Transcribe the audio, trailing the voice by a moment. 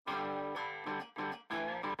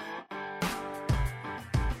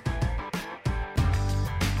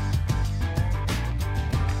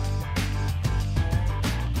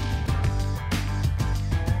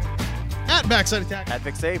At Backside Attack. At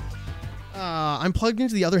Vic Sabe. I'm plugged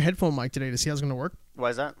into the other headphone mic today to see how it's going to work. Why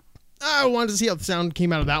is that? I wanted to see how the sound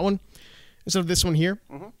came out of that one instead of this one here.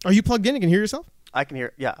 Mm-hmm. Are you plugged in? You can hear yourself? I can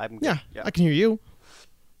hear. Yeah, I'm. Yeah, yeah. I can hear you.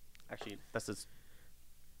 Actually, this is.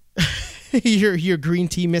 your green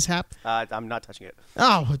tea mishap. I'm not touching it.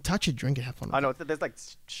 Oh, touch it, drink it, have fun. I know there's like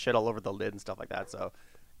shit all over the lid and stuff like that. So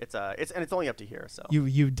it's only up to here. So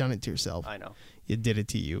you've done it to yourself. I know. You did it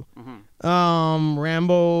to you. Mm-hmm.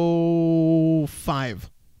 Rambo 5.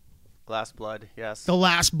 Last Blood. Yes. The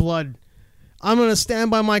Last Blood. I'm gonna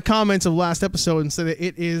stand by my comments of last episode and say that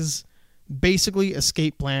it is basically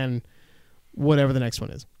Escape Plan, whatever the next one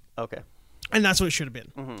is. Okay. And that's what it should have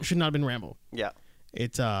been. Mm-hmm. It should not have been Rambo. Yeah.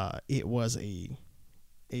 It was a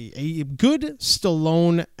good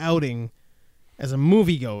Stallone outing as a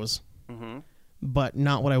movie goes, but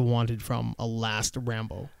not what I wanted from a last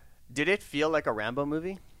Rambo. Did it feel like a Rambo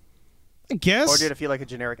movie? I guess. Or did it feel like a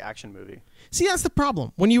generic action movie? See, that's the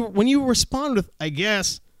problem. When you respond with I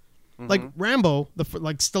guess, like Rambo, the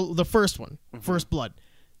first one, First Blood,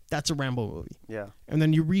 that's a Rambo movie. Yeah. And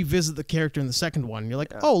then you revisit the character in the second one, you're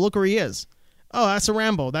like, oh, look where he is. Oh, that's a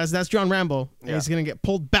Rambo. That's John Rambo. And he's going to get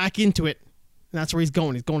pulled back into it. And that's where he's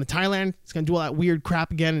going. He's going to Thailand. He's going to do all that weird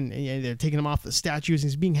crap again. And they're taking him off the statues. And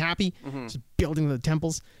he's being happy. Just building the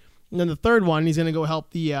temples. And then the third one, he's going to go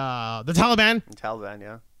help the Taliban. The Taliban,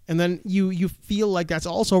 yeah. And then you feel like that's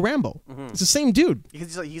also Rambo. It's the same dude.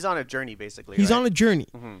 Because he's on a journey, basically. He's right? on a journey.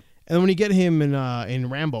 And then when you get him in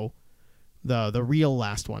Rambo, the real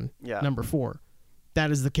last one, number 4, that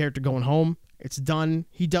is the character going home. It's done.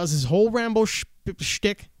 He does his whole Rambo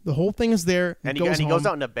shtick. The whole thing is there. And he goes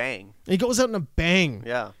out in a bang. He goes out in a bang.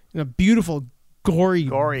 Yeah. In a beautiful, gory,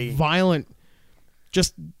 violent,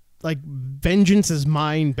 just like vengeance is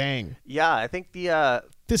mine bang. Yeah, I think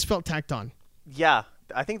this felt tacked on. Yeah,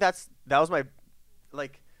 I think that was my,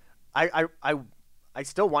 like, I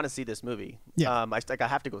still want to see this movie. Yeah. I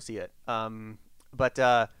have to go see it.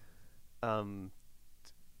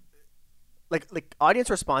 Like audience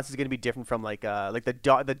response is going to be different from like the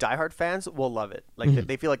diehard fans will love it. Like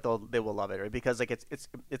they feel like they will love it, right? Because like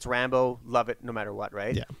it's Rambo, love it no matter what,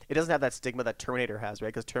 right? Yeah. It doesn't have that stigma that Terminator has, right?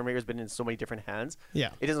 Because Terminator's been in so many different hands. Yeah.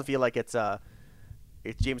 It doesn't feel like it's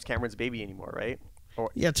James Cameron's baby anymore, right?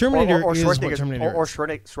 Terminator or is what Schwarzenegger's, Terminator or is.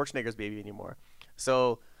 Schwarzenegger's baby anymore.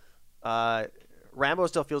 So, Rambo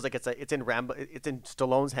still feels like it's in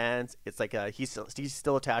Stallone's hands. It's like he's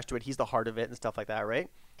still attached to it. He's the heart of it and stuff like that, right?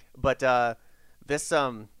 But this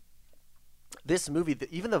movie,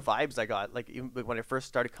 even the vibes I got, like even when it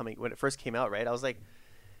first came out, right? I was like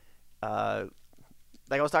I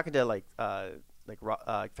was talking to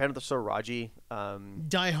fan of the show Raji,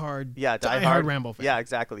 Die Hard. Yeah, Die Hard Rambo fan. Yeah,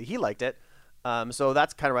 exactly. He liked it. So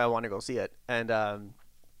that's kind of why I want to go see it. And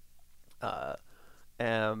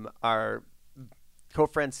our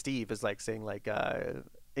co-friend Steve is like saying like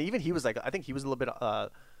even he was like, I think he was a little bit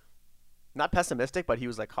not pessimistic, but he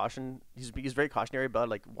was like caution. He's very cautionary about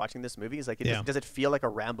like watching this movie. He's like, does it feel like a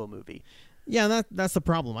Rambo movie? Yeah, that's the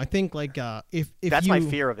problem. I think like if that's my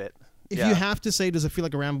fear of it. If you have to say, does it feel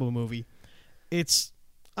like a Rambo movie? It's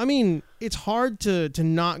hard to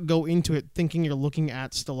not go into it thinking you're looking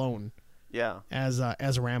at Stallone. Yeah.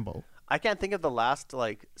 As Rambo. I can't think of the last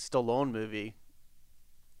like Stallone movie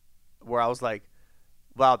where I was like,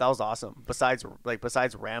 wow, that was awesome. Besides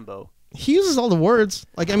Rambo. He uses all the words.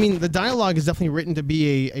 Like, I mean, the dialogue is definitely written to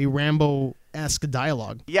be a Rambo-esque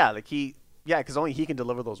dialogue. Yeah, because only he can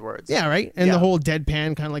deliver those words. Yeah, right? And the whole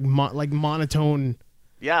deadpan kind of like monotone.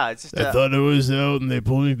 Yeah, it's just I thought I was out and they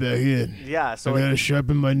pulled me back in. Yeah, so I gotta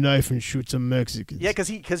sharpen my knife and shoot some Mexicans. Yeah,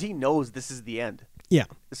 because he knows this is the end. Yeah.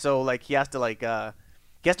 So like he has to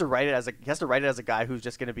write it as a guy who's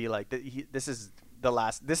just gonna be like this is the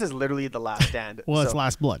last. This is literally the last stand. Well, it's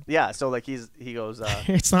Last Blood. Yeah, so like he goes.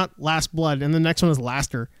 It's not Last Blood, and the next one is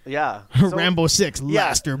Laster. Yeah. So, Rambo 6,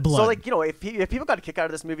 Laster Blood. So like if people got a kick out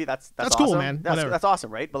of this movie, that's awesome. Cool, man. That's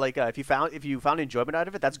awesome, right? But like if you found enjoyment out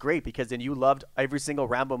of it, that's great because then you loved every single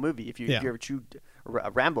Rambo movie. If you're a true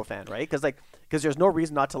Rambo fan, right? Because there's no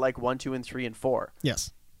reason not to like 1, 2, and 3, and 4.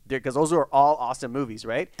 Yes. Because those are all awesome movies,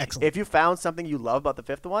 right? Excellent. If you found something you love about the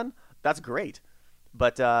 5th one, that's great.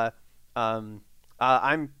 But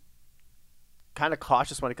I'm kind of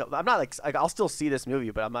cautious when it comes. I'm not like I'll still see this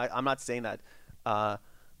movie, but I'm not saying that. I'm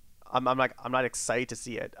not excited to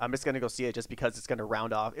see it. I'm just gonna go see it just because it's gonna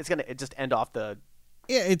round off. It's gonna just end off the.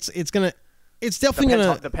 Yeah, it's definitely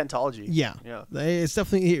the pentology. Yeah. It's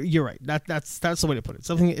definitely. You're right. That's the way to put it.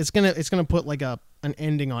 Something. It's gonna put like an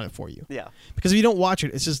ending on it for you. Yeah. Because if you don't watch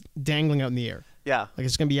it, it's just dangling out in the air. Yeah. Like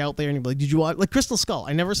it's gonna be out there, and you'll be like, "Did you watch like Crystal Skull?"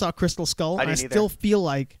 I never saw Crystal Skull. I didn't still feel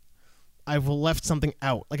like I've left something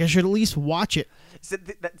out. Like I should at least watch it. See,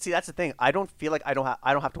 that's the thing. I don't feel like I don't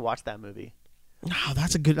have to watch that movie. Oh,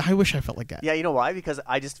 that's a good. I wish I felt like that. Yeah, you know why? Because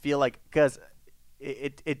I just feel like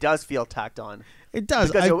it does feel tacked on. It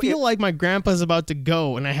does. Because I feel like my grandpa's about to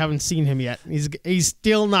go, and I haven't seen him yet. He's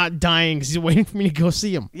still not dying because he's waiting for me to go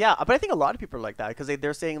see him. Yeah, but I think a lot of people are like that because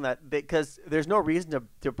they're saying that because there's no reason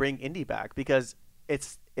to bring Indy back because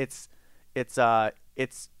it's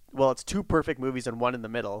two perfect movies and one in the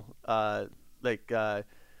middle.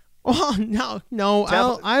 Oh no!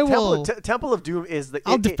 I will. Temple of Doom is the.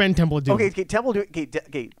 I'll defend Temple of Doom. Okay, Temple of Doom.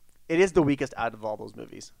 Okay, it is the weakest out of all those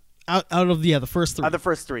movies. Out of the first three. The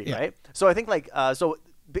first three, Yeah. right? So I think let's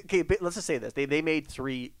just say this: they made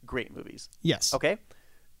 3 great movies. Yes. Okay,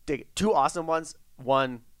 2 awesome ones,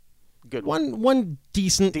 1 good one. One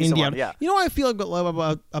decent Indiana. one, yeah. You know what I feel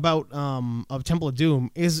about of Temple of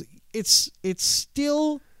Doom is it's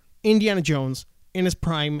still Indiana Jones in his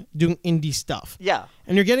prime doing indie stuff. Yeah.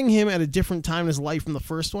 And you're getting him at a different time in his life from the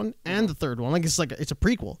first one and the third one. It's a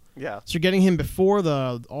prequel. Yeah. So you're getting him before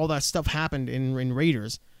all that stuff happened in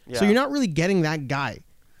Raiders. Yeah. So you're not really getting that guy.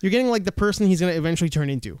 You're getting like the person he's going to eventually turn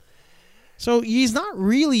into. So he's not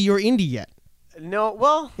really your indie yet. No,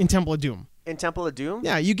 well, in Temple of Doom. In Temple of Doom?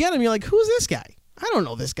 Yeah, you get him, you're like, who's this guy? I don't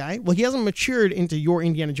know this guy. Well, he hasn't matured into your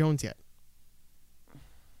Indiana Jones yet.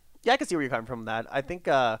 Yeah, I can see where you're coming from that. I think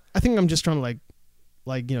I'm just trying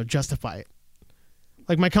to justify it.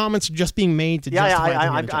 Like my comments are just being made to justify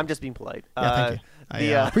it. I'm just being polite. Yeah, thank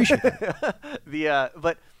you. I appreciate that.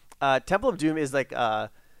 But Temple of Doom is like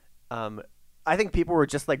I think people were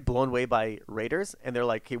just like blown away by Raiders and they're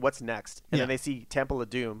like, "Hey, what's next?" And then they see Temple of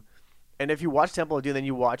Doom. And if you watch Temple of Doom then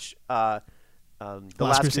you watch The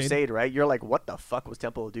Last Crusade, right? You're like, what the fuck was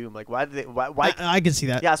Temple of Doom? Like, why did they? Why? I can see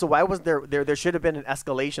that. Yeah. So why was there should have been an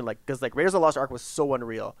escalation, like, because like Raiders of the Lost Ark was so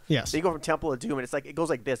unreal. Yes. So you go from Temple of Doom, and it's like it goes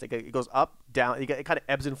like this. It goes up, down. It kind of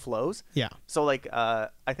ebbs and flows. Yeah. So like, I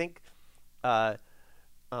think, but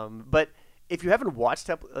if you haven't watched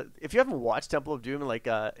Temple of Doom, like,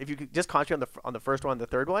 if you could just concentrate on the first one, and the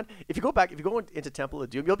third one, if you go into Temple of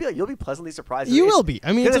Doom, you'll be pleasantly surprised. You will be.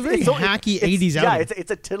 I mean, it's a very hacky 80s outing. Yeah,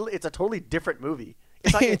 it's a totally different movie.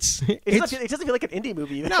 It's like, it doesn't feel like an indie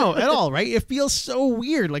movie. No, at all, right? It feels so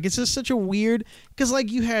weird. Like it's just such a weird because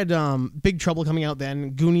like you had Big Trouble coming out then,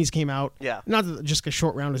 Goonies came out. Yeah. Not that just because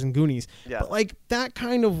Short Round is in Goonies. Yeah. But like that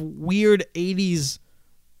kind of weird 80s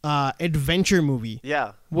adventure movie.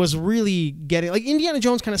 Yeah. Was really getting like Indiana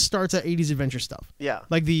Jones kind of starts at 80s adventure stuff. Yeah.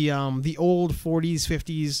 Like the old 40s,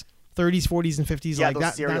 50s, 30s, 40s, and 50s, yeah, like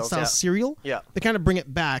that style serial. Yeah. They kind of bring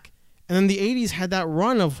it back. And then the 80s had that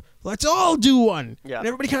run of let's all do one. Yeah. And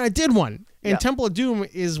everybody kind of did one. And Yeah. Temple of Doom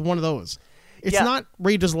is one of those. It's Yeah. not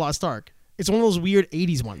Raiders of the Lost Ark. It's one of those weird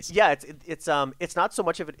 80s ones. Yeah, it's not so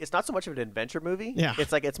much of an adventure movie. Yeah.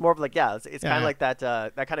 It's more of like it's kind Yeah. of like that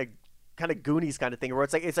kind of Goonies kind of thing where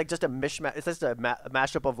it's like just a mishmash. It's just a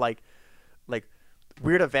mashup of like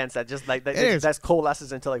weird events that just like that's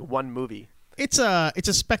coalesces into like one movie. It's a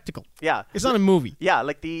spectacle. Yeah. It's not a movie. Yeah,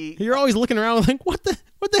 like You're always looking around like what the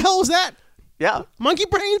hell was that? Yeah. Monkey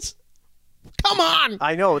brains? Come on.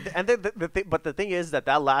 I know. And but the thing is that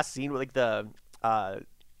last scene with like the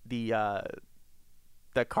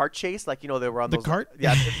cart chase, like, you know, they were on the those cart?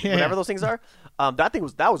 yeah, Yeah. whatever those things are.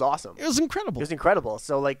 That was awesome. It was incredible. It was incredible.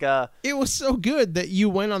 So like it was so good that you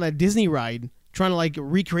went on that Disney ride trying to like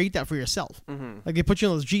recreate that for yourself. Mm-hmm. Like they put you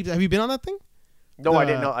on those Jeeps. Have you been on that thing? no, I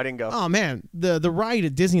didn't know. I didn't go. Oh man, the ride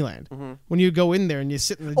at Disneyland when you go in there and you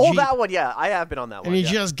sit in the Oh, Jeep that one, yeah. I have been on that one. and you're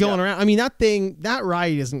yeah. just going around. I mean, that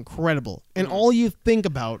ride is incredible, and all you think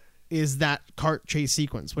about is that cart chase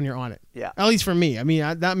sequence when you're on it. Yeah. At least for me. I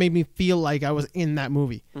mean, that made me feel like I was in that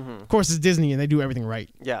movie. Of course, it's Disney and they do everything right.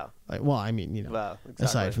 Yeah. Like, well, I mean, you know, Well, exactly.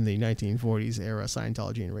 aside from the 1940s era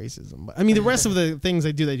Scientology and racism, but I mean, the rest of the things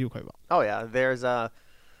they do quite well. Oh yeah. There's I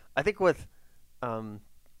think with man,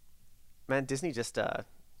 Disney just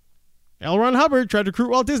L. Ron Hubbard tried to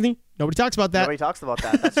recruit Walt Disney. Nobody talks about that. nobody talks about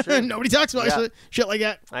that. That's true. Nobody talks about Yeah. shit like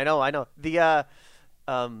that. I know. The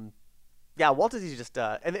yeah, Walt Disney just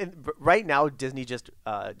and right now Disney just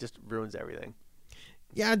ruins everything.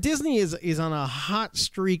 Yeah, Disney is on a hot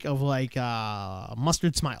streak of like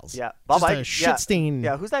mustard smiles. Yeah, Bob Just Iger. a shit stain.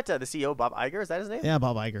 Yeah, who's that? The CEO, Bob Iger. Is that his name? Yeah,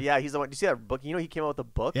 Bob Iger. Yeah, he's the one. Do you see that book? You know, he came out with a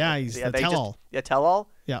book. Yeah, he's the they tell-all. Tell-all.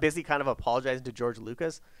 Yeah. Basically, kind of apologizing to George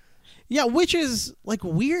Lucas. Yeah, which is like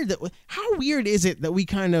weird. How weird is it that we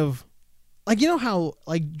kind of like, you know how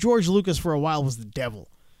like George Lucas for a while was the devil.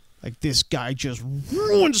 Like this guy just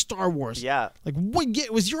ruined Star Wars. Yeah. Like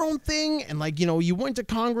it was your own thing, and like, you know, you went to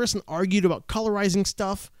Congress and argued about colorizing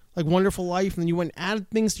stuff like Wonderful Life, and then you went and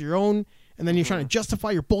added things to your own, and then you're trying to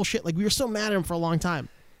justify your bullshit. Like we were so mad at him for a long time,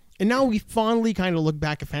 And now we fondly kind of look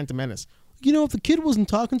back at Phantom Menace. You know, if the kid wasn't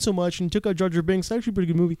talking so much and took out Jar Jar Binks, it's actually a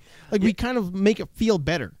pretty good movie. Like, we kind of make it feel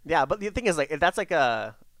better. Yeah, but the thing is, like, that's like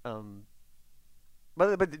a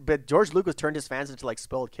but George Lucas turned his fans into like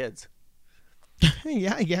spoiled kids.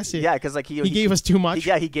 Yeah, I guess it. Yeah, because like he gave us too much.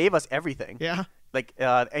 He gave us everything. Yeah. Like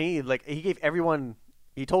he gave everyone.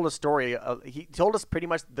 He told a story. He told us pretty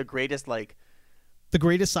much the greatest the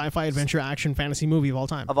greatest sci-fi adventure action fantasy movie of all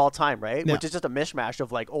time. Right? Yeah. Which is just a mishmash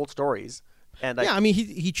of like old stories. And like, yeah, I mean,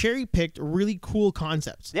 he cherry picked really cool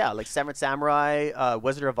concepts. Yeah, like Seven Samurai,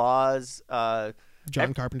 Wizard of Oz,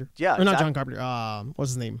 John Carpenter. Yeah, or not John Carpenter.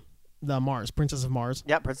 What's his name? The Princess of Mars.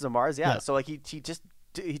 Yeah, Princess of Mars. Yeah. So like he just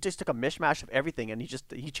took a mishmash of everything and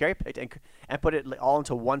he cherry picked and put it all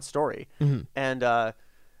into one story. Mm-hmm. And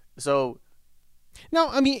so. No,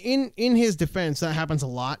 I mean, in his defense, that happens a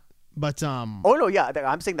lot. But oh no, yeah,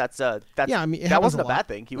 I'm saying that's yeah, I mean, that wasn't a bad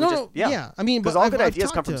thing. He was yeah. I mean, because all good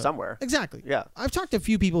ideas come from somewhere. Exactly. Yeah, I've talked to a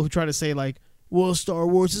few people who try to say like, well, Star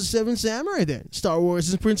Wars is Seven Samurai, then Star Wars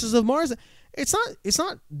is Princess of Mars. It's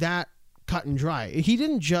not that cut and dry. He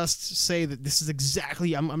didn't just say that this is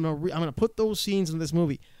exactly. I'm gonna put those scenes in this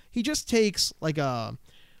movie. He just takes like a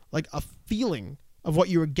feeling of what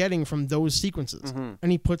you were getting from those sequences,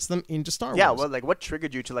 and he puts them into Star Wars. Yeah, well, like what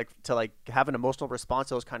triggered you to have an emotional response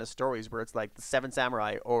to those kind of stories where it's like the Seven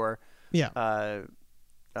Samurai or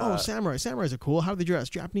samurais are cool. How do they dress?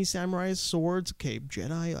 Japanese samurais, swords, okay,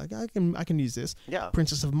 Jedi. Like I can use this. Yeah,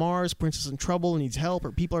 Princess of Mars, princess in trouble, needs help,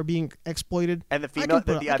 or people are being exploited. And the female,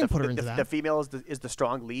 I can put her into that. The female is the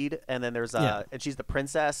strong lead, and then there's and she's the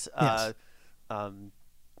princess. Yes.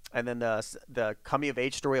 And then the coming of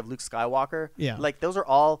age story of Luke Skywalker. Yeah, like those are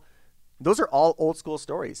all old school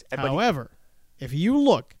stories. However, if you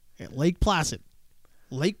look at Lake Placid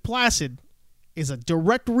is a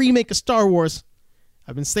direct remake of Star Wars.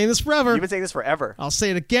 I've been saying this forever. You've been saying this forever. I'll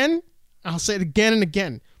say it again. I'll say it again and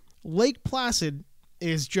again. Lake Placid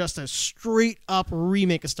is just a straight up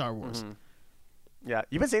remake of Star Wars. Mm-hmm. Yeah,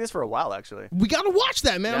 you've been saying this for a while, actually. We got to watch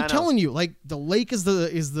that, man. Yeah, I'm telling you. Like, the lake is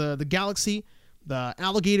the galaxy. The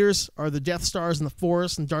alligators are the Death Stars in the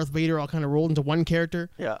forest, and Darth Vader all kind of rolled into one character.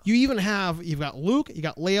 Yeah. You've got Luke, you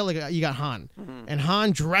got Leia, you got Han. Mm-hmm. And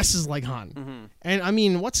Han dresses like Han. Mm-hmm. And, I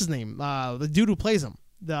mean, what's his name? The dude who plays him.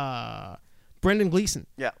 Brendan Gleeson.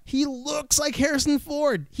 Yeah. He looks like Harrison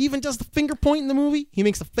Ford. He even does the finger point in the movie. He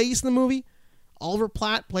makes the face in the movie. Oliver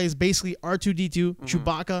Platt plays basically R2-D2,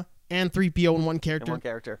 Chewbacca, and 3PO in one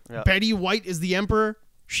character. Yeah. Betty White is the Emperor.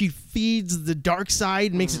 She feeds the dark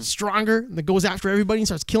side, makes it stronger, and then goes after everybody and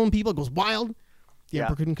starts killing people. It goes wild. The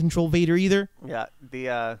Emperor couldn't control Vader either. Yeah.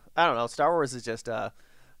 I don't know. Star Wars is just I'm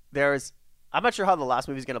not sure how the last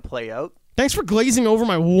movie is going to play out. Thanks for glazing over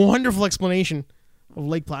my wonderful explanation of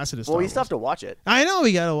Lake Placid is Star Wars. We still have to watch it. I know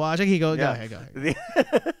we got to watch. Okay, go ahead.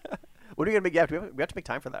 What are we going to make? We have to make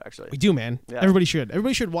time for that, actually. We do, man. Yeah. Everybody should.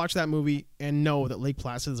 Everybody should watch that movie and know that Lake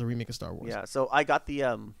Placid is a remake of Star Wars. Yeah, so I got the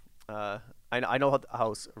I know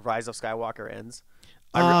how Rise of Skywalker ends.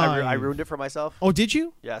 I ruined it for myself. Oh, did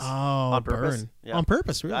you? Yes. Oh, on purpose. burn. Yeah. On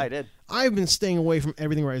purpose, really? Yeah, I did. I've been staying away from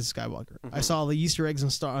everything Rise of Skywalker. I saw the Easter eggs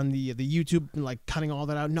on the YouTube and like cutting all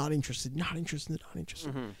that out. Not interested.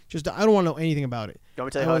 Just I don't want to know anything about it. You want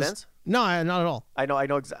me to tell you how it ends? No, not at all. I know. I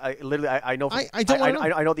know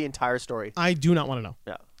the entire story. I do not want to know.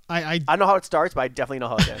 Yeah. I don't know how it starts, but I definitely know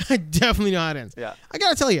how it ends. I definitely know how it ends. Yeah. I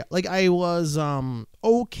gotta tell you, like I was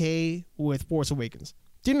okay with Force Awakens.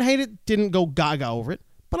 Didn't hate it. Didn't go gaga over it,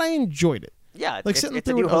 but I enjoyed it. Yeah, like it's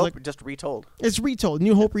a New Hope, just retold. It's retold,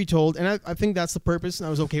 New Hope retold, and I think that's the purpose, and I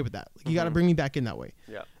was okay with that. Like, you got to bring me back in that way.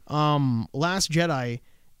 Yeah. Last Jedi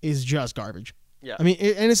is just garbage. Yeah. I mean,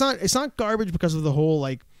 and it's not garbage because of the whole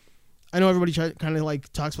like. I know everybody kind of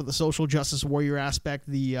like talks about the social justice warrior aspect.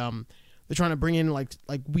 They're trying to bring in like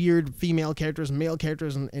weird female characters and male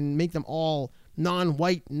characters and make them all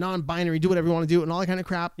non-white, non-binary, do whatever you want to do, and all that kind of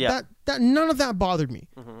crap. Yeah. That none of that bothered me.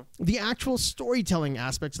 The actual storytelling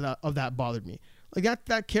aspects of that bothered me. Like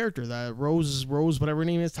that character, that Rose, whatever her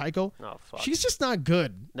name is, Tycho. Oh, fuck. She's just not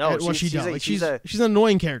good at what she does. She's an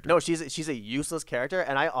annoying character. No, she's a useless character,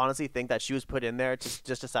 and I honestly think that she was put in there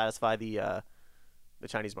just to satisfy the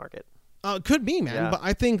Chinese market. It could be, man, but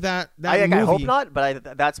I think that movie, I hope not,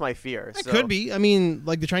 but that's my fear. It could be. I mean,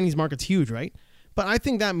 like the Chinese market's huge, right? But I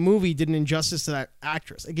think that movie did an injustice to that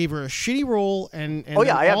actress. It gave her a shitty role, and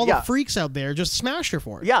all the freaks out there just smashed her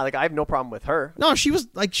for it. Yeah, like I have no problem with her. No, she was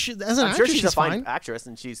like, as an actress, sure she's a fine actress,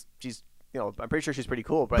 and she's I'm pretty sure she's pretty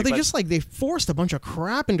cool. But they just they forced a bunch of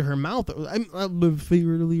crap into her mouth. I'm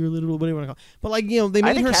figuratively or literally, what do you want to call it? But they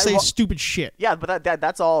made her say stupid shit. Yeah, but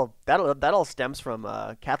that all stems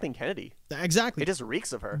from Kathleen Kennedy. Exactly. It just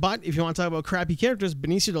reeks of her. But if you want to talk about crappy characters,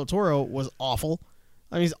 Benicio del Toro was awful.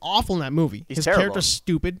 I mean, he's awful in that movie. His terrible. Character's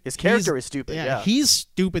stupid. His character is stupid. Yeah, he's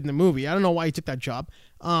stupid in the movie. I don't know why he took that job.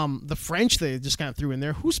 The French they just kind of threw in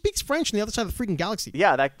there. Who speaks French on the other side of the freaking galaxy?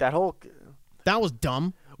 Yeah, that was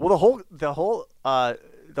dumb. Well, the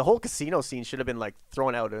whole casino scene should have been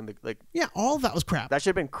thrown out and yeah, all of that was crap. That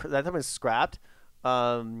should have been scrapped.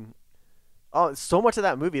 So much of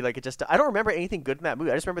that movie, I don't remember anything good in that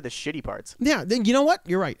movie. I just remember the shitty parts. Yeah, then you know what?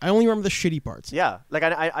 You're right. I only remember the shitty parts. Yeah,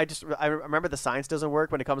 I remember the science doesn't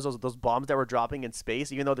work when it comes to those bombs that were dropping in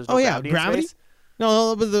space, even though there's no gravity in space.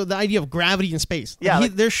 No, but the idea of gravity in space. Yeah,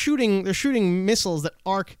 they're shooting missiles that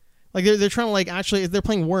arc. They're trying to actually they're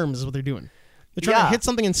playing worms is what they're doing. They're trying to hit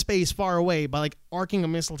something in space far away by arcing a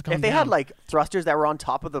missile to come down. If they had thrusters that were on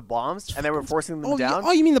top of the bombs and they were forcing them down.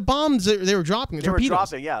 Oh, you mean the bombs they were dropping? They were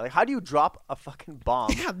dropping, yeah. How do you drop a fucking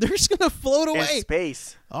bomb? Yeah, they're just gonna float away in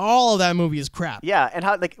space. All of that movie is crap. Yeah, and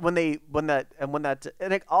how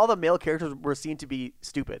all the male characters were seen to be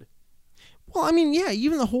stupid. Well, I mean, yeah,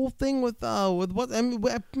 even the whole thing with what I mean,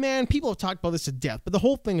 man, people have talked about this to death, but the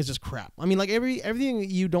whole thing is just crap. I mean, everything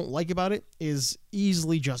you don't like about it is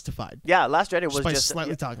easily justified. Yeah, Last Jedi was just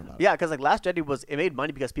slightly talking about it. Yeah, because Last Jedi it made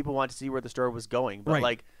money because people wanted to see where the story was going. But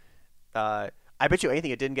right. I bet you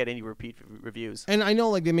anything it didn't get any repeat reviews. And I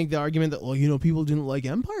know they make the argument that people didn't like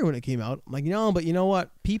Empire when it came out. I'm like, no, but you know what?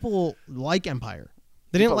 People like Empire.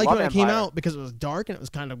 They didn't like it when it came out because it was dark and it was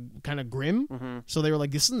kind of grim. Mm-hmm. So they were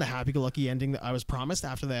like, "This isn't the happy-go-lucky ending that I was promised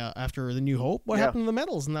after the New Hope. What happened to the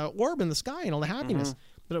medals and the orb in the sky and all the happiness?"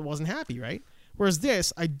 But it wasn't happy, right? Whereas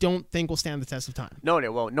this, I don't think will stand the test of time. No,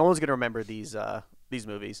 it won't. No one's gonna remember these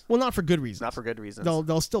movies. Well, not for good reasons. Not for good reasons.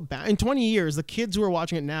 They'll still in 20 years, the kids who are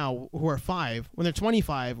watching it now, who are 5, when they're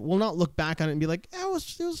 25, will not look back on it and be like, "It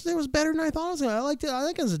was better than I thought it was. I liked it. I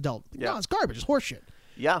like it as an adult." Yeah. No, it's garbage. It's horseshit.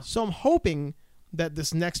 Yeah. So I'm hoping that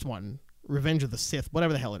this next one, Revenge of the Sith,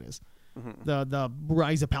 whatever the hell it is, the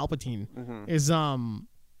Rise of Palpatine, is I'm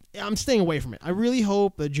staying away from it. I really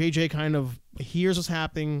hope that JJ kind of hears what's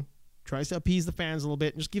happening, tries to appease the fans a little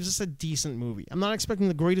bit, and just gives us a decent movie. I'm not expecting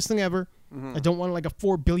the greatest thing ever. I don't want a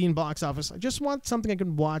 $4 billion box office. I just want something I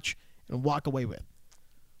can watch and walk away with.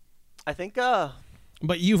 I think.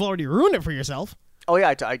 But you've already ruined it for yourself. Oh yeah,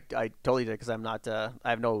 I totally did because I'm not. I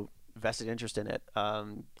have no vested interest in it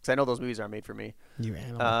because I know those movies aren't made for me. You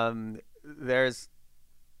animal.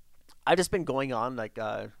 I've just been going on if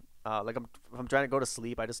I'm trying to go to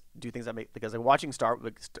sleep, I just do things that make because watching Star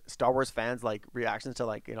Wars fans reactions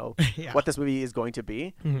to yeah. what this movie is going to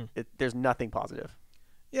be. There's nothing positive.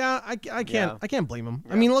 Yeah, I can't blame him.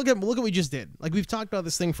 Yeah. I mean, look at what we just did. We've talked about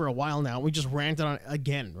this thing for a while now. We just ranted on it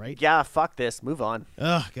again, right? Yeah, fuck this. Move on.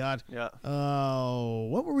 Oh God. Yeah. Oh,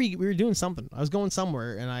 what were we? We were doing something. I was going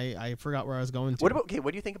somewhere, and I forgot where I was going to. What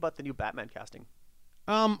do you think about the new Batman casting?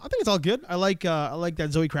 I think it's all good. I like that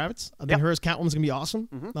Zoe Kravitz. I think her as Catwoman's gonna be awesome.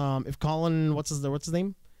 If Colin, what's his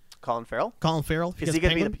name? Colin Farrell. Colin Farrell. Is he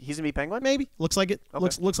gonna be? He's gonna be Penguin. Maybe. Looks like it. Okay.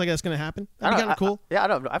 Looks like that's gonna happen. That'd be kind of cool. I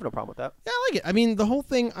have no problem with that. Yeah, I like it. I mean, the whole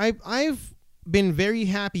thing. I've been very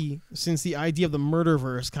happy since the idea of the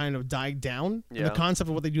Murderverse kind of died down. Yeah. And the concept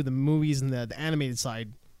of what they do, the movies and the animated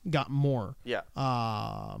side, got more. Yeah.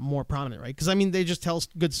 More prominent, right? Because I mean, they just tell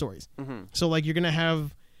good stories. So you're gonna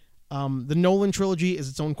have. The Nolan trilogy is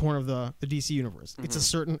its own corner of the DC universe. It's a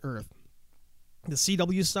certain Earth. The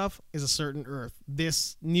CW stuff is a certain Earth.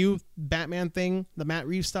 This new Batman thing, the Matt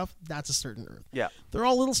Reeves stuff, that's a certain Earth. Yeah. They're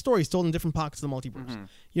all little stories told in different pockets of the multiverse.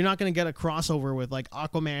 You're not going to get a crossover with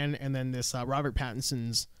Aquaman and then this Robert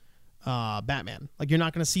Pattinson's Batman. You're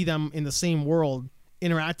not going to see them in the same world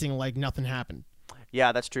interacting like nothing happened.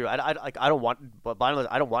 Yeah, that's true. I don't want, but by and large,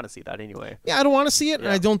 I don't want to see that anyway. Yeah, I don't want to see it, and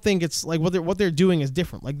I don't think it's what they're doing is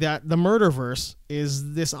different. That the Murderverse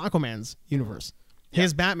is this Aquaman's universe.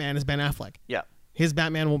 His Batman is Ben Affleck. Yeah. His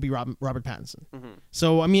Batman won't be Robert Pattinson.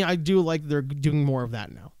 So I mean, I do like they're doing more of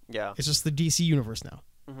that now. Yeah. It's just the DC universe now.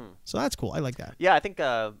 So that's cool. I like that. Yeah, I think.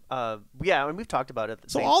 And we've talked about it.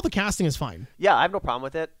 So all the casting is fine. Yeah, I have no problem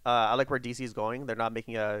with it. I like where DC is going. They're not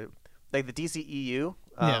making the DC EU.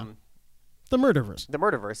 The Murderverse. The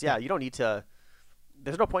Murderverse, yeah. You don't need to.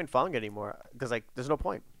 There's no point in following it anymore because there's no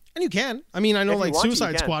point. And you can. I mean, I know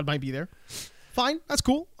Suicide Squad might be there. Fine, that's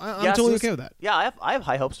cool. I'm totally okay with that. Yeah, I have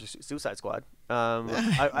high hopes for Suicide Squad.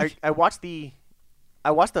 I watched the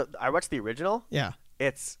original. Yeah,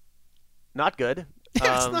 it's not good. It's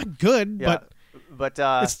not good, but but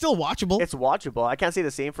it's still watchable. It's watchable. I can't say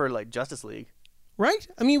the same for Justice League. Right?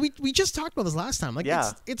 I mean, we just talked about this last time. Like,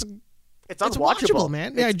 Yeah. it's It's watchable, unwatchable,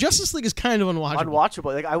 man. Yeah, Justice League is kind of unwatchable.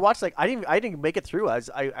 Unwatchable. Like I watched I didn't make it through.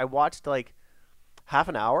 I watched like half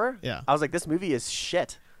an hour. Yeah. I was like, this movie is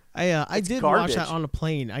shit. I did garbage. watch that on a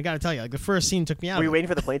plane. I got to tell you, like the first scene took me out. Were of you it. waiting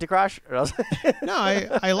for the plane to crash? Or else No,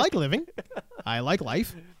 I like living. I like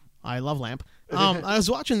life. I love Lamp. I was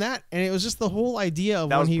watching that, and it was just the whole idea of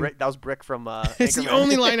that when was he. Brick, that was Brick from. It's the Anchorman.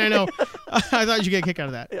 only line I know. I thought you'd get a kick out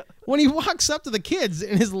of that. Yeah. When he walks up to the kids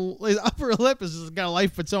and his upper lip is just got a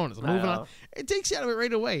life of its own. It's moving know. on. It takes you out of it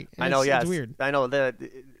right away. And I know. Yeah, It's weird. I know.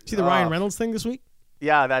 See the Ryan Reynolds thing this week?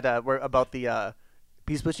 Yeah, that we're about the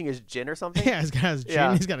he's pushing his gin or something. Yeah, he's got his gin.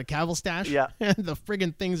 Yeah. He's got a Cavill stash. Yeah. And the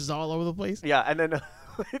friggin' things is all over the place. Yeah, and then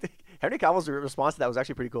Henry Cavill's response to that was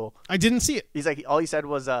actually pretty cool. I didn't see it. He's like, all he said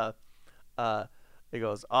was, he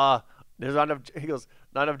goes, there's not enough. He goes,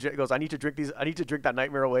 not enough. He goes, I need to drink these. I need to drink that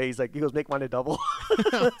nightmare away. He's like, he goes, make mine a double.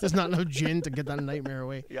 There's not enough gin to get that nightmare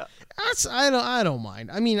away. Yeah. I don't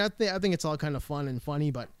mind. I mean, I think it's all kind of fun and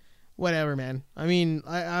funny, but whatever, man. I mean,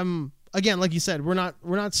 I'm again, like you said, we're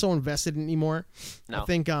not so invested anymore. No. I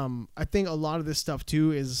think a lot of this stuff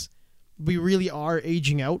too is we really are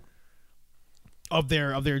aging out of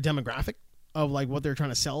their demographic of like what they're trying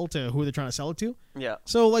to sell to who they're trying to sell it to. Yeah.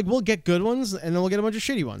 So like we'll get good ones and then we'll get a bunch of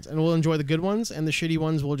shitty ones and we'll enjoy the good ones and the shitty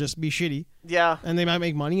ones will just be shitty. Yeah. And they might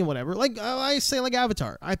make money and whatever. Like I say, like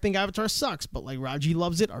Avatar. I think Avatar sucks, but like Raji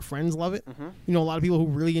loves it. Our friends love it. Mm-hmm. You know, a lot of people who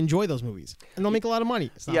really enjoy those movies, and they'll make a lot of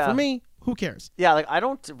money. It's not Yeah. for me. Who cares? Yeah. Like I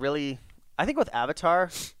don't really. I think with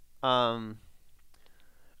Avatar, I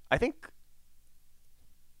think.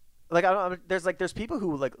 Like there's people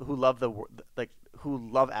who love who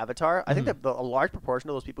love Avatar. I think that a large proportion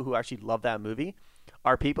of those people who actually love that movie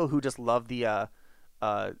are people who just love the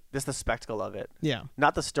spectacle of it. Yeah.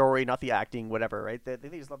 Not the story, not the acting, whatever, right? They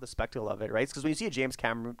just love the spectacle of it, right? Because when you see a James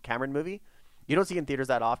Cameron movie, you don't see it in theaters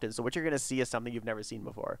that often. So what you're going to see is something you've never seen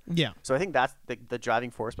before. Yeah. So I think that's the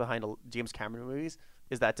driving force behind James Cameron movies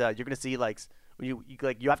is that you're going to see like when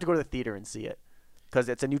you have to go to the theater and see it because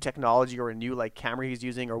it's a new technology or a new like camera he's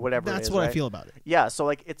using or whatever. That's it is, what right? I feel about it. Yeah. So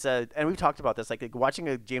like and we've talked about this like watching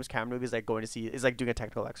a James Cameron movie is like going to see is like doing a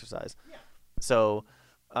technical exercise. Yeah. So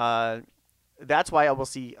that's why I'll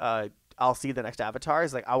see the next Avatar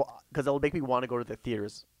is like because it'll make me want to go to the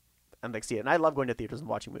theaters and like see it. And I love going to theaters and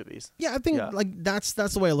watching movies. Yeah, I think like that's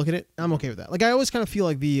the way I look at it. I'm okay with that. Like I always kind of feel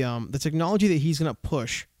like the technology that he's gonna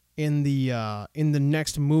push in the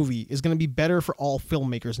next movie is gonna be better for all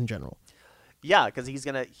filmmakers in general. Yeah, because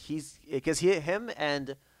him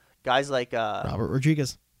and guys like Robert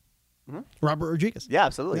Rodriguez. Robert Rodriguez. Yeah,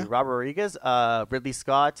 absolutely. Yeah. Robert Rodriguez, Ridley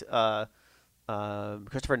Scott,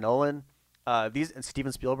 Christopher Nolan, these and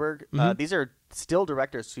Steven Spielberg. These are still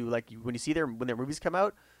directors who like when you see when their movies come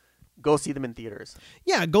out, go see them in theaters.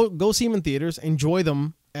 Yeah, go see them in theaters. Enjoy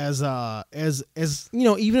them as you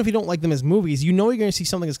know, even if you don't like them as movies, you know you're going to see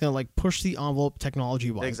something that's going to like push the envelope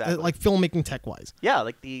technology wise, Exactly. like filmmaking tech wise. Yeah,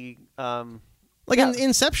 like the in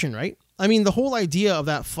Inception, right? I mean, the whole idea of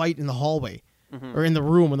that fight in the hallway or in the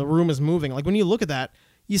room when the room is moving, like when you look at that,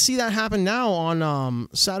 you see that happen now on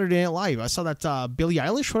Saturday Night Live. I saw that Billie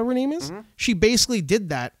Eilish, whatever her name is, she basically did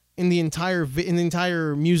that in the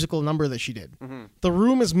entire musical number that she did. The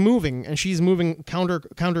room is moving and she's moving counter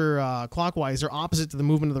clockwise or opposite to the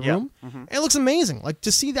movement of the room. And it looks amazing. Like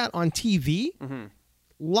to see that on TV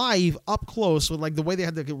live up close with like the way they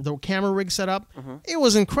had the camera rig set up, it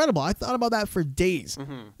was incredible. I thought about that for days.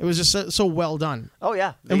 It was just so well done. Oh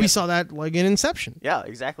yeah, And we saw that like in Inception. Yeah,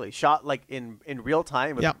 exactly. Shot like in real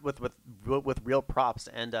time with real props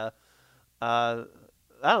and I don't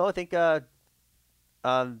know. I think I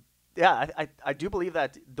do believe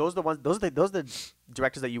that those are the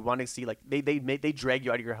directors that you want to see. Like they drag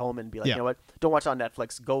you out of your home and be like, you know what? Don't watch it on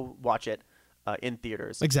Netflix. Go watch it in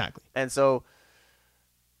theaters. Exactly. And so,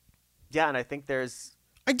 yeah, and I think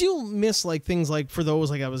I do miss like things like for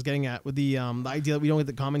those like I was getting at with the idea that we don't get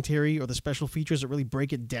the commentary or the special features that really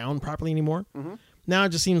break it down properly anymore. Now it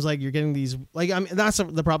just seems like you're getting these like that's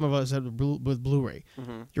the problem I said with Blu-ray.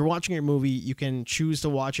 You're watching your movie, you can choose to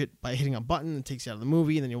watch it by hitting a button that takes you out of the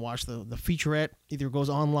movie, and then you watch the featurette. Either it goes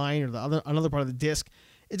online or another part of the disc.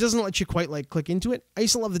 It doesn't let you quite like click into it. I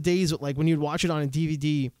used to love the days like when you'd watch it on a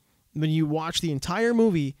DVD. When you watch the entire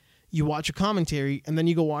movie, you watch a commentary, and then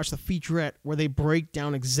you go watch the featurette where they break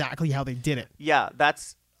down exactly how they did it. Yeah,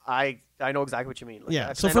 I know exactly what you mean. Like,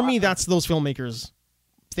 yeah, so for me, that's those filmmakers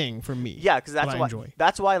thing for me. Yeah, because I enjoy.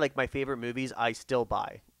 That's why like my favorite movies I still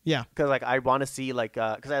buy. Yeah, because like I want to see like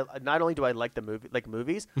because I not only do I like the movie like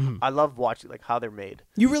movies, I love watching like how they're made.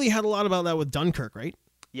 You really had a lot about that with Dunkirk, right?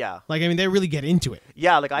 Yeah, like I mean they really get into it.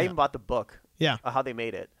 Yeah, like I even bought the book. Yeah, how they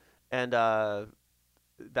made it, and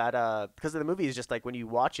that because the movie is just like when you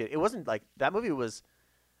watch it, it wasn't like that movie was.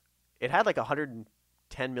 It had like $110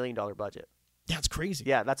 million budget. That's crazy.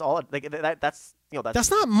 Yeah, that's all. Like that's that's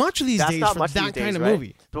not much these that's days not for much that these days, kind of right?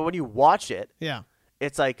 movie. But when you watch it, Yeah,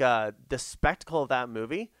 it's like the spectacle of that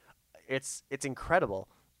movie. It's incredible.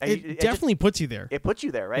 And it definitely puts you there. it puts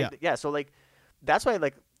you there, right? Yeah. So like that's why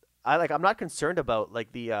I'm not concerned about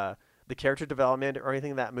like the character development or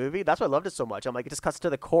anything in that movie. That's why I loved it so much. I'm like, it just cuts to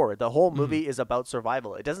the core. The whole movie is about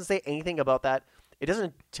survival. It doesn't say anything about that. It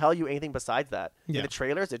doesn't tell you anything besides that. Yeah. In the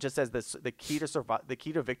trailers, it just says the key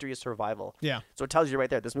to victory is survival. Yeah. So it tells you right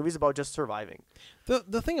there. This movie's about just surviving.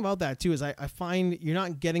 The thing about that too is I find you're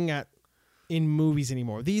not getting at in movies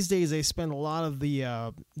anymore. These days they spend a lot of the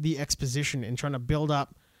exposition in trying to build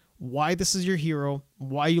up why this is your hero,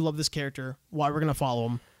 why you love this character, why we're gonna follow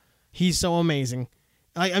him. He's so amazing.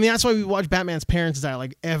 I mean, that's why we watch Batman's parents die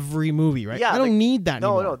like every movie, right? Yeah, I don't need that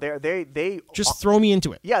anymore. No, they Just throw me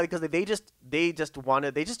into it. yeah, because they just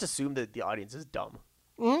assume that the audience is dumb.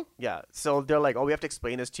 Mm-hmm. Yeah, so they're like, oh, we have to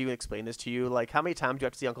explain this to you. Like, how many times do you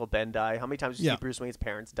have to see Uncle Ben die? How many times do you Yeah. see Bruce Wayne's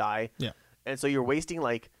parents die? Yeah. And so you're wasting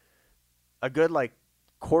like a good like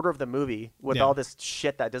quarter of the movie with Yeah. all this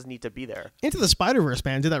shit that doesn't need to be there. Into the Spider-Verse,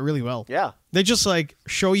 man, did that really well. Yeah. They just like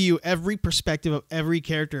show you every perspective of every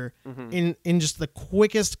character in just the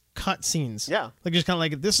quickest cut scenes. Yeah. Like just kind of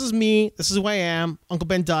like, this is me, this is who I am. Uncle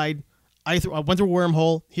Ben died. I went through a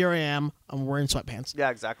wormhole. Here I am. I'm wearing sweatpants.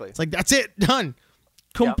 Yeah, exactly. It's like, that's it. Done.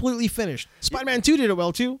 Completely finished. Spider-Man 2 did it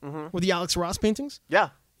well too with the Alex Ross paintings. Yeah.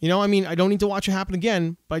 You know, I mean, I don't need to watch it happen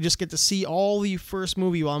again, but I just get to see all the first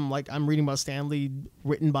movie while I'm reading about Stanley,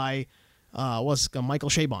 written by Michael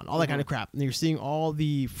Chabon, all that kind of crap. And you're seeing all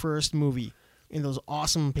the first movie in those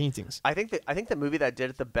awesome paintings. I think the movie that did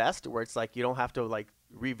it the best, where it's like you don't have to like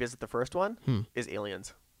revisit the first one, is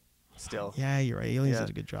Aliens. Still. Yeah, you're right. Aliens Yeah. did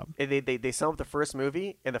a good job. They sum up the first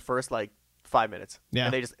movie in the first like 5 minutes.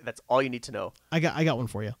 Yeah. And that's all you need to know. I got one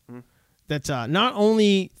for you. That not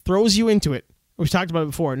only throws you into it, we've talked about it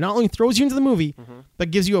before, not only throws you into the movie, but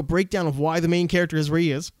gives you a breakdown of why the main character is where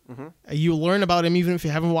he is. You learn about him even if you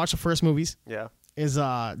haven't watched the first movies. Yeah. Is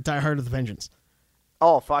Die Hard with a Vengeance.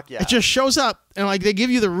 Oh fuck yeah! It just shows up and like they give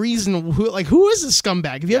you the reason who is this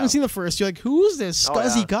scumbag? If you haven't seen the first, you're like, who's this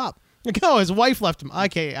scuzzy cop? Like, oh, his wife left him.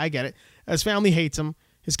 Okay, I get it. His family hates him.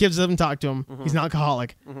 His kids doesn't talk to him. He's an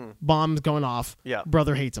alcoholic. Bomb's going off. Yeah.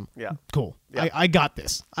 Brother hates him. Yeah. Cool. Yeah. I got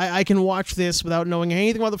this. I can watch this without knowing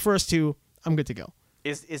anything about the first two. I'm good to go.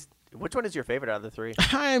 Is which one is your favorite out of the three?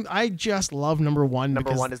 I just love number one. Number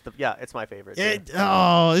because one is it's my favorite.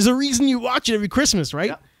 there's a reason you watch it every Christmas, right?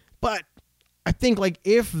 Yeah. But I think like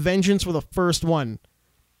if Vengeance were the first one,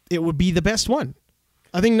 it would be the best one.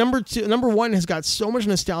 I think number one has got so much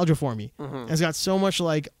nostalgia for me. Has got so much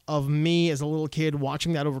like of me as a little kid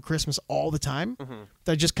watching that over Christmas all the time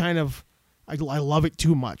that just kind of I love it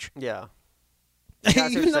too much. Yeah.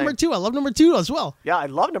 Even number two, I love number two as well. Yeah, I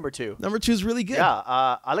love number two. Number two is really good. Yeah,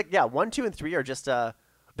 I like 1, 2, and 3 are just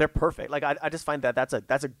they're perfect. Like I just find that's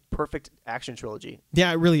a perfect action trilogy.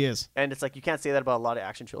 Yeah, it really is. And it's like you can't say that about a lot of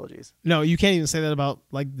action trilogies. No, you can't even say that about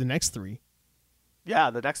like the next three.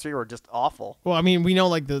 Yeah, the next 3 were just awful. Well, I mean, we know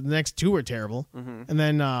like the next 2 are terrible, and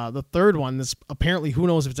then the third one, this apparently who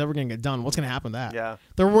knows if it's ever going to get done. What's going to happen to that? Yeah.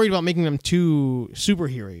 They're worried about making them too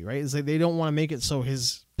superhero, right? It's like they don't want to make it so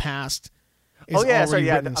his past. Is Oh yeah, already sorry.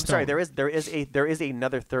 Yeah, written in I'm sorry. stone. There is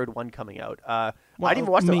another third one coming out. I Well, didn't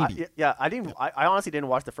even watch maybe. I didn't. I honestly didn't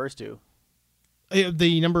watch the first 2.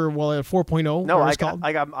 The number 4.0. No, whatever I'm it's called.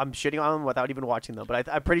 shitting on them without even watching them. But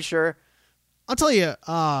I'm pretty sure. I'll tell you,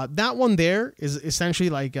 that one there is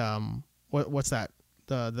essentially like what's that?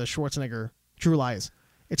 The Schwarzenegger True Lies.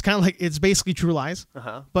 It's kind of like it's basically True Lies.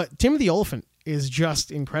 But Timothy Olyphant is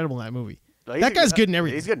just incredible in that movie. That guy's good in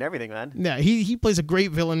everything. He's good in everything, man. Yeah, he plays a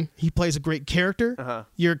great villain. He plays a great character.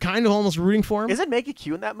 You're kind of almost rooting for him. Is it Maggie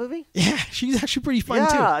Q in that movie? Yeah, she's actually pretty fun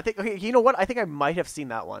too. Yeah, I think. Okay, you know what? I think I might have seen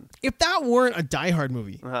that one. If that weren't a Die Hard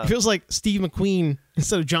movie, if it was like Steve McQueen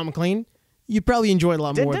instead of John McClane, you'd probably enjoy it a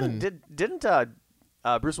lot more than. Didn't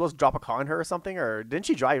Bruce Willis drop a car on her or something, or didn't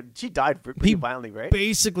she drive? She died pretty violently, right?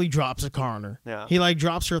 Basically, drops a car on her. Yeah. He like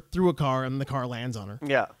drops her through a car, and the car lands on her.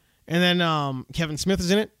 Yeah. And then Kevin Smith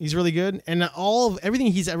is in it. He's really good. And everything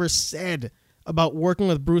he's ever said about working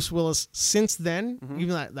with Bruce Willis since then,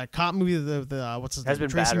 even that cop movie, the what's his Has name?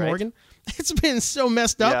 been Tracy bad, right? Morgan. It's been so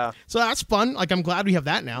messed up. Yeah. So that's fun. Like I'm glad we have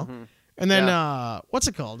that now. And then Yeah. what's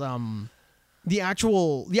it called? The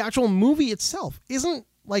actual movie itself isn't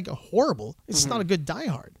like horrible. It's just not a good Die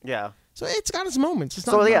Hard. Yeah. So it's got its moments. It's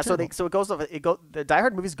not, So not yeah, terrible. the Die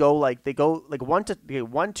Hard movies go like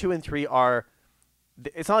 1, 2, and 3 are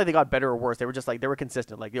it's not like they got better or worse. They were just like they were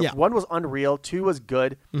consistent. Like Yeah. 1 was unreal, 2 was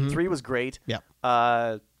good, 3 was great. Yeah.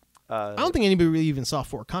 Uh, I don't think anybody really even saw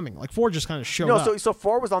 4 coming. Like 4 just kind of showed no, up. so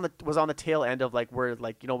 4 was on the tail end of like where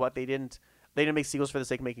like you know what they didn't make sequels for the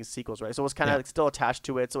sake of making sequels, right? So it was kind of Yeah. like still attached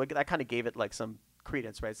to it. So that kind of gave it like some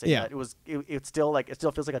credence, right? Saying Yeah. that it still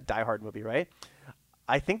feels like a Die Hard movie, right?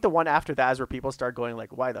 I think the one after that is where people start going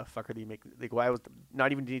like, why the fuck are they making like why was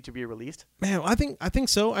not even need to be released? Man, I think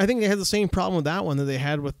so. I think they had the same problem with that one that they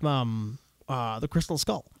had with the Crystal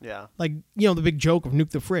Skull. Yeah. Like, you know, the big joke of nuke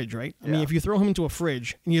the fridge, right? I mean, Yeah. if you throw him into a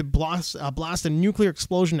fridge and you blast a nuclear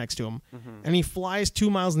explosion next to him, Mm-hmm. and he flies 2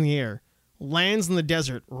 miles in the air, lands in the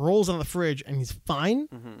desert, rolls on the fridge, and he's fine,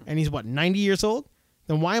 and he's, 90 years old?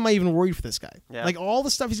 Then why am I even worried for this guy? Yeah. Like, all the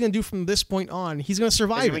stuff he's going to do from this point on, he's going to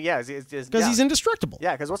survive it. Yeah, Because he's indestructible.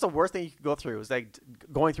 Yeah, because what's the worst thing you could go through is like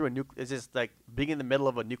going through is just like being in the middle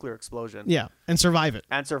of a nuclear explosion. Yeah, and survive it.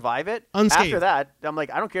 And survive it. Unscathed. After that, I'm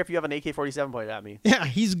like, I don't care if you have an AK-47 pointed at me. Yeah,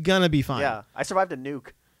 he's going to be fine. Yeah, I survived a nuke.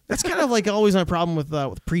 That's kind of like always my problem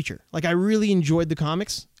with Preacher. Like, I really enjoyed the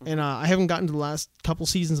comics, and I haven't gotten to the last couple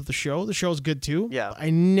seasons of the show. The show's good too. Yeah. But I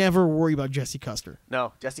never worry about Jesse Custer.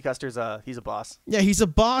 No, Jesse Custer's he's a boss. Yeah, he's a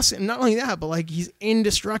boss, and not only that, but like he's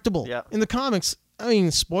indestructible. Yeah. In the comics, I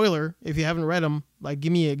mean, spoiler if you haven't read them, like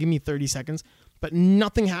give me 30 seconds, but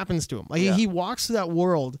nothing happens to him. Like Yeah. he walks through that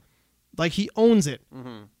world, like he owns it,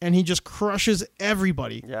 and he just crushes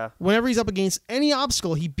everybody. Yeah. Whenever he's up against any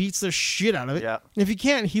obstacle, he beats the shit out of it. Yeah. And if he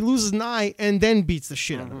can't, he loses an eye and then beats the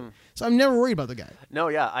shit out of it. So I'm never worried about the guy. No,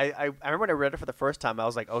 yeah, I remember when I read it for the first time, I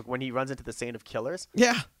was like, oh, when he runs into the Saint of Killers,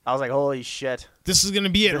 Yeah. I was like, holy shit, This is gonna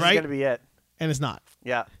be it, this right? is gonna be it. And it's not.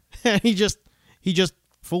 Yeah, And he just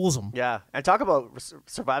fools him. yeah, and talk about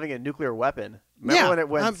surviving a nuclear weapon. Remember Yeah,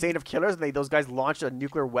 when Saint of Killers and those guys launched a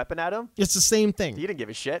nuclear weapon at him? It's the same He thing. didn't give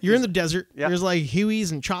a shit. You're in the desert. Yeah. There's like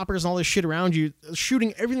Hueys and choppers and all this shit around you,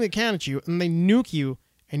 shooting everything they can at you, and they nuke you,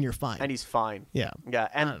 and you're fine. and he's fine. Yeah. Yeah,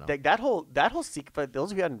 I don't and know. that whole sequence. For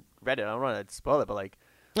those of you who hadn't read it, I don't want to spoil it, but like,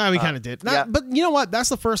 We kind of did. yeah. But you know what? That's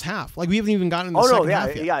the first half. Like we haven't even gotten to the oh no, second yeah,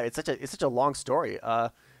 half yet. yeah, it's such a long story.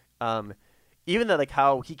 Even like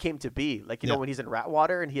how he came to be, like you know Yeah. when he's in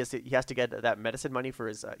Ratwater and he has to get that medicine money for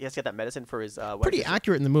his he has to get that medicine for his Pretty wife.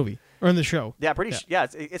 accurate in the movie or in the show. Yeah, yeah.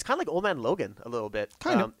 It's kind of like Old Man Logan a little bit.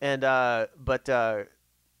 Kind of. And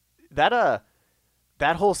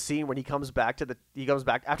that whole scene when he comes back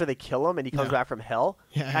after they kill him and he comes Yeah. back from hell.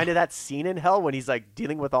 Yeah. Kind of that scene in hell when he's like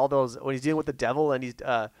dealing with when he's dealing with the devil and he's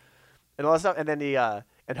and all that stuff, and then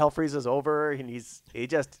and hell freezes over and he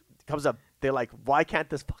just comes up. They're like, why can't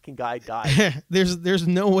this fucking guy die? There's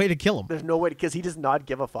no way to kill him. There's no way because he does not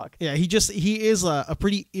give a fuck. Yeah, he is a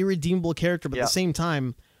pretty irredeemable character, but Yeah. at the same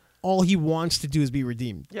time, all he wants to do is be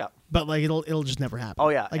redeemed. Yeah. But like it'll just never happen. Oh,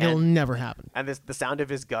 yeah, Like it'll and- never happen. And the sound of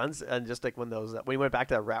his guns, and just like when he went back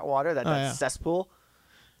to that rat water, that yeah. cesspool,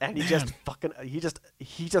 and he just fucking he just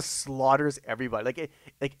slaughters everybody.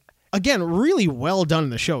 Like Again, really well done in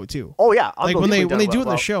the show too. oh yeah, Like when they unbelievably do done. it in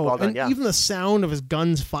the show, well done, and yeah. Mm-hmm. even the sound of his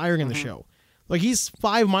guns firing in the show, like he's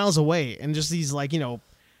 5 miles away, and just these like I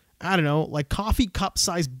don't know, like coffee cup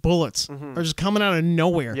sized bullets are just coming out of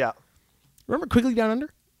nowhere. Mm-hmm. yeah, Remember Quigley Down Under?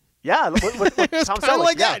 yeah. With It's Tom kind of Selleck,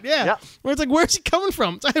 like that, yeah. Where it's like, where's he coming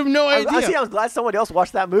from? I have no idea. I'm glad someone else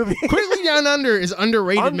watched that movie. Quigley Down Under is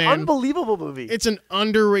underrated, man. Unbelievable movie. It's an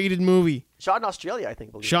underrated movie. Shot in Australia, I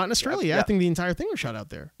think. Shot in Australia. I think the entire thing was shot out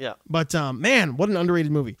there. Yeah. But man, what an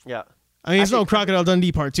underrated movie. Yeah. I mean, it's no Actually, Crocodile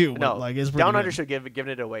Dundee Part 2. No, But like it's pretty Down good. Under should given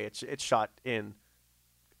it away. It's shot in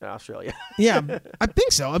Australia. Yeah, I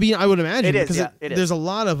think so. I mean, I would imagine It is, because yeah, it is. there's a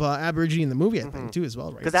lot of Aborigine in the movie, I think, too, as well,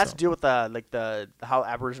 right? Because that's So- to do with how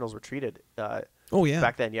Aboriginals were treated oh yeah.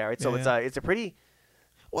 back then. Yeah, right. So Yeah, it's a pretty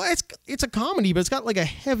Well, it's a comedy, but it's got like a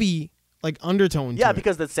heavy like undertone. yeah to it.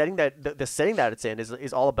 because the setting that it's in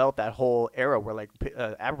is all about that whole era where like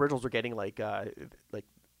Aboriginals were getting like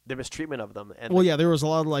the mistreatment of them and Well, yeah, there was a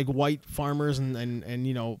lot of like white farmers and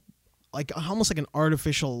like almost like an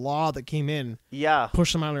artificial law that came in, yeah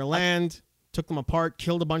pushed them out of their land, took them apart,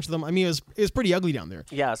 killed a bunch of them. I mean, it was pretty ugly down there.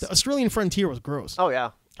 yes The Australian frontier was gross. oh yeah.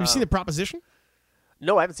 Have you seen The Proposition?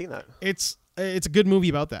 No, I haven't seen that. It's a good movie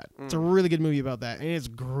about that. It's a Mm. really good movie about that, and it's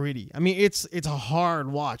gritty. I mean, it's a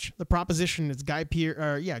hard watch. The Proposition. It's Guy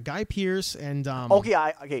Pearce, and I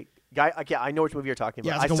know which movie you're talking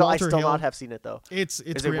Yeah, about. it's like a I Walter still Hill. not have seen it though. it's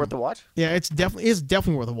Is it grim. worth the watch? Yeah, it's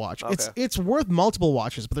definitely worth a watch. Okay. It's worth multiple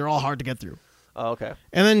watches, but they're all hard to get through. Oh, okay.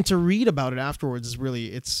 And then to read about it afterwards is really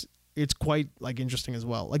it's quite like interesting as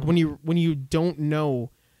well. Like when you don't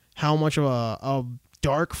know how much of a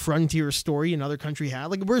dark frontier story another country had.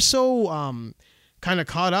 Like we're so kind of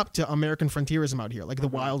caught up to American frontierism out here, like the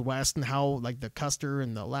Wild West and how like the Custer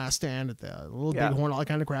and the Last Stand at the Little Bighorn, all that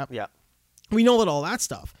kind of crap. Yeah. We know that all that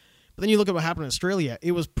stuff. But then you look at what happened in Australia,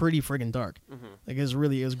 it was pretty friggin' dark. Like it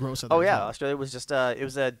was gross. Oh yeah, Australia was just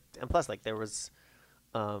and plus like there was,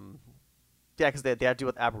 because they had to deal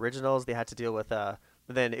with Aboriginals, they had to deal with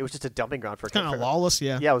then it was just a dumping ground for kind of lawless,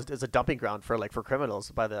 yeah. Yeah, it was a dumping ground for for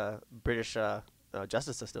criminals by the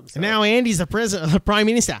justice system. So. And now Andy's the prime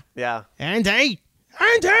minister. Yeah. Andy.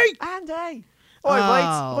 Oh,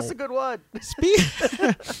 mates, what's a good one?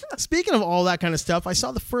 Speaking of all that kind of stuff, I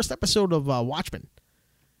saw the first episode of Watchmen.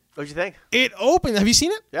 What'd you think? It opened. Have you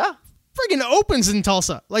seen it? Yeah. Friggin' opens in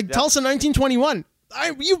Tulsa, Tulsa 1921.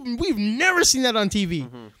 We've never seen that on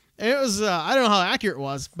TV. And it was I don't know how accurate it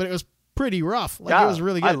was, but it was pretty rough. It was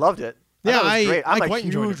really good. I loved it. Yeah, I great. I'm quite a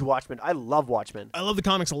huge Watchmen. I love Watchmen. I love the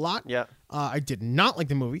comics a lot. Yeah. I did not like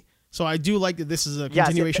the movie, so I do like that this is a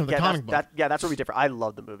continuation of the comic book. That's where we differ. I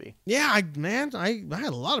love the movie. Yeah, I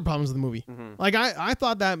had a lot of problems with the movie. Like I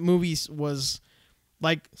thought that movie was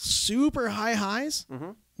like super high highs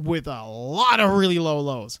with a lot of really low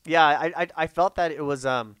lows. Yeah, I felt that it was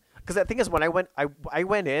because the thing is when I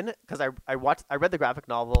went in because I read the graphic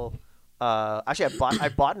novel. Actually, I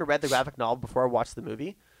bought and read the graphic novel before I watched the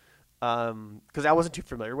movie. Because I wasn't too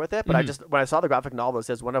familiar with it, but when I saw the graphic novel, it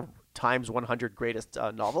says one of Time's 100 greatest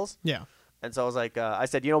novels. Yeah. And so I was like, I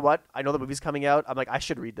said, you know what? I know the movie's coming out. I'm like, I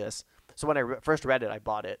should read this. So when I first read it, I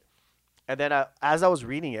bought it. And then as I was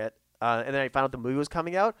reading it, and then I found out the movie was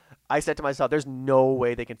coming out, I said to myself, there's no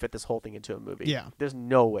way they can fit this whole thing into a movie. Yeah. There's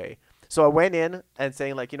no way. So I went in and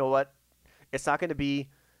saying like, you know what? It's not going to be...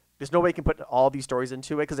 There's no way you can put all these stories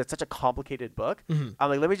into it because it's such a complicated book. I'm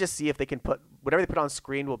like, let me just see if they can put whatever they put on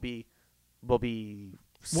screen will be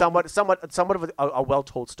somewhat of a well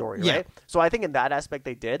told story, right? So I think in that aspect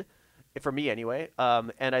they did, for me anyway.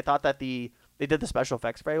 And I thought that they did the special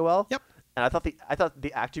effects very well. Yep. And I thought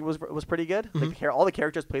the acting was pretty good. Like all the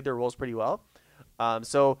characters played their roles pretty well.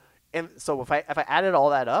 So if I added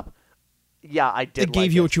all that up. Yeah, I did. It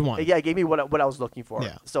gave you what you wanted. Yeah, it gave me what I was looking for.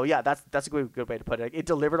 Yeah. So yeah, that's a good way to put it. It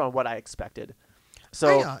delivered on what I expected.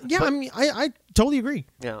 So I totally agree.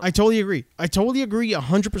 Yeah. I totally agree. I totally agree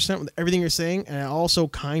 100% with everything you're saying, and I also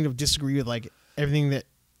kind of disagree with like everything that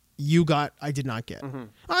you got. I did not get. I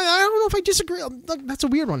don't know if I disagree. That's a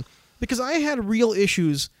weird one because I had real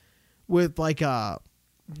issues with like the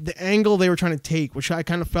angle they were trying to take, which I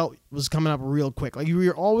kind of felt was coming up real quick. Like you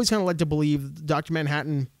were always kind of led to believe the Dr.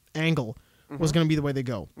 Manhattan angle was going to be the way they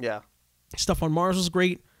go. Yeah. Stuff on Mars was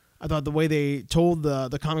great. I thought the way they told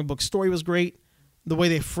the comic book story was great. The way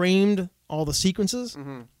they framed all the sequences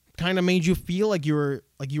kind of made you feel like you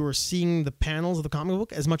were seeing the panels of the comic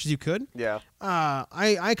book as much as you could. Yeah.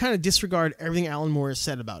 I kind of disregard everything Alan Moore has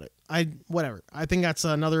said about it. Whatever. I think that's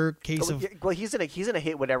another case of. Well, he's gonna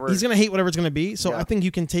hate whatever. He's gonna hate whatever it's gonna be. So I think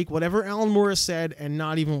you can take whatever Alan Moore has said and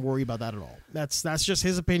not even worry about that at all. That's just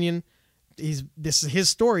his opinion. This is his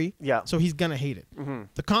story. Yeah. So he's gonna hate it.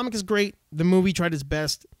 The comic is great. The movie tried its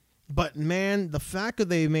best, but man, the fact that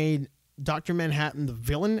they made Dr. Manhattan the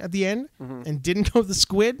villain at the end and didn't go with the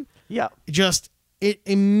squid. Yeah. It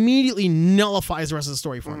immediately nullifies the rest of the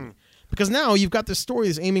story for me. Because now you've got this story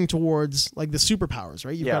that's aiming towards like the superpowers,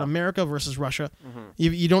 right? You've got America versus Russia.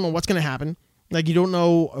 You don't know what's going to happen. Like you don't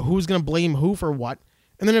know who's going to blame who for what.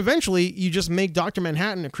 And then eventually you just make Dr.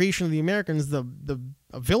 Manhattan, a creation of the Americans, the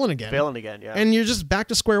villain again. Yeah. And you're just back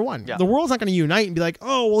to square one. Yeah. The world's not going to unite and be like,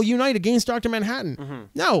 oh, we'll unite against Dr. Manhattan.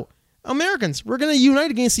 No. Americans, we're going to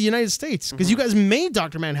unite against the United States because you guys made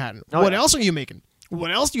Dr. Manhattan. What else are you making?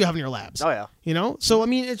 What else do you have in your labs? Oh, yeah. You know? So, I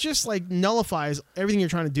mean, it just like nullifies everything you're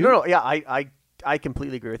trying to do. No, yeah, I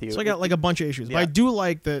completely agree with you. So I got like a bunch of issues. Yeah. But I do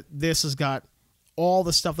like that this has got all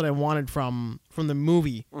the stuff that I wanted from the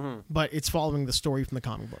movie, but it's following the story from the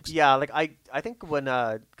comic books. Yeah, like I think when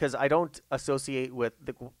because I don't associate with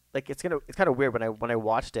the like it's kind of weird when I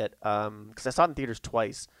watched it because I saw it in theaters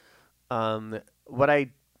twice. Because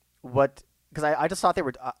I just thought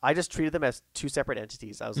I just treated them as two separate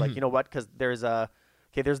entities. I was like, you know what? Because there's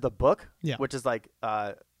the book, which is like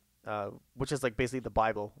basically the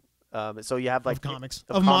Bible. So you have like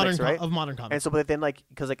of modern comics. And so, but then like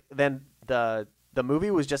because like then the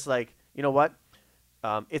movie was just like, you know what?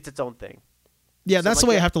 It's its own thing. Yeah, So that's like, the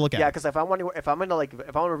way I have to look at it. Yeah, because if I want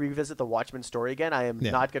to revisit the Watchmen story again, I am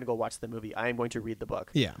not going to go watch the movie. I am going to read the book.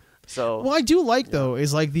 Yeah. So what I do like though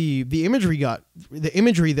is like the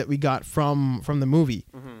imagery that we got from the movie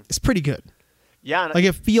is pretty good. Yeah, like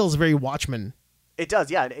it feels very Watchmen. It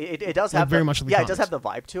does, yeah. It does have very much like the it does comics. have the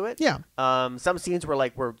vibe to it. Yeah. Some scenes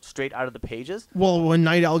were straight out of the pages. Well, when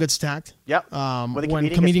Night Owl gets attacked. Yep. When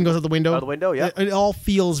comedian goes out the window. Out the window, yeah. It all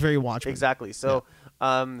feels very Watchmen. Exactly. So,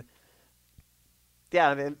 yeah,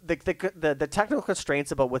 I mean, the technical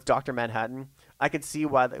constraints about with Dr. Manhattan, I can see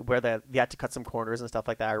where they had to cut some corners and stuff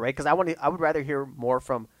like that, right? Because I would rather hear more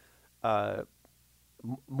from Dr.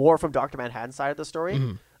 Manhattan's side of the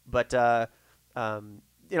story, but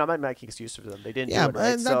I'm not making excuses for them. They didn't. Yeah, do it,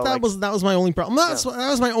 right? that was my only problem. That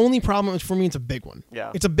was my only problem. For me, it's a big one.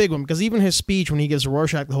 Yeah, it's a big one because even his speech when he gives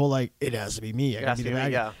Rorschach the whole like, it has to be me. I gotta be the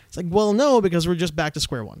bad guy. Yeah. It's like, well, no, because we're just back to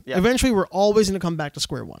square one. Yeah. Eventually, we're always going to come back to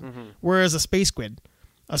square one. Whereas a space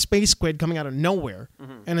squid coming out of nowhere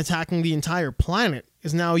and attacking the entire planet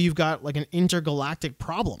is now you've got like an intergalactic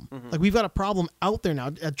problem. Like we've got a problem out there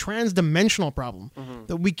now, a trans-dimensional problem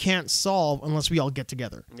that we can't solve unless we all get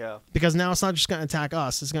together. Yeah. Because now it's not just going to attack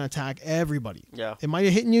us, it's going to attack everybody. Yeah. It might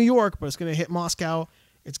have hit New York, but it's going to hit Moscow,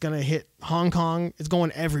 it's going to hit Hong Kong, it's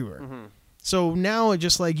going everywhere. So now it's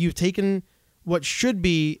just like you've taken what should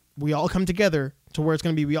be we all come together to where it's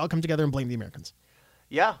going to be we all come together and blame the Americans.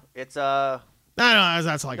 Yeah, it's No,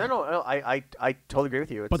 that's like no. I totally agree with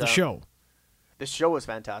you. It's, but the show. The show was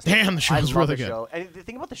fantastic. Damn, the show was really good. Show. And the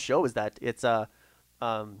thing about the show is that it's the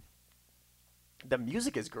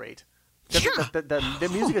music is great. The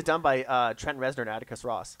music is done by Trent Reznor and Atticus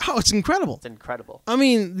Ross. Oh, it's incredible. It's incredible. I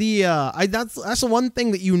mean, that's the one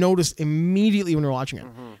thing that you notice immediately when you're watching it.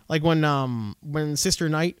 Like when Sister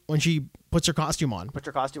Night, when she puts her costume on. Put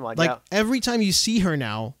your costume on, like yeah. every time you see her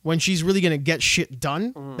now, when she's really gonna get shit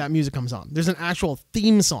done, that music comes on. There's an actual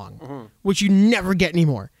theme song, which you never get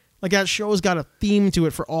anymore. Like that show's got a theme to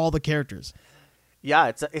it for all the characters. Yeah,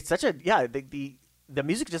 it's such a the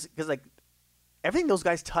music just because like everything those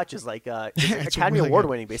guys touch is like Academy really Award good.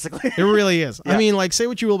 winning basically. It really is. Yeah. I mean, like say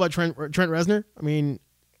what you will about Trent Reznor. I mean,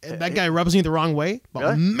 that guy rubs me the wrong way, but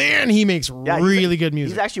Really? man, he makes really good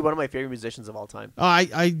music. He's actually one of my favorite musicians of all time.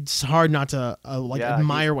 It's hard not to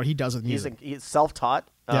admire what he does with music. He's self-taught.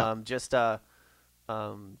 Yeah.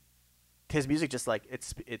 His music just like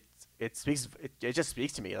it just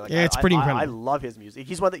speaks to me. Like, Yeah, it's pretty incredible. I love his music.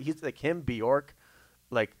 He's like him, Bjork,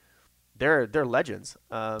 like they're legends.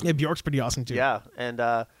 Yeah, Bjork's pretty awesome too. Yeah, and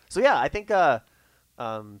so yeah, I think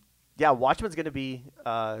Watchmen's gonna be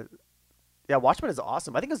Watchmen is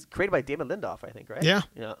awesome. I think it was created by Damon Lindelof. I think, right? Yeah.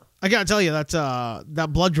 Yeah. I gotta tell you that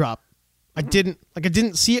blood drop. I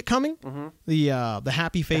didn't see it coming. The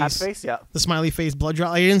happy face, The happy face, yeah. the smiley face blood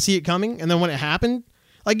drop. I didn't see it coming, and then when it happened,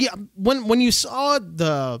 like when you saw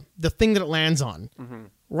the thing that it lands on,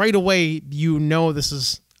 right away you know this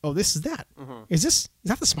is that. Is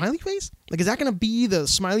that the smiley face? Like, is that going to be the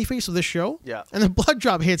smiley face of this show? Yeah. And the blood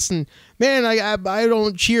drop hits, and man, I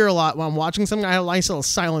don't cheer a lot when I'm watching something. I have a nice little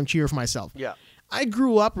silent cheer for myself. Yeah. I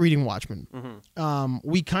grew up reading Watchmen.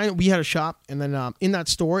 We had a shop, and then in that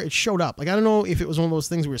store, it showed up. Like, I don't know if it was one of those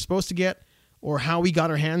things we were supposed to get or how we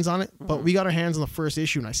got our hands on it, but we got our hands on the first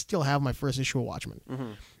issue, and I still have my first issue of Watchmen.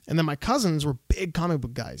 And then my cousins were big comic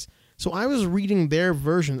book guys, so I was reading their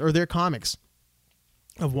version or their comics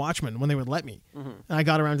of Watchmen when they would let me, and I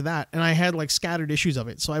got around to that, and I had like scattered issues of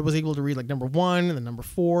it, so I was able to read like number 1 and then number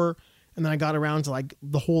 4. And then I got around to like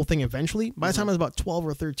the whole thing eventually. By the time I was about 12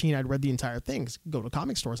 or 13, I'd read the entire thing. Go to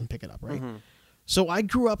comic stores and pick it up, right? So I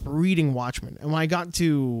grew up reading Watchmen. And when I got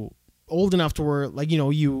to old enough to where, like,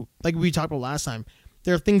 like we talked about last time,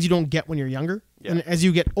 there are things you don't get when you're younger. Yeah. And as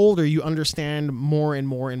you get older, you understand more and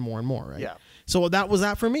more and more and more, right? Yeah. So that was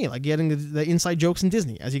that for me, like getting the inside jokes in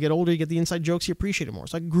Disney. As you get older, you get the inside jokes, you appreciate it more.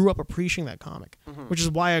 So I grew up appreciating that comic, which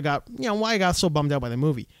is why I got so bummed out by the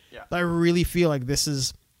movie. Yeah. But I really feel like this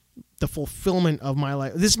is the fulfillment of my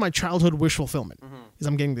life. This is my childhood wish fulfillment. Is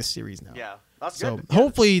I'm getting this series now. Yeah. That's So good.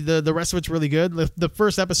 hopefully the rest of it's really good. The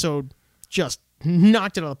first episode just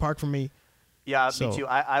knocked it out of the park for me. Yeah, So- me too.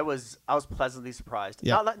 I was pleasantly surprised.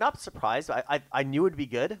 Yeah. Not surprised. I knew it'd be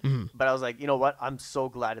good, but I was like, you know what? I'm so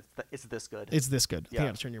glad it's this good. It's this good. I think Yeah. I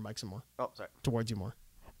got to turn your mic some more Oh, sorry. towards you more.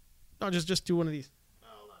 No, just do one of these.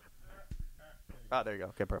 Oh, there you go.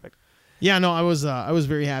 Okay, perfect. Yeah, no, I was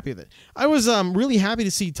very happy with it. I was really happy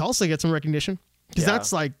to see Tulsa get some recognition because Yeah.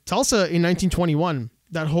 that's like Tulsa in 1921.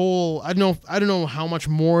 That whole I don't know how much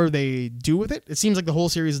more they do with it. It seems like the whole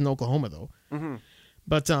series is in Oklahoma though.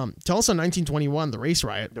 But Tulsa 1921, the race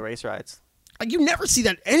riot. The race riots. Like you never see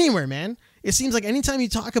that anywhere, man. It seems like anytime you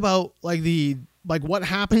talk about like what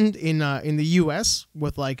happened in the U.S.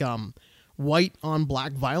 with like white on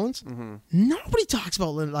black violence, nobody talks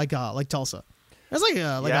about like Tulsa. There's like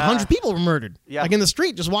 100 people were murdered. Yeah. Like in the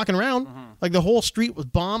street, just walking around. Like the whole street was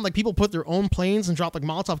bombed. Like people put their own planes and dropped like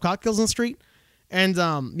Molotov cocktails in the street. And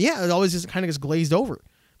yeah, it always just kind of gets glazed over.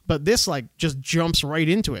 But this like just jumps right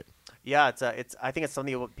into it. Yeah, it's. I think it's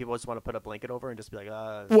something people just want to put a blanket over and just be like,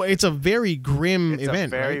 Well, it's a very grim it's event.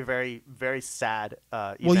 a very, right? very, very sad.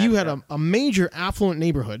 Well, event. you had a major affluent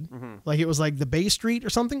neighborhood, like it was like the Bay Street or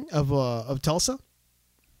something of Tulsa.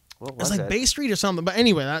 What It was was like it? Bay Street or something. But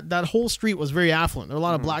anyway, that whole street was very affluent. There were a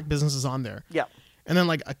lot of black businesses on there. Yeah. And then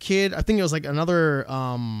like a kid, I think it was like another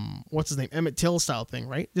what's his name, Emmett Till style thing,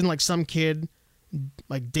 right? Didn't like some kid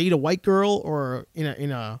like date a white girl or in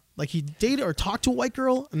a like he dated or talked to a white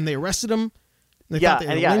girl and they arrested him. And they thought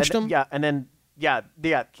they lynched him. and then go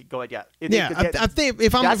ahead, yeah. I think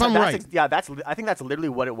if I'm right, I think that's literally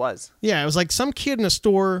what it was. yeah, it was like some kid in a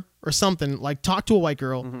store or something like talked to a white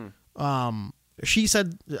girl. She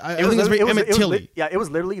said, I think it was Emmett Tilly. It was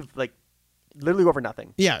literally over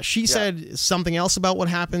nothing. Yeah, she said something else about what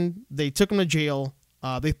happened. They took him to jail.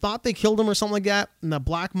 They thought they killed him or something like that, and the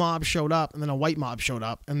black mob showed up, and then a white mob showed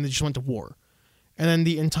up, and they just went to war. And then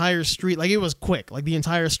the entire street, like it was quick, like the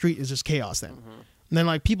entire street is just chaos then. And then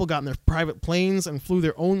like people got in their private planes and flew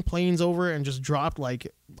their own planes over and just dropped like,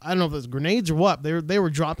 I don't know if it was grenades or what. They were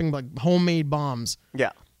dropping like homemade bombs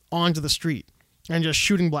onto the street and just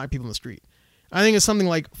shooting black people in the street. I think it's something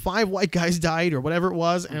like 5 white guys died or whatever it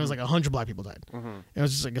was, and it was like 100 black people died. It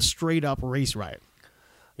was just like a straight up race riot.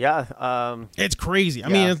 Yeah. It's crazy. I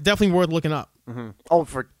mean, it's definitely worth looking up. Oh,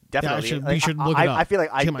 for definitely. We should look it up. I feel like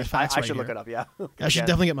I right should look here. it up. Yeah. I should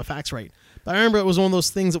definitely get my facts right. But I remember it was one of those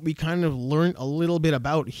things that we kind of learned a little bit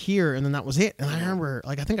about here, and then that was it. And I remember,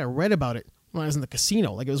 like, I think I read about it when I was in the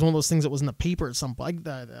casino. Like, it was one of those things that was in the paper at some point, like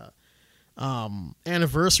the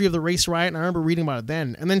anniversary of the race riot. And I remember reading about it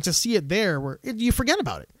then. And then to see it there, where you forget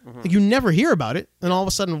about it. Like, you never hear about it. And all of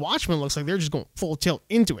a sudden, Watchmen looks like they're just going full tilt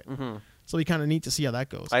into it. So we kind of need to see how that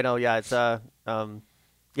goes. I know. Yeah. It's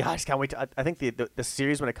yeah. I just can't wait. I think the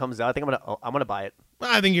series when it comes out, I think I'm gonna buy it.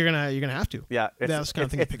 I think you're gonna have to. Yeah, That's kind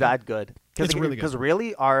of thing it's that good. It's really good. Because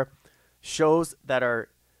really, our shows that are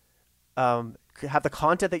have the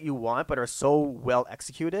content that you want but are so well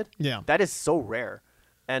executed. Yeah, that is so rare,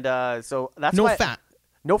 and so that's no why fat.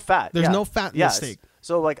 No fat. There's no fat in the steak.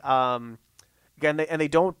 So like again, they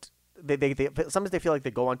don't. They sometimes they feel like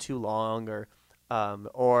they go on too long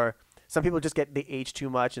or some people just they age too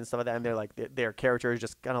much and stuff like that, and they're like their character is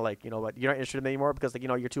just kind of like, you know what, you're not interested in them anymore because, like, you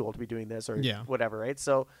know, you're too old to be doing this or whatever, right?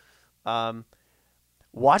 So,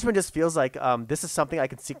 Watchmen just feels like this is something I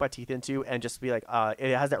can sink my teeth into and just be like,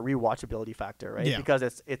 it has that rewatchability factor, right? Yeah. Because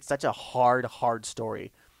it's such a hard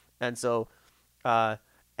story, and so,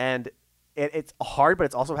 and it's hard, but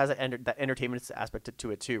it also has that entertainment aspect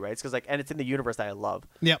to it too, right? It's because and it's in the universe that I love.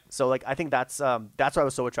 Yep. So like I think that's why I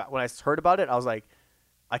was so attracted when I heard about it. I was like,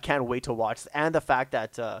 I can't wait to watch. And the fact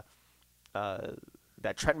that that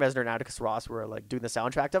Trent Reznor and Atticus Ross were like doing the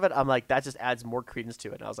soundtrack of it, I'm like, that just adds more credence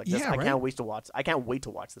to it. And I was like, I can't wait to watch. I can't wait to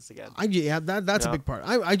watch this again. That's a big part.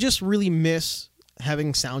 I just really miss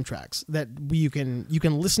having soundtracks that you can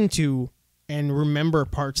listen to and remember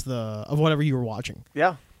parts of whatever you were watching.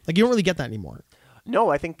 Yeah. Like, you don't really get that anymore. No,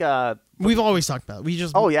 I think we've always talked about it. We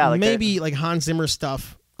just like maybe like Hans Zimmer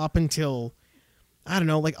stuff up until, I don't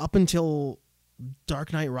know, like up until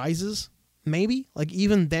Dark Knight Rises, maybe. Like,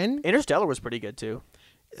 even then, Interstellar was pretty good too.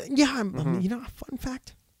 Yeah, you know, fun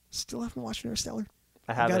fact, still haven't watched Interstellar.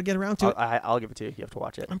 I haven't. Gotta get around to it. I'll give it to you. You have to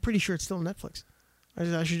watch it. I'm pretty sure it's still on Netflix.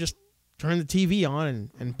 I should just turn the TV on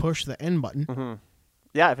and push the end button.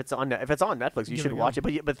 Yeah, if it's on Netflix, you should watch it.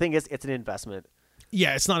 But the thing is, it's an investment.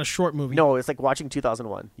 Yeah, it's not a short movie. No, it's like watching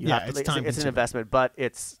 2001. It's an investment, but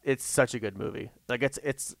it's such a good movie. Like it's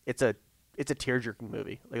a tear-jerking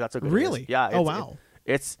movie. Like, that's a good. Really? Yeah. Wow.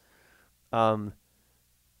 It's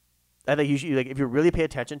I think usually, like, if you really pay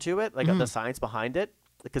attention to it, like the science behind it,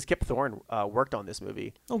 because Kip Thorne worked on this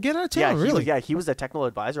movie. Oh, get out of town! Really? He was a technical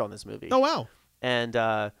advisor on this movie. Oh, wow. And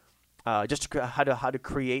just how to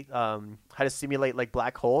create how to simulate like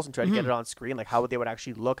black holes and try to get it on screen, like how they would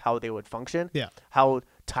actually look, how they would function, how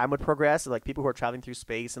time would progress, like people who are traveling through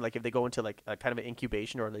space, and like if they go into like a kind of an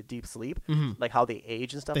incubation or a deep sleep, like how they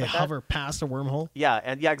age and stuff. They like hover that. past a wormhole. Yeah,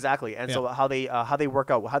 exactly. And so how they work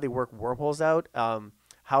wormholes out,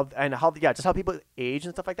 just how people age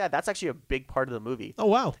and stuff like that. That's actually a big part of the movie. Oh,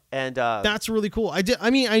 wow. And that's really cool. I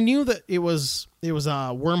knew that it was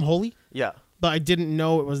wormholey. Yeah. But I didn't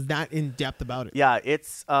know it was that in depth about it. Yeah,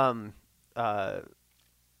 it's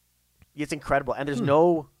incredible, and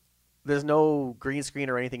there's no green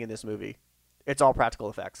screen or anything in this movie. It's all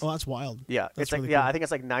practical effects. Oh, that's wild. Yeah, that's it's like really cool. I think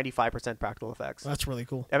it's like 95% practical effects. That's really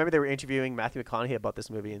cool. I remember they were interviewing Matthew McConaughey about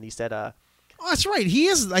this movie, and he said, "Oh, that's right. He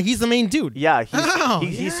is like he's the main dude." Yeah,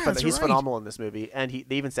 he's right. phenomenal in this movie, and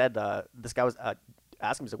they even said this guy was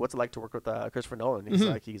ask him, he's like, "What's it like to work with Christopher Nolan?" And he's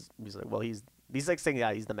like, "Well, he's like saying,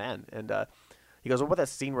 yeah, he's the man." And he goes, "What about that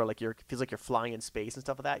scene where like feels like you're flying in space and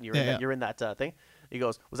stuff like that, and you're in that thing?" He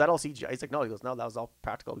goes, "Was that all CGI?" He's like, "No." He goes, "No, that was all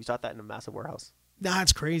practical. We shot that in a massive warehouse."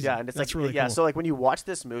 That's crazy. Yeah, and it's that's like really yeah. cool. So like when you watch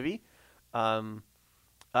this movie,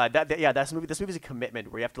 this movie's a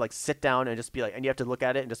commitment where you have to like sit down and just be like, and you have to look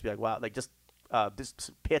at it and just be like, wow, like just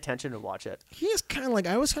pay attention and watch it. He is kind of like,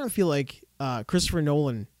 I always kind of feel like Christopher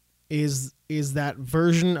Nolan is that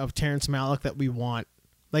version of Terrence Malick that we want,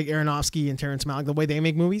 like Aronofsky and Terrence Malick, the way they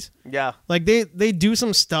make movies. Yeah, like they do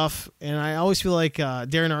some stuff, and I always feel like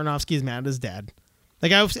Darren Aronofsky is mad at his dad.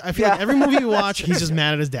 Like I feel like every movie you watch, he's just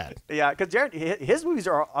mad at his dad. Yeah, because his movies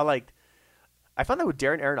are like, I found that with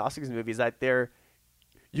Darren Aronofsky's movies that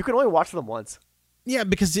you can only watch them once. Yeah,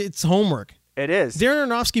 because it's homework. It is. Darren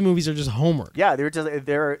Aronofsky movies are just homework. Yeah,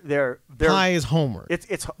 they're Pie is homework.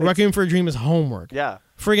 It's Requiem for a Dream is homework. Yeah.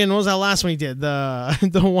 Friggin' what was that last one he did?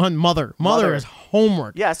 The one Mother is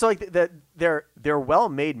homework. Yeah, so like they're well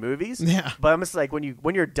made movies. Yeah. But I'm just like when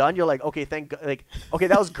you're done, you're like, okay, okay,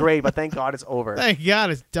 that was great, but thank God it's over. Thank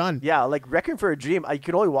God it's done. Yeah, like Requiem for a Dream, you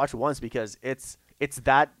can only watch once because it's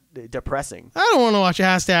that depressing. I don't want to watch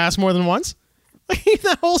Ass to Ass more than once. Like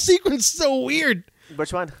that whole sequence is so weird.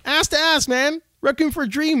 Which one? Ass to Ass, man. Requiem for a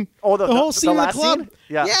Dream. Oh, the whole scene in the last club. Scene?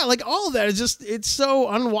 Yeah. Yeah, like all of that is just, it's so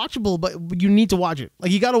unwatchable, but you need to watch it.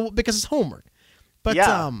 Like you gotta, because it's homework. But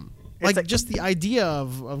Yeah. like just the idea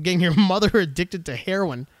of getting your mother addicted to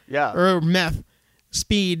heroin, Yeah. or meth,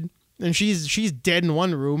 speed, and she's dead in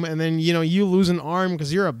one room, and then you lose an arm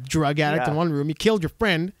because you're a drug addict in one room. You killed your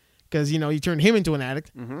friend because you turned him into an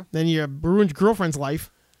addict. Mm-hmm. Then you ruined your girlfriend's life.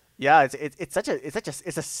 Yeah, it's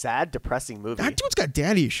a sad, depressing movie. That dude's got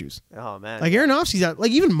daddy issues. Oh man. Like Aronofsky's got,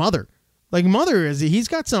 like even Mother. Like Mother he's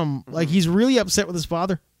got some, like he's really upset with his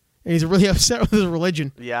father, and he's really upset with his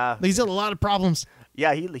religion. Yeah. Like, he's got a lot of problems.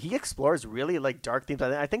 Yeah, he explores really like dark themes.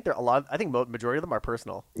 I think majority of them are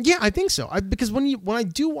personal. Yeah, I think so. Because when I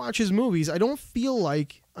do watch his movies, I don't feel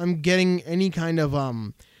like I'm getting any kind of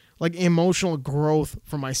like emotional growth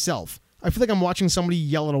for myself. I feel like I'm watching somebody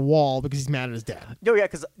yell at a wall because he's mad at his dad. No, yeah,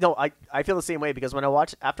 I feel the same way because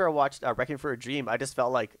after I watched Requiem for a Dream, I just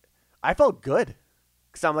felt like I felt good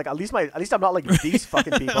because I'm like at least I'm not like these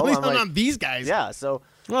fucking people. At least I'm like, not these guys. Yeah, so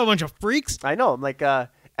What a bunch of freaks. I know. I'm like,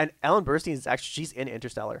 and Ellen Burstyn she's in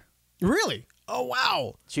Interstellar. Really? Oh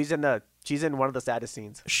wow. She's in one of the saddest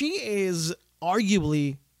scenes. She is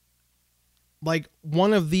arguably like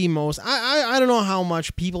one of the most, I don't know how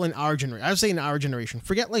much people in our generation, I would say in our generation,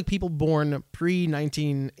 forget like people born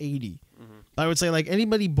pre-1980, but I would say like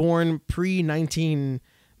anybody born pre-19,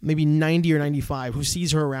 maybe 90 or 95 who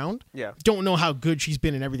sees her around, don't know how good she's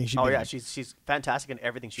been in everything she's been in. Oh yeah, she's fantastic in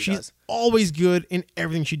everything she does. She's always good in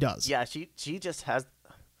everything she does. Yeah, she just has,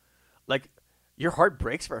 like, your heart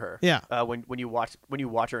breaks for her. Yeah. When you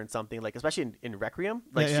watch her in something, like especially in Requiem,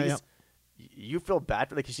 like you feel bad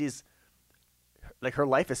for, like, she's like, her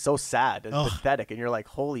life is so sad and pathetic, and you're like,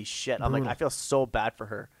 holy shit. I'm like, I feel so bad for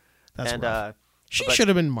her. That's and rough. She should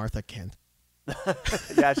have been Martha Kent.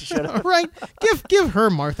 Yeah, she should have. Right? Give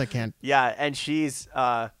her Martha Kent. Yeah, and she's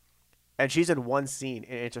in one scene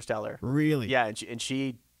in Interstellar. Really? Yeah, and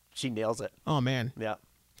she nails it. Oh man. Yeah.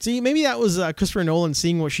 See, maybe that was Christopher Nolan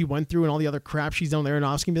seeing what she went through and all the other crap she's done there, and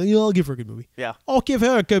Aronofsky, and be like, I'll give her a good movie. Yeah. I'll give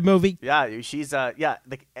her a good movie. Yeah, she's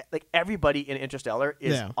like everybody in Interstellar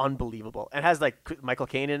is unbelievable, and has like Michael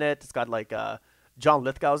Caine in it. It's got like John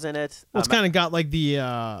Lithgow's in it. Well, it's kind of got like the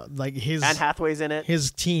like his Anne Hathaway's in it. His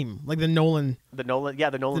team, like the Nolan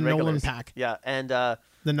regulars. pack. Yeah, and the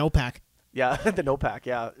No pack. Yeah, the No pack.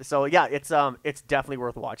 Yeah, so yeah, it's definitely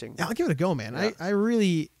worth watching. I'll give it a go, man. Yeah. I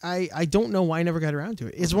really don't know why I never got around to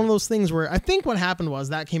it. It's one of those things where I think what happened was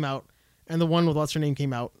that came out, and the one with what's her name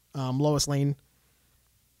came out, Lois Lane.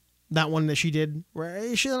 That one that she did,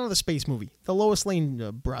 where she did another space movie. The Lois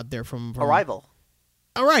Lane broad there from Arrival.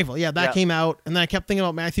 Yeah, that came out, and then I kept thinking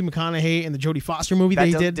about Matthew McConaughey and the Jodie Foster movie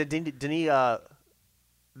they did. That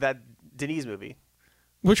Denis movie.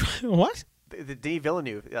 Which one? What? The Denis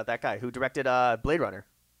Villeneuve, that guy who directed Blade Runner.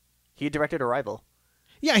 He directed Arrival.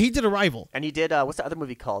 Yeah, he did Arrival. And he did, what's the other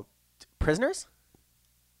movie called? Prisoners?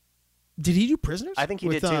 Did he do Prisoners? I think he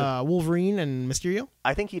did too. Wolverine and Mysterio?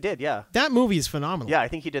 I think he did, yeah. That movie is phenomenal. Yeah, I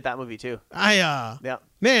think he did that movie too.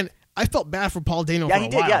 Man, I felt bad for Paul Dano for a while. Yeah,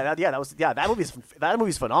 he did. That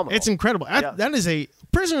movie's phenomenal. It's incredible. That is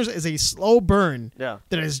Prisoners is a slow burn. Yeah.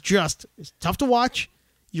 That is just, it's tough to watch.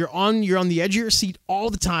 You're on the edge of your seat all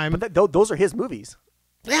the time. But those are his movies.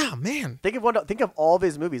 Yeah, man. Think of all of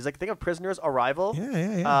his movies. Like, think of Prisoners, Arrival.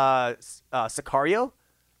 Sicario.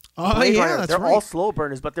 Oh Blade yeah, Runner. that's They're right. all slow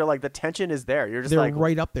burners, but they're like, the tension is there. You're just they're like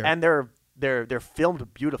right up there, and they're they're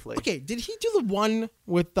filmed beautifully. Okay, did he do the one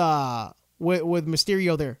with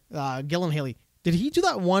Mysterio there, Gillen Haley? Did he do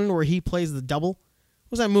that one where he plays the double?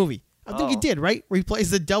 What was that movie? I think he did, right? Where he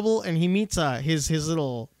plays the double and he meets his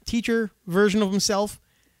little teacher version of himself,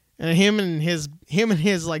 and him and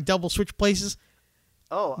his like double switch places.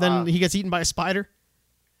 Oh, then he gets eaten by a spider.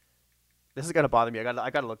 This is gonna bother me. I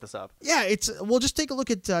gotta look this up. Yeah, well, just take a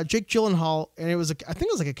look at Jake Gyllenhaal, and I think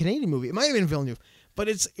it was like a Canadian movie. It might have been Villeneuve, but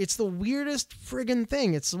it's the weirdest friggin'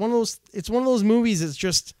 thing. It's one of those movies. It's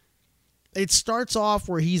just, it starts off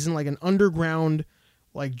where he's in like an underground,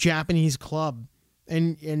 like Japanese club,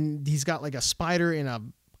 and he's got like a spider in a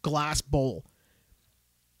glass bowl,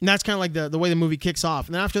 and that's kind of like the way the movie kicks off.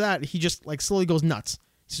 And then after that, he just like slowly goes nuts.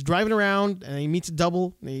 He's driving around, and he meets a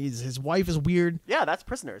double. And his wife is weird. Yeah, that's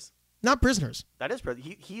Prisoners. Not Prisoners. That is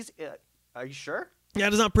Prisoners. He's. Are you sure? Yeah,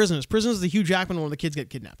 it is not Prisoners. Prisoners is the Hugh Jackman one where the kids get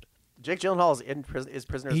kidnapped. Jake Gyllenhaal is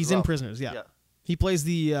Prisoners. He's as well. in Prisoners. Yeah. He plays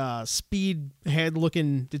the speed head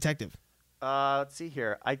looking detective. Let's see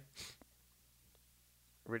here.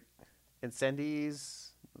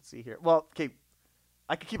 Incendies. Let's see here. Well, okay.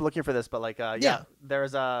 I could keep looking for this, but like, yeah.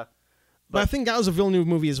 There's a. But I think that was a Villeneuve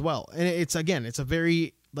movie as well, and it's a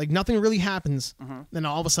very like nothing really happens, then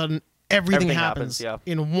all of a sudden everything happens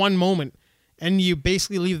in one moment, and you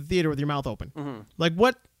basically leave the theater with your mouth open. Like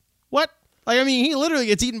what? Like I mean, he literally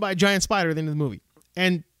gets eaten by a giant spider at the end of the movie,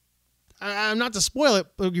 and I'm not to spoil it,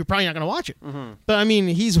 but you're probably not going to watch it. But I mean,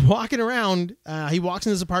 he's walking around. He walks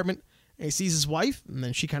in his apartment, and he sees his wife, and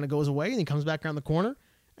then she kind of goes away, and he comes back around the corner,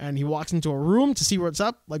 and he walks into a room to see what's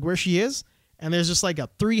up, like where she is. And there's just like a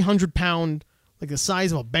 300-pound, like the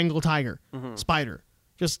size of a Bengal tiger spider,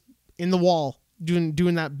 just in the wall doing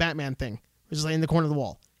that Batman thing, just like in the corner of the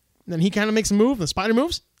wall. And then he kind of makes a move, and the spider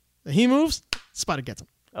moves. Then he moves, the spider gets him.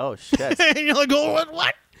 Oh shit! And you're like, oh,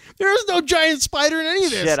 what? There is no giant spider in any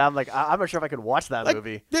of this. Shit, I'm like, I'm not sure if I could watch that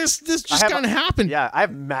movie. This just kind of happened. Yeah, I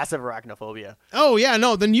have massive arachnophobia. Oh yeah,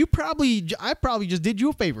 no. Then I probably just did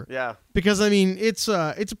you a favor. Yeah. Because I mean, it's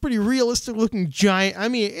a pretty realistic looking giant. I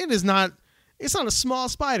mean, it is not. It's not a small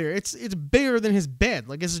spider. It's bigger than his bed.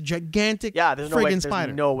 Like it's a gigantic friggin'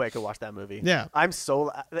 spider. There's no way I could watch that movie. Yeah. I'm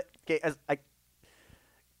so okay.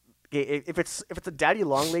 If it's a daddy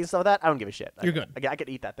long legs and stuff like that, I don't give a shit. You're good. I could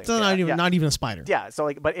eat that thing. It's not even a spider. Yeah. So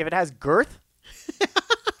like, but if it has girth.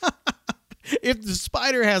 If the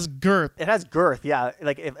spider has girth, it has girth. Yeah,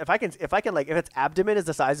 like if I can like if its abdomen is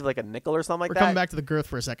the size of like a nickel or something like that. We're coming back to the girth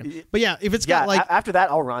for a second, but yeah, if it's got like after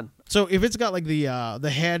that I'll run. So if it's got like the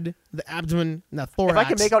head, the abdomen, and the thorax. If I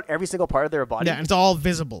can make out every single part of their body, yeah, and it's all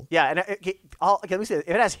visible. Yeah, and let me say, if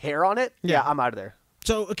it has hair on it, yeah, I'm out of there.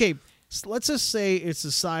 So okay, so let's just say it's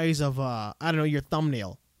the size of I don't know, your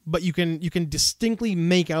thumbnail, but you can distinctly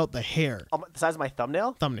make out the hair. The size of my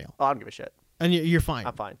thumbnail. Oh, I don't give a shit. And you're fine.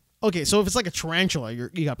 I'm fine. Okay, so if it's like a tarantula, you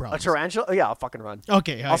got problems. A tarantula? Oh, yeah, I'll fucking run.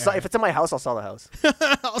 Okay. If it's in my house, I'll sell the house.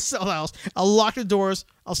 I'll sell the house. I'll lock the doors.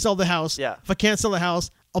 I'll sell the house. Yeah. If I can't sell the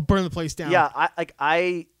house, I'll burn the place down. Yeah,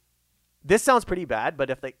 this sounds pretty bad,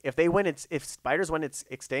 but if spiders went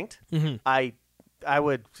extinct, I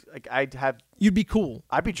would You'd be cool.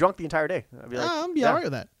 I'd be drunk the entire day. I'd be like, I'd be all right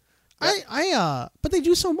with that. Yeah. But they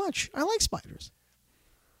do so much. I like spiders.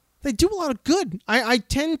 They do a lot of good. I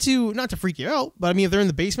tend to, not to freak you out, but I mean, if they're in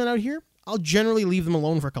the basement out here, I'll generally leave them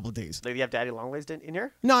alone for a couple of days. Like you have daddy long legs in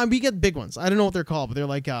here? No, we get big ones. I don't know what they're called, but they're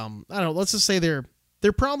like, I don't know, let's just say they're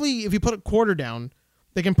probably, if you put a quarter down,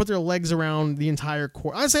 they can put their legs around the entire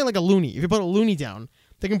quarter. I'd say like a loony. If you put a loony down,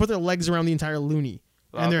 they can put their legs around the entire loony.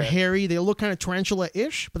 And they're hairy. They look kind of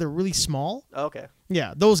tarantula-ish, but they're really small. Okay.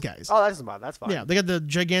 Yeah, those guys. Oh, that's fine. Yeah, they got the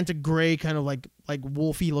gigantic gray kind of like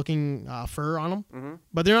wolfy looking fur on them.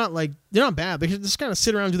 But they're not bad. They just kind of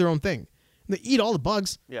sit around and do their own thing. They eat all the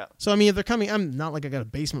bugs. Yeah. So I mean, if they're coming, I'm not like I got a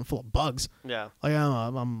basement full of bugs. Yeah. Like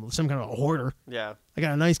I'm some kind of a hoarder. Yeah. I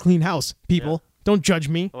got a nice clean house. People, don't judge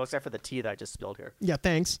me. Well, except for the tea that I just spilled here. Yeah,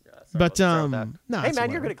 thanks. Yeah, but no. Hey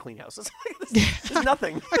man, you're good at clean houses. There's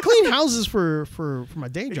nothing. I clean houses for my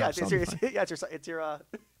day job.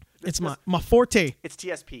 It's my forte. It's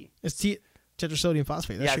TSP. It's tetrasodium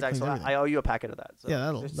phosphate. That exactly. So I owe you a packet of that. So.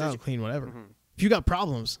 Yeah, that'll clean whatever. If you got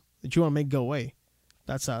problems that you want to make go away,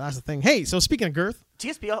 that's the thing. Hey, so speaking of girth,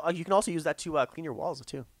 TSP, you can also use that to clean your walls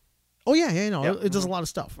too. Oh yeah, it does a lot of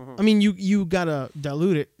stuff. I mean, you gotta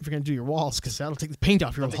dilute it if you're gonna do your walls because that'll take the paint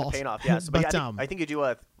off your walls. Take the paint off, yeah. So, but I think you do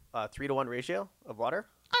a 3-to-1 ratio of water.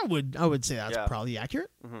 I would say that's probably accurate.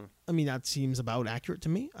 I mean, that seems about accurate to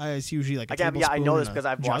me. It's usually like a tablespoon. I know this because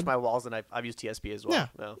I've jug. washed my walls and I've used TSP as well.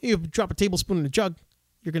 Yeah, you drop a tablespoon in a jug,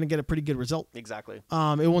 you're gonna get a pretty good result. Exactly. It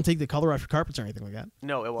won't take the color off your carpets or anything like that.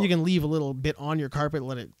 No, it won't. You can leave a little bit on your carpet,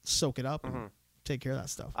 let it soak it up. take care of that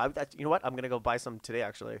stuff. You know what? I'm gonna go buy some today.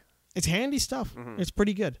 Actually, It's handy stuff. It's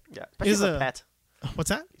pretty good. yeah. Especially if you have a pet. What's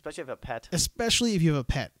that? Especially if you have a pet. Especially if you have a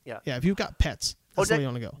pet. Yeah. Yeah. If you've got pets, that's where you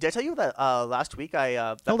want to go. Did I tell you that last week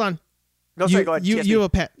Hold on. No, sorry. Go ahead. You have a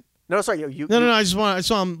pet. No, sorry. No. I just want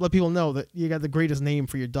to let people know that you got the greatest name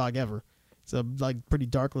for your dog ever. It's a pretty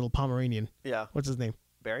dark little Pomeranian. Yeah. What's his name?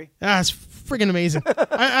 Barry. It's freaking amazing.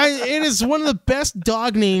 It is one of the best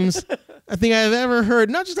dog names I think I've ever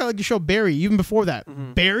heard. Not just I like the show Barry, even before that.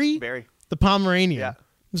 Barry, the Pomeranian. Yeah.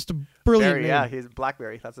 Just a brilliant Barry. name. Yeah, he's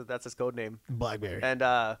Blackberry. That's his code name. Blackberry.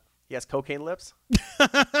 And he has cocaine lips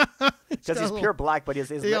because he's pure black, but he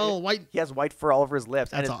has white fur all over his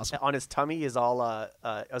lips. That's and awesome. On his tummy is all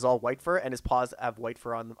white fur, and his paws have white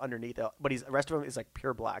fur underneath. But the rest of him is like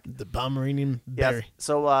pure black. The Pomeranian Barry. Yes.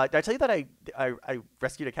 So did I tell you that I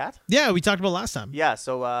rescued a cat? Yeah, we talked about it last time. Yeah.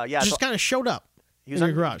 So Just kind of showed up in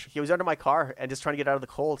your garage. He was under my car and just trying to get out of the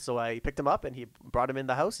cold. So I picked him up and he brought him in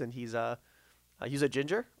the house, and he's a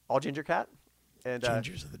ginger, all ginger cat. And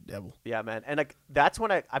Gingers are the devil. yeah, man. And like that's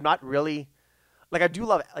when I'm not really like I do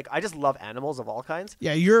love I just love animals of all kinds.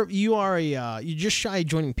 Yeah, you're just shy of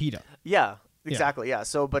joining PETA. Yeah, exactly. Yeah.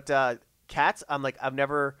 So, but cats, I've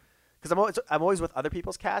never, because I'm always with other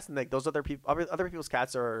people's cats, and like those other people's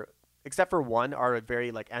cats are, except for one, are very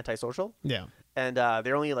like antisocial. Yeah. And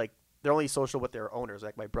they're only social with their owners,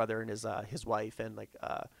 like my brother and his wife, and like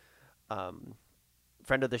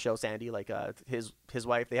friend of the show Sandy, like his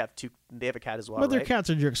wife. They have a cat as well. But their right? cats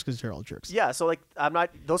are jerks because they're all jerks. Yeah. So like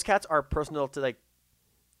those cats are personal to like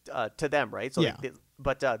to them, right? So yeah.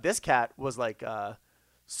 But this cat was like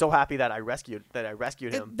so happy that I rescued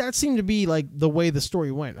him. That seemed to be like the way the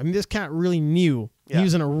story went. I mean, this cat really knew he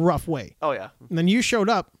was in a rough way. Oh yeah. And then you showed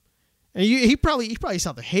up, and he probably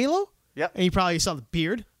saw the halo. Yep. And he probably saw the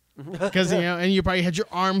beard, because and you probably had your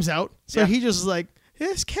arms out. So he just was like,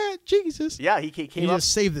 this cat, Jesus. Yeah, he came he up.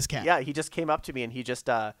 Just saved this cat. Yeah, he just came up to me and he just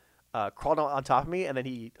crawled on top of me, and then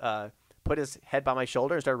he put his head by my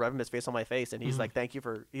shoulder and started rubbing his face on my face, and he's like,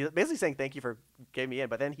 he's basically saying thank you for getting me in.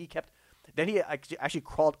 But then he actually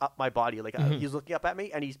crawled up my body, like he was looking up at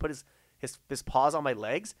me, and he put his paws on my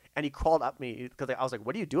legs, and he crawled up me because I was like,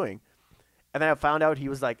 what are you doing? And then I found out he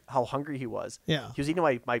was like how hungry he was. Yeah. He was eating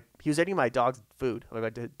my dog's food,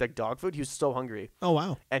 like dog food. He was so hungry. Oh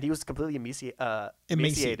wow. And he was completely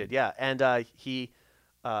emaciated. Yeah. And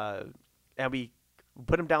we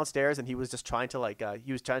put him downstairs, and he was just trying to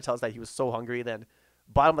he was trying to tell us that he was so hungry. Then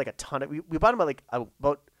bought him like a ton of we bought him like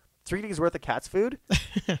about 3 days worth of cat's food,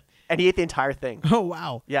 and he ate the entire thing. Oh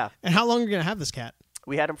wow. Yeah. And how long are you gonna have this cat?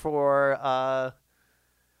 We had him for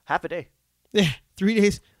half a day. Yeah, 3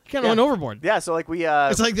 days. You kind of went overboard. Yeah, so like we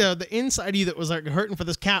it's like the inside of you that was like hurting for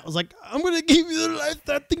this cat was like, I'm gonna give you the life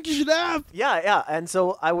that I think you should have. Yeah. And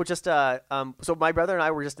so I would just so my brother and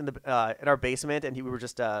I were just in our basement, and we were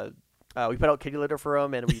just we put out kitty litter for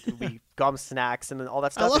him, and we got him snacks and all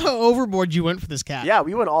that stuff. I love how overboard you went for this cat. Yeah,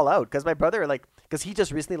 we went all out because my brother because he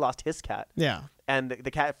just recently lost his cat. Yeah. And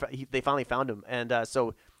the cat they finally found him, and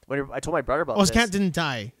so when I told my brother about his cat didn't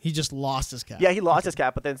die. He just lost his cat. Yeah, he lost his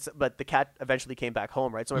cat, but the cat eventually came back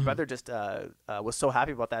home, right? So my brother just was so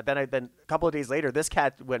happy about that. Then a couple of days later, this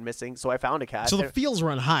cat went missing, so I found a cat. So the feels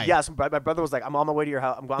run high. Yeah, so my brother was like, I'm on my way to your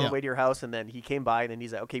house. I'm on my way to your house, and then he came by, and then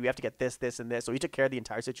he's like, okay, we have to get this, this, and this. So he took care of the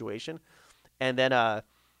entire situation, and then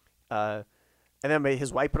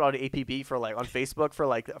his wife put on an APB for on Facebook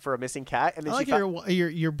for a missing cat, and then I like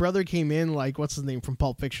your brother came in like, what's his name from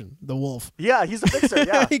Pulp Fiction, the wolf. Yeah, he's a fixer.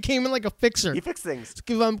 Yeah, he came in like a fixer. He fixed things.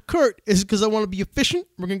 Kurt, is it because I want to be efficient?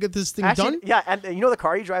 We're gonna get this thing done. Yeah, and you know the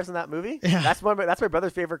car he drives in that movie? Yeah, that's my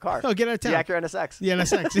brother's favorite car. Oh, get out of town. The Acura NSX. The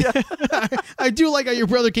NSX. Yeah. I do like how your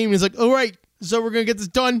brother came in. He's like, all right, so we're gonna get this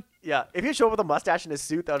done. Yeah, if he showed up with a mustache and his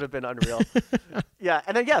suit, that would have been unreal. Yeah,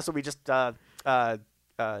 and then so we just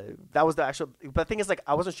that was the actual. But the thing is,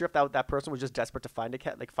 I wasn't sure if that person was just desperate to find their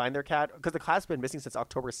cat, because the cat's been missing since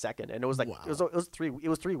October 2nd, and it was it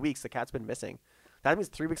was 3 weeks the cat's been missing. That means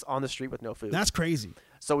 3 weeks on the street with no food. That's crazy.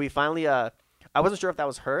 So we finally I wasn't sure if that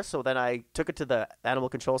was her, so then I took it to the animal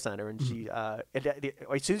control center, and she as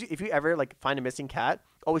soon as if you ever find a missing cat,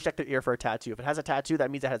 always check their ear for a tattoo. If it has a tattoo,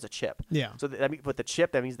 that means it has a chip. Yeah. So with the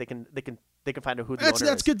chip, that means they can find out who the owner is.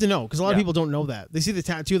 That's good to know, because a lot of people don't know that. They see the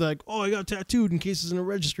tattoo, they're like, oh, I got tattooed in case it's in a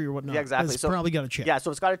registry or whatnot. Yeah, exactly. It's probably got a chip. Yeah,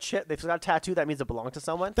 so it's got a chip. If it's got a tattoo, that means it belongs to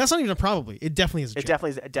someone. That's not even a probably. It definitely has a chip.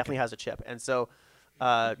 It definitely has a chip. And so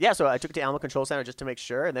so I took it to Animal Control Center just to make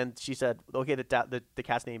sure, and then she said, okay, the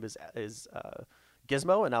cat's name is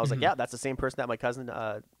Gizmo, and I was like, yeah, that's the same person that my cousin,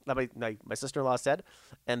 my sister-in-law said,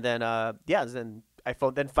 and then then I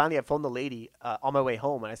phoned the lady on my way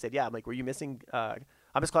home, and I said, yeah, I'm like, were you missing? I'm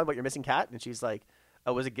just calling about your missing cat, and she's like,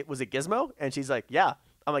 was it Gizmo? And she's like, yeah.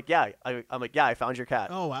 I'm like, yeah. I'm like, yeah, I found your cat.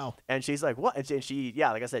 Oh wow. And she's like, what? And she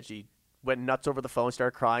yeah, like I said, she went nuts over the phone,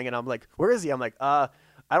 started crying, and I'm like, where is he? I'm like, I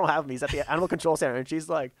don't have him. He's at the animal control center. And she's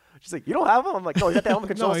like, you don't have him? I'm like, no, he's at the animal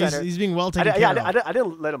control center. He's being well taken care of. I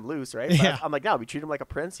didn't let him loose, right? Yeah. I'm like, no, we treat him like a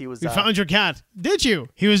prince. He was. We found your cat. Did you?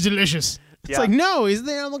 He was delicious. It's like, no, he's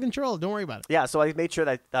the animal control. Don't worry about it. Yeah, so I made sure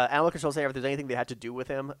that animal control center, if there's anything they had to do with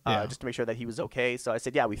him, just to make sure that he was okay. So I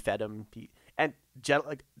said, yeah, we fed him.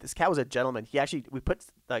 Like this cat was a gentleman. We put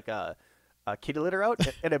like a kitty litter out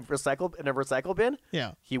in a recycle bin.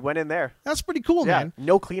 Yeah, he went in there. That's pretty cool, man.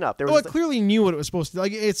 No cleanup. There it clearly knew what it was supposed to.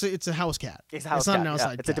 Like it's a house cat. It's a house cat. Not an outside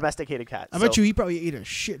cat. It's a domesticated cat. I bet you he probably ate a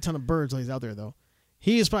shit ton of birds while he's out there, though.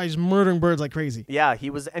 He is probably just murdering birds like crazy. Yeah, he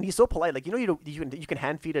was, and he's so polite. Like you can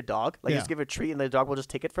hand feed a dog. Like you just give it a treat, and the dog will just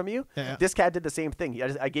take it from you. Yeah. This cat did the same thing.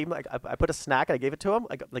 I gave him I put a snack and I gave it to him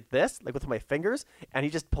like this, like with my fingers, and he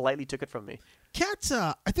just politely took it from me. Cats,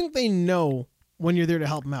 I think they know when you're there to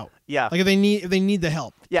help them out. Yeah, like if they need the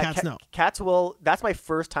help. Yeah, cats know. Cats will. That's my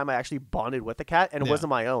first time I actually bonded with a cat, and it wasn't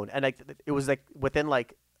my own. And it was like within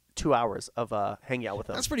like 2 hours of hanging out with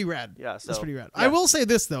them. That's pretty rad. Yeah, that's pretty rad. Yeah. I will say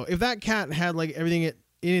this though: if that cat had like everything in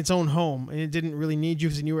its own home and it didn't really need you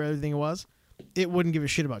because it knew where everything was, it wouldn't give a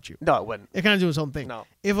shit about you. No, it wouldn't. It kind of do its own thing. No.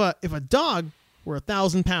 If a dog were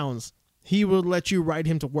 1,000 pounds, he would let you ride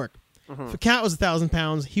him to work. Mm-hmm. If a cat was 1,000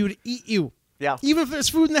 pounds, he would eat you. Yeah. Even if there's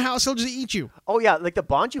food in the house, he'll just eat you. Oh yeah, like the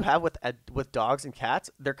bond you have with dogs and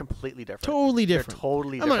cats, they're completely different. Totally different. They're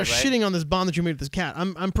totally I'm different. not shitting on this bond that you made with this cat.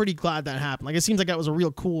 I'm pretty glad that happened. Like it seems like that was a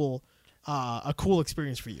real cool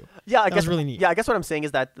experience for you. Yeah, I that guess was really neat. Yeah, I guess what I'm saying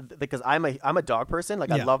is that because I'm a dog person,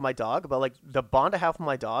 like I love my dog, but like the bond I have with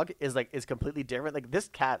my dog is completely different. Like this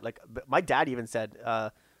cat, like my dad even said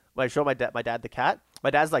when I showed my dad the cat,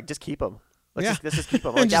 my dad's like, just keep him. Let's just keep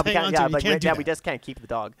him. Like, just we hang on can't. to him. Yeah, we just can't keep the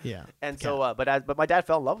dog. Yeah. And so, but my dad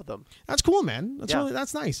fell in love with him. That's cool, man.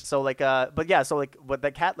 That's nice. So like, but yeah, so like, with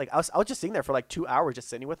the cat, like I was just sitting there for like 2 hours, just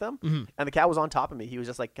sitting with him, and the cat was on top of me. He was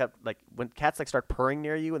just like kept like when cats like start purring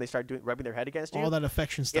near you and they start rubbing their head against you. All that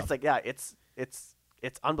affection stuff. It's like it's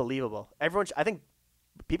unbelievable. Everyone, I think,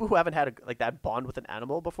 people who haven't had like that bond with an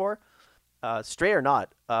animal before. Stray or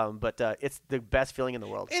not, but it's the best feeling in the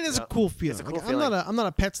world. It is a cool feeling. It's a cool feeling. I'm not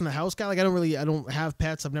a pets in the house guy. Like I don't have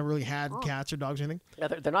pets. I've never really had cats or dogs or anything. Yeah,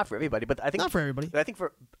 they're not for everybody, but I think not for everybody. I think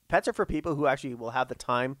for pets are for people who actually will have the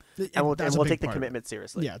time and will take the commitment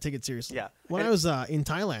seriously. Yeah, take it seriously. Yeah. When I was in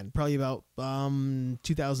Thailand, probably about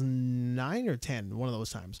 2009 or 10, one of those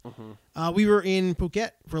times, we were in Phuket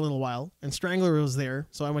for a little while, and Strangler was there,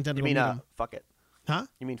 so I went down to meet him. Fuck it? Huh?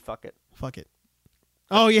 You mean fuck it? Fuck it.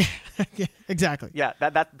 Oh yeah, yeah, exactly. Yeah,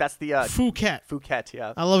 that's the Phuket. Phuket,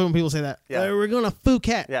 yeah. I love it when people say that. Yeah, we're going to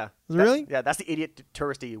Phuket. Yeah, really? Yeah, that's the idiot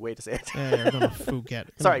touristy way to say it. Yeah, we're going to Phuket.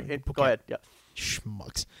 Sorry, go ahead. Yeah,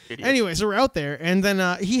 schmucks. Idiot. Anyway, so we're out there, and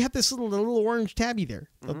then he had this little orange tabby there,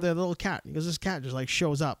 the little cat. He goes, this cat just like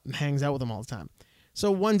shows up and hangs out with him all the time.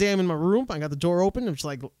 So one day I'm in my room, I got the door open, I'm just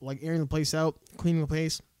like airing the place out, cleaning the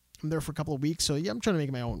place. I'm there for a couple of weeks, so yeah, I'm trying to make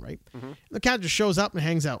it my own, right? The cat just shows up and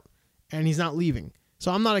hangs out, and he's not leaving.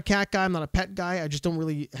 So I'm not a cat guy. I'm not a pet guy. I just don't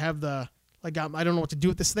really have the I don't know what to do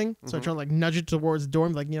with this thing. So I try to nudge it towards the door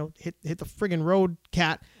and hit the friggin' road,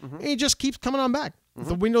 cat. And he just keeps coming on back. If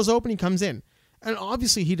the window's open, he comes in. And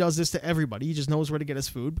obviously he does this to everybody. He just knows where to get his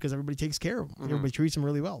food because everybody takes care of him. Everybody treats him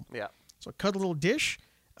really well. Yeah. So I cut a little dish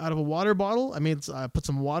out of a water bottle. I put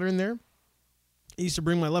some water in there. I used to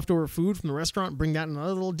bring my leftover food from the restaurant, bring that in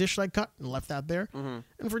another little dish that I cut and left that there. And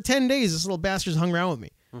for 10 days, this little bastard's hung around with me.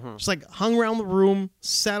 Just hung around the room,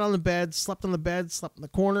 sat on the bed, slept on the bed, slept in the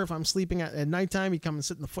corner. If I'm sleeping at nighttime, he'd come and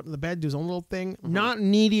sit in the foot of the bed, do his own little thing. Not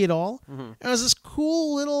needy at all. And it was this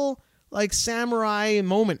cool little samurai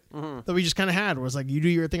moment that we just kind of had where it's you do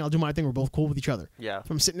your thing, I'll do my thing. We're both cool with each other. Yeah. If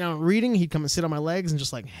I'm sitting down and reading, he'd come and sit on my legs and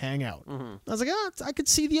just hang out. I was like, I could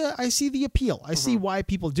see I see the appeal. I see why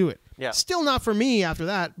people do it. Yeah. Still not for me after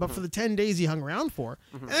that, but for the 10 days he hung around for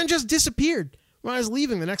and then just disappeared. When I was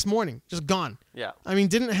leaving the next morning, just gone. Yeah. I mean,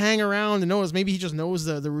 didn't hang around and notice. Maybe he just knows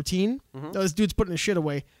the routine. This dude's putting his shit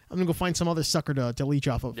away. I'm going to go find some other sucker to leech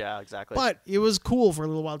off of. Yeah, exactly. But it was cool for a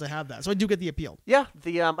little while to have that. So I do get the appeal. Yeah.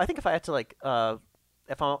 I think if I had to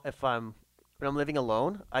if I'm when I'm living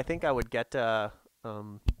alone, I think I would get a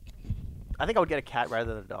cat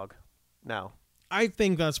rather than a dog. Now. I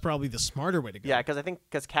think that's probably the smarter way to go. Yeah,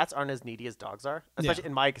 because cats aren't as needy as dogs are, especially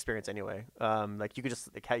in my experience anyway. You could just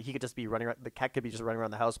he could just be running around, the cat could be just running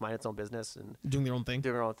around the house, minding its own business and doing their own thing.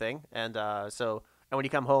 And and when you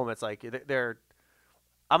come home, it's they're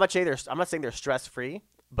I'm not saying they're stress free,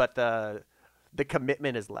 but the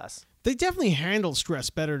commitment is less. They definitely handle stress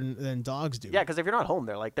better than dogs do. Yeah, because if you're not home,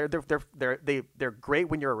 they're like they're great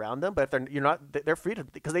when you're around them, but if you're not, they're free to,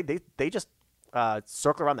 because they just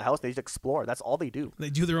circle around the house. They just explore. That's all they do. They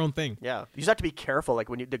do their own thing. Yeah, you just have to be careful. Like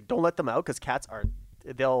when you don't let them out, because cats are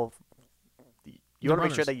they'll. You want to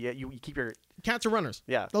make sure that you keep your cats are runners.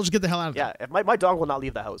 Yeah, they'll just get the hell out of there. there. Yeah, my dog will not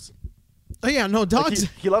leave the house. Oh yeah, no dogs.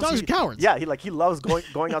 Like he loves, dogs are cowards. Yeah, he loves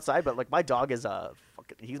going outside, but like my dog is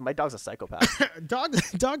my dog's a psychopath.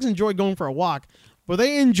 dogs enjoy going for a walk, but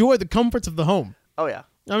they enjoy the comforts of the home. Oh yeah.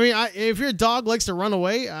 I mean, if your dog likes to run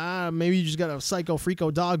away, maybe you just got a psycho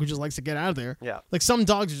freako dog who just likes to get out of there. Yeah. Like some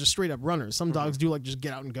dogs are just straight up runners. Some dogs do like just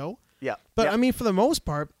get out and go. Yeah. But yeah. I mean, for the most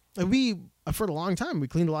part, we for a long time we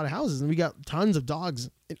cleaned a lot of houses and we got tons of dogs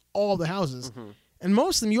in all the houses. And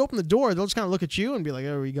most of them, you open the door, they'll just kind of look at you and be like,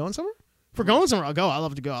 "Oh, are we going somewhere?" If we're going somewhere, I'll go. I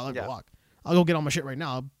love to go. I love to walk. I'll go get all my shit right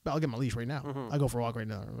now. I'll get my leash right now. I'll go for a walk right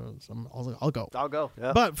now. I'll go. I'll go.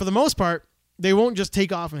 Yeah. But for the most part, they won't just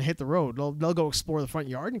take off and hit the road. They'll go explore the front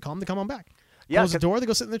yard and they come on back. Close the door, they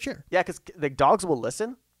go sit in their chair. Yeah, because the dogs will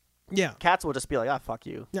listen. Yeah. Cats will just be like, "Ah, fuck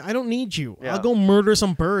you." Yeah, I don't need you. Yeah. I'll go murder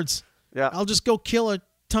some birds. Yeah. I'll just go kill a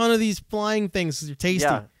ton of these flying things because they're tasty.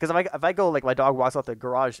 Yeah, because if I go, like, my dog walks out the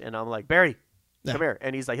garage and I'm like, "Barry, Yeah. come here,"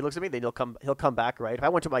 and he's like, he looks at me, then he'll come back, right? If I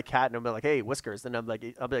went to my cat and I'm like, "Hey, Whiskers," then I'll be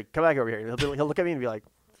like, "Come back over here." He'll look at me and be like,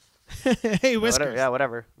 "Hey, Whiskers."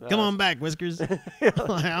 Whatever. Come on back, Whiskers.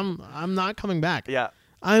 I'm not coming back. Yeah.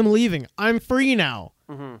 I'm leaving. I'm free now.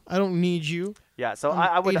 I don't need you. Yeah, so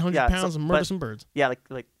I would 800 pounds and murder some birds. Yeah,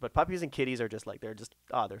 but puppies and kitties are just like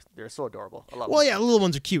they're so adorable. I love them. Well, yeah, little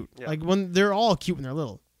ones are cute. Yeah. Like when they're all cute when they're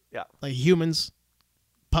little. Yeah. Like humans,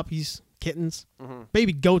 puppies, kittens.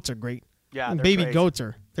 Baby goats are great. Yeah, And they're baby crazy. goats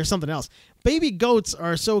they're something else. Baby goats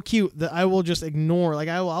are so cute that I will just ignore. Like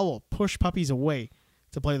I will push puppies away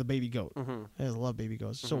to play the baby goat. I just love baby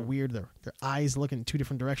goats. They're so weird. Their eyes look in two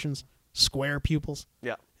different directions. Square pupils.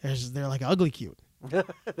 Yeah. They're like ugly cute.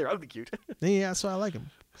 They're ugly cute. Yeah, that's why I like them.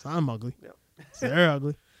 Because I'm ugly. Yeah. So they're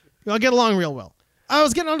ugly. I'll get along real well. I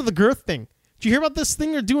was getting onto the girth thing. Did you hear about this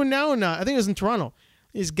thing they're doing now? I think it was in Toronto.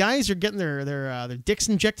 These guys are getting their dicks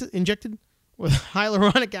injected with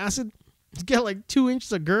hyaluronic acid to get like 2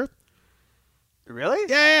 inches of girth. Really?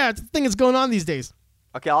 Yeah, it's the thing that's going on these days.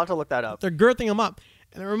 Okay, I'll have to look that up. They're girthing them up.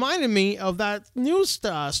 And it reminded me of that news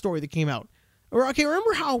story that came out.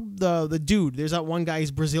 Remember how the dude, there's that one guy,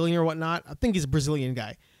 he's Brazilian or whatnot. I think he's a Brazilian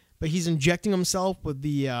guy. But he's injecting himself with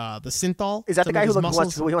the synthol. Is that the guy who wants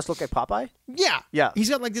wants to look like Popeye? Yeah. Yeah. He's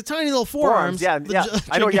got like the tiny little forearms. Yeah.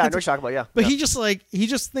 I know what you're talking about. Yeah. But yeah. he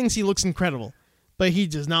just thinks he looks incredible. But he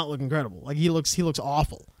does not look incredible. Like he looks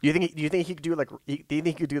awful. Do you think he could do do you think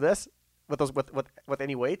he could do this with those with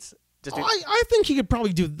any weights? I think he could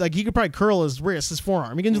probably curl his wrist, his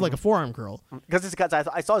forearm. He can do like a forearm curl. Because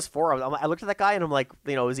I saw his forearm. I looked at that guy and I'm like,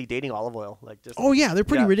 is he dating Olive Oil? Like just. Oh yeah, they're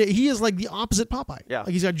pretty ridiculous. He is like the opposite Popeye. Yeah. Like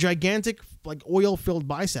he's got gigantic like oil filled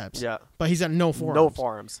biceps. Yeah. But he's got no forearms. No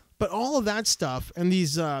forearms. But all of that stuff and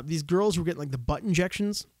these girls who get like the butt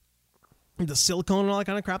injections, the silicone and all that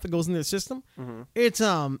kind of crap that goes in their system. It's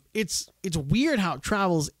weird how it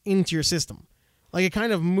travels into your system. Like it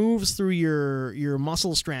kind of moves through your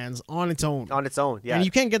muscle strands on its own. On its own, yeah. And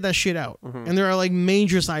you can't get that shit out. And there are like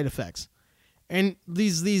major side effects. And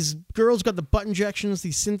these girls got the butt injections,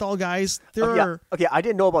 these synthol guys. Okay, I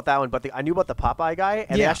didn't know about that one, but I knew about the Popeye guy,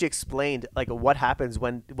 and they Yeah. actually explained like what happens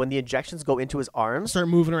when the injections go into his arms. start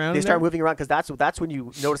moving around. They start moving around because that's when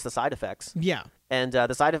you notice the side effects. Yeah. And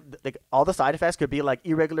all the side effects could be like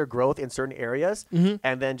irregular growth in certain areas,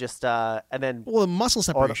 and then just Well, the muscle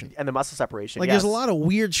separation. and the muscle separation. Like yes. there's a lot of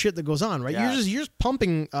weird shit that goes on, right? Yeah. You're just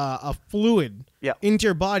pumping a fluid Yeah. into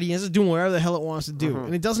your body and it's just doing whatever the hell it wants to do,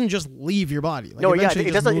 and it doesn't just leave your body. Like No, yeah, eventually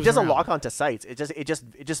it doesn't moves doesn't around. lock onto sites. It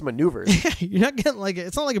just maneuvers. You're not getting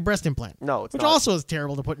it's not like a breast implant. No, it's which not. also is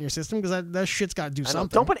terrible to put in your system because that shit's got to do I know.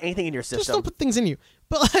 something. Don't put anything in your just system. don't put things in you.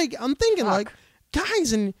 But like I'm thinking, Fuck. like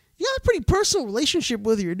guys, and you got a pretty personal relationship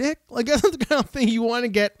with your dick. Like that's not the kind of thing you want to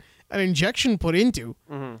get an injection put into.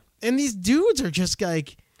 And these dudes are just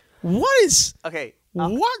like, what is? Okay.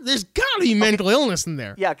 What? There's got to be mental illness in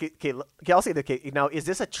there. Yeah. Okay. I'll say now, is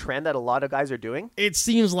this a trend that a lot of guys are doing? It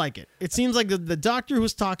seems like it. It seems like the doctor who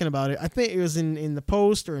was talking about it, I think it was in the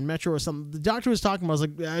Post or in Metro or something. The doctor was talking about, I was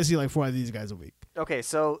like, I see like 4 of these guys a week. Okay,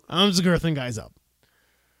 so I'm just girthing guys up.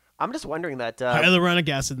 I'm just wondering that. Hyaluronic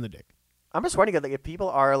acid in the dick. I'm just wondering that if people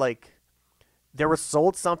are like, they were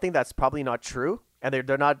sold something that's probably not true, and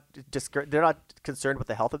they're not concerned with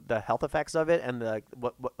the health effects of it, and the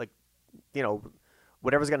what like,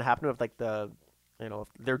 whatever's gonna happen with like the you know, if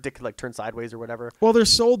their dick could like turn sideways or whatever. Well, they're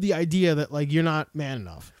sold the idea that like you're not man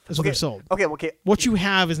enough. That's what they're sold. Okay. Okay. What you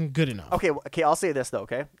have isn't good enough. Okay. Okay. I'll say this though.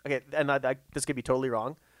 Okay. Okay. And this could be totally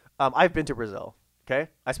wrong. I've been to Brazil. Okay.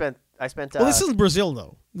 I spent. Well, this isn't Brazil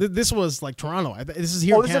though. This was like Toronto. This is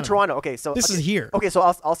here. Oh, this is in Toronto. Okay. So this is here. Okay. So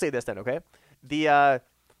I'll say this then. Okay.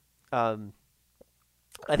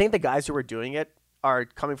 I think the guys who are doing it are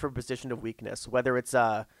coming from a position of weakness, whether it's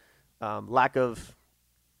lack of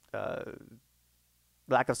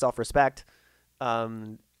self-respect,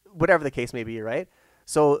 whatever the case may be, right?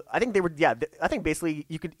 So I think they were, I think basically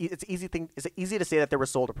it's easy to say that they were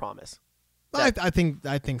sold a promise. I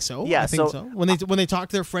think so. Yeah, I think so. When they talk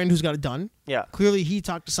to their friend who's got it done, yeah, clearly he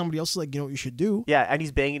talked to somebody else like, you know what you should do. Yeah, and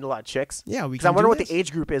he's banging a lot of chicks. Yeah, because I wonder what the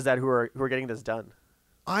age group is that who are getting this done.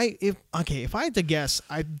 If I had to guess,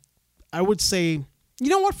 I would say, you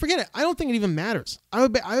know what? Forget it. I don't think it even matters. I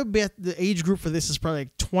would bet the age group for this is probably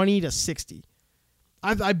like 20 to 60.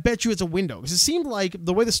 I bet you it's a window because it seemed like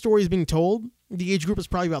the way the story is being told, the age group is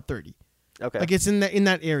probably about 30. Okay. Like it's in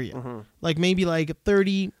that area. Mm-hmm. Like maybe like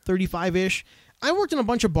 30, 35-ish. I worked in a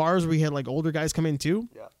bunch of bars where we had like older guys come in too.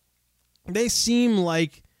 Yeah. They seem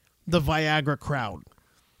like the Viagra crowd.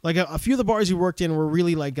 Like a few of the bars you worked in were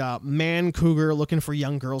really like man cougar looking for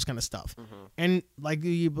young girls kind of stuff. Mm-hmm. And like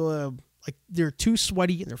they're too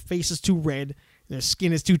sweaty and their face is too red, and their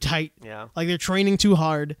skin is too tight. Yeah. Like they're training too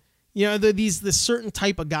hard. You know, this certain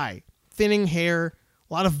type of guy, thinning hair,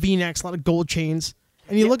 a lot of V-necks, a lot of gold chains.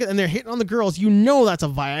 And you look at and they're hitting on the girls. You know that's a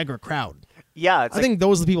Viagra crowd. Yeah, I think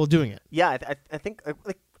those are the people doing it. Yeah, I think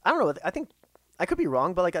like I don't know. I think I could be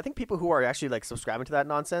wrong, but like I think people who are actually like subscribing to that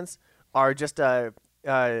nonsense are just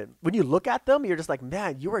when you look at them, you're just like,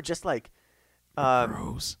 man, you are just like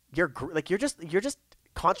gross. You're just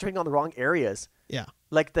concentrating on the wrong areas. Yeah.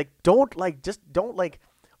 and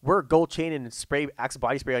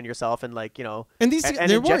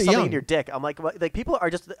inject something in your dick. I'm like people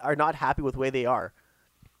are not happy with the way they are.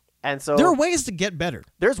 And so there are ways to get better.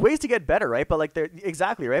 There's ways to get better, right? But like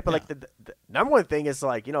exactly, right? But like the number one thing is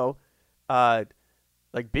like, you know,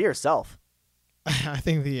 like be yourself. I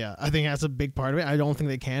think that's a big part of it. I don't think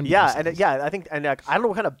they can. Yeah, and I think I don't know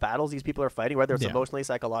what kind of battles these people are fighting, whether it's emotionally,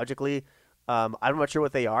 psychologically. I'm not sure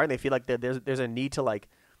what they are, and they feel like there's a need to like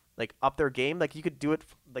up their game. Like you could do it.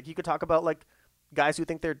 Like you could talk about like guys who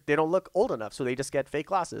think they don't look old enough, so they just get fake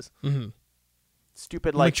glasses. Mm-hmm.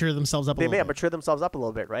 Stupid, like mature themselves up. They may mature themselves up a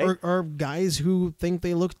little bit, right? Or guys who think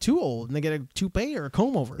they look too old and they get a toupee or a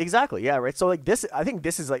comb over. Exactly. Yeah. Right. So like this, I think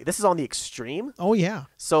this is on the extreme. Oh yeah.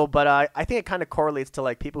 So, but I think it kind of correlates to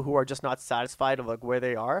like people who are just not satisfied of like where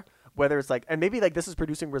they are, whether it's like, and maybe like this is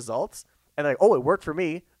producing results, and like, oh, it worked for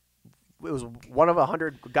me. It was one of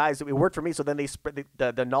 100 guys. It worked for me. So then they spread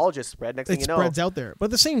the knowledge is spread. Next thing you know, it spreads out there. But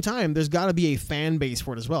at the same time, there's got to be a fan base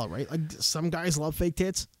for it as well, right? Like some guys love fake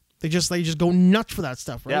tits. They just go nuts for that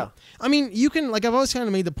stuff, right? Yeah. I mean, you can like I've always kind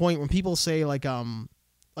of made the point when people say like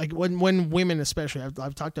when women especially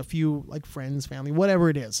I've talked to a few like friends, family, whatever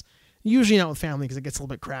it is. Usually not with family because it gets a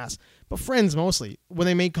little bit crass, but friends mostly when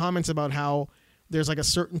they make comments about how there's like a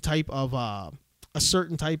certain type of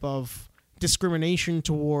discrimination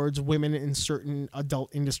towards women in certain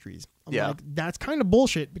adult industries. I'm like, that's kind of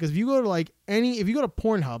bullshit because if you go to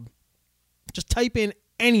Pornhub, just type in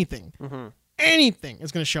anything. Mm-hmm. Anything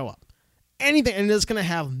is going to show up. Anything, and it's going to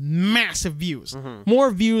have massive views. Mm-hmm.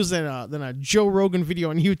 More views than a Joe Rogan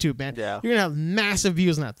video on YouTube, man. Yeah. You're going to have massive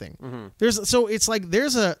views on that thing. Mm-hmm. So it's like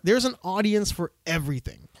there's an audience for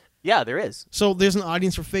everything. Yeah, there is. So there's an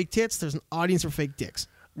audience for fake tits, there's an audience for fake dicks.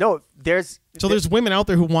 No, there's women out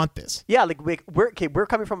there who want this. Yeah, like we're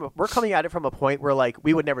coming at it from a point where like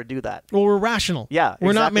we would never do that. Well, we're rational. Yeah,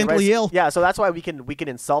 we're not mentally ill. Yeah, so that's why we can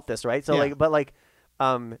insult this, right? So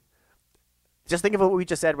just think of what we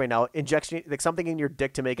just said right now. Injection, like something in your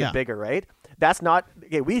dick to make it bigger, right? That's not.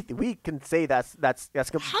 Okay, we can say that's.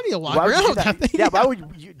 How do you walk around that thing? Yeah, why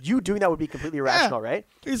would you doing that would be completely irrational, right?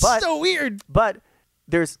 It's so weird. But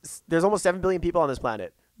there's almost 7 billion people on this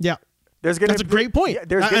planet. Yeah, that's a great point. Yeah,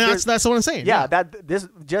 that's what I'm saying. Yeah, that this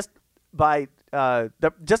just by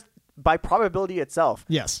probability itself.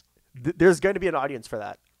 Yes, there's going to be an audience for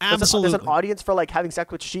that. Absolutely, there's an audience for like having sex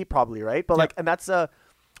with sheep, probably, right? But like, and that's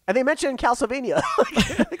and they mentioned in Castlevania.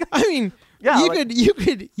 I mean, yeah,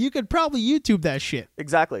 you could probably YouTube that shit.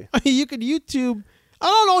 Exactly. I mean, you could YouTube. I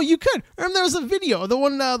don't know. You could. Remember, there was a video. The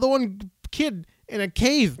one kid in a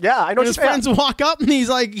cave. Yeah, I know. And his friends walk up and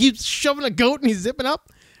he's shoving a goat and he's zipping up.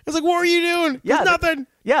 It's like, what are you doing? Yeah, nothing.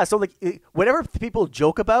 Yeah, so like whatever people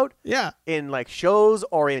joke about. Yeah. In like shows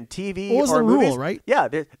or in TV what was or the movies, rule, right? Yeah,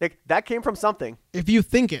 that came from something. If you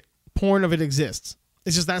think it, porn of it exists.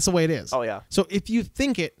 It's just that's the way it is. Oh yeah. So if you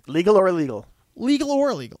think it, legal or illegal, legal or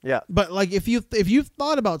illegal. Yeah. But like if you've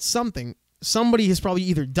thought about something, somebody has probably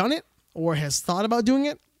either done it or has thought about doing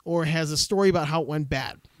it or has a story about how it went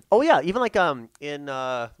bad. Oh yeah, even like in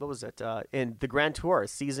what was it in the Grand Tour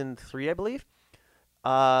season 3, I believe.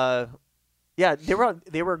 Yeah,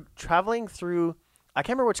 they were traveling through. I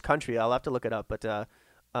can't remember which country. I'll have to look it up. But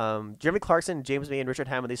Jeremy Clarkson, James May, and Richard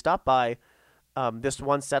Hammond, they stopped by this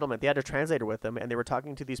one settlement. They had a translator with them, and they were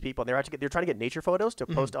talking to these people. And they're trying to get nature photos to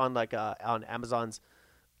post on like on Amazon's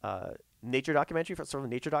nature documentary, sort of a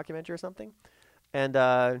nature documentary or something. And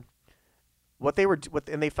and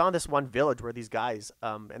they found this one village where these guys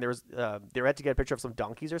and there was they had to get a picture of some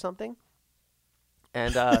donkeys or something.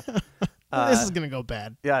 And this is gonna go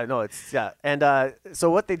bad. Yeah, no, and so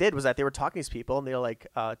what they did was that they were talking to these people, and they were like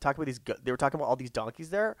talking about all these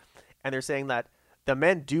donkeys there, and they're saying that the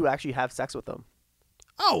men do actually have sex with them.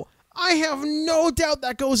 Oh, I have no doubt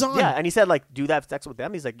that goes on. Yeah, and he said like, do they have sex with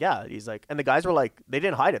them? He's like, yeah. He's like, and the guys were like, they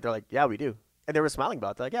didn't hide it. They're like, yeah, we do, and they were smiling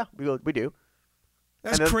about it. They're like, yeah, we do.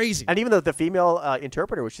 That's crazy. And even the female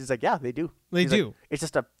interpreter, which is like, yeah, they do. They do. Like, it's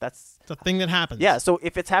just it's a thing that happens. Yeah. So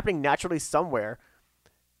if it's happening naturally somewhere,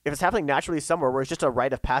 where it's just a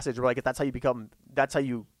rite of passage, where like that's how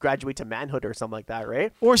you graduate to manhood or something like that,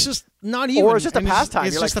 right? Or it's just not even. Or it's just a pastime.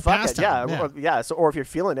 It's you're just like, a fuck pastime. it. Yeah. So, or if you're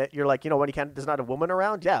feeling it, you're like, you know, when there's not a woman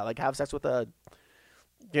around, yeah, like have sex with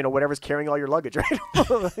whatever's carrying all your luggage, right?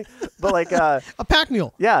 But like a pack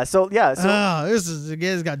mule. Yeah. So yeah. So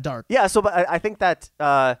this got dark. Yeah. So, but I think that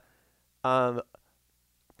I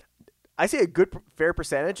say a good fair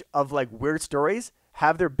percentage of like weird stories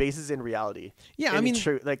have their basis in reality. Yeah, I mean,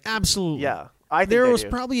 like absolutely. Yeah, I think there was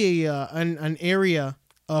probably an area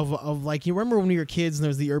of like, you remember when we were kids and there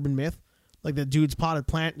was the urban myth, like the dude's potted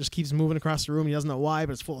plant just keeps moving across the room. He doesn't know why,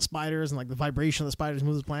 but it's full of spiders and like the vibration of the spiders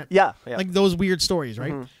moves the plant. Yeah. Like those weird stories,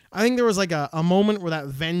 right? Mm-hmm. I think there was like a moment where that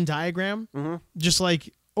Venn diagram just like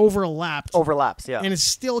overlaps, yeah, and it's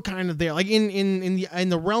still kind of there. Like in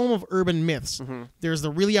the realm of urban myths, there's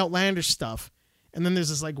the really outlandish stuff. And then there's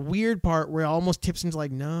this like weird part where it almost tips into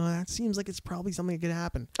like, no, that seems like it's probably something that could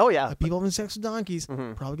happen. Oh yeah, like people having sex with donkeys,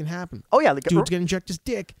 probably can happen. Oh yeah, like dude's gonna inject his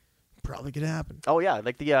dick, probably could happen. Oh yeah,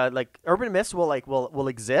 like the like urban myths will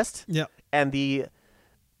exist. Yeah, and the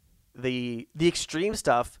extreme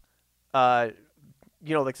stuff, like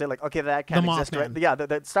say like, okay, that can't exist, right? Yeah,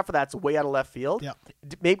 the stuff that's way out of left field. Yeah,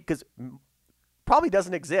 maybe because probably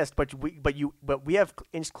doesn't exist, but we have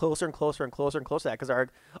inched closer and closer and closer and closer to that because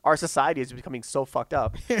our society is becoming so fucked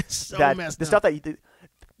up. It's so that messed the up. stuff that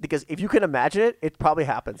because if you can imagine it, it probably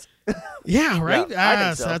happens. Yeah, right. Yeah, I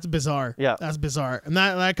think so. That's bizarre. Yeah, that's bizarre, and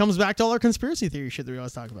that comes back to all our conspiracy theory shit that we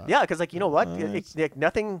always talk about. Yeah, because like, you know what,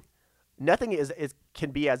 nothing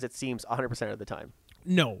can be as it seems 100% of the time.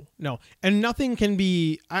 No, and nothing can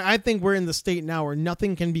be. I think we're in the state now where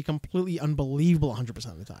nothing can be completely unbelievable 100%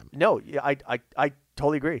 of the time. No, I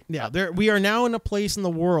totally agree. Yeah, we are now in a place in the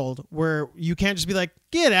world where you can't just be like,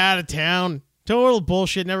 get out of town, total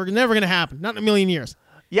bullshit, never gonna happen, not in a million years.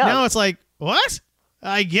 Yeah, now it's like, what?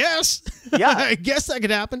 I guess. Yeah, I guess that could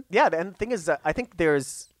happen. Yeah, and the thing is, I think I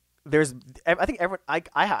think everyone.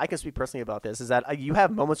 I can speak personally about this. Is that you have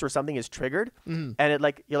moments where something is triggered, and you're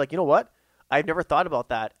like, you know what? I've never thought about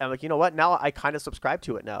that. And I'm like, you know what? Now I kind of subscribe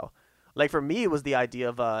to it now. Like for me, it was the idea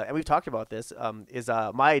of, and we've talked about this, is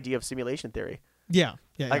my idea of simulation theory. Yeah.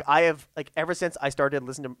 Like I have, like ever since I started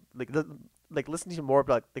listening to, listening to more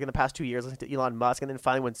about, like in the past 2 years, listening to Elon Musk, and then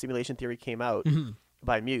finally when simulation theory came out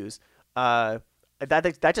by Muse, Muse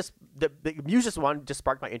just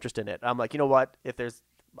sparked my interest in it. I'm like, you know what? If there's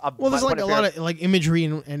there's like a lot of like imagery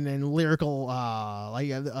and lyrical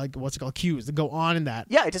like what's it called, cues that go on in that.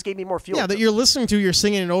 Yeah, it just gave me more fuel. Yeah, that you're listening to, you're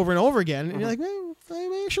singing it over and over again, and you're like, maybe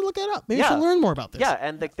I should look that up. Maybe I should learn more about this. Yeah,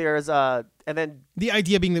 and like there's and then the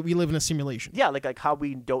idea being that we live in a simulation. Yeah, like how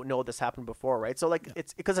we don't know this happened before, right? So like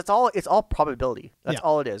it's because it's all probability. That's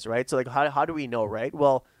all it is, right? So like how do we know, right?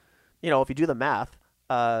 Well, if you do the math,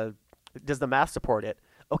 does the math support it?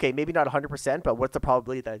 Okay, maybe not 100%, but what's the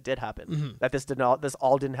probability that it did happen? That this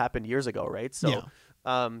all didn't happen years ago, right? So,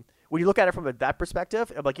 when you look at it from that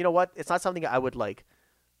perspective, I'm like, you know what? It's not something I would like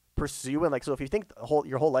pursue. And like, so if you think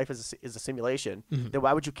your whole life is a simulation, then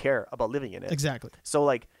why would you care about living in it? Exactly. So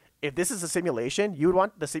like, if this is a simulation, you would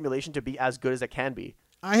want the simulation to be as good as it can be.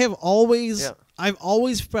 I've always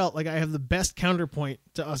felt like I have the best counterpoint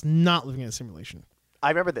to us not living in a simulation. I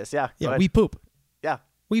remember this. Yeah. Yeah. We poop. Yeah.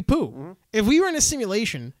 We poo. If we were in a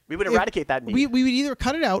simulation, we would eradicate that need. We would either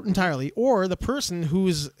cut it out entirely, or the person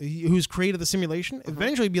who's created the simulation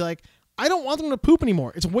eventually be like, I don't want them to poop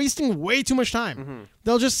anymore. It's wasting way too much time.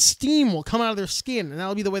 They'll just steam will come out of their skin, and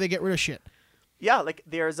that'll be the way they get rid of shit. Yeah, like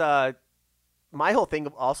there's my whole thing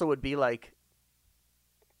also would be like,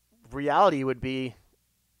 reality would be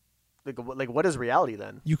like what is reality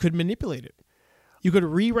then? You could manipulate it. You could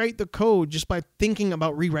rewrite the code just by thinking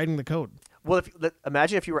about rewriting the code. Well,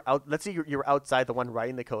 imagine if you were out. Let's say you were outside the one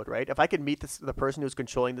writing the code, right? If I could meet the person who's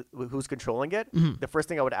controlling it, the first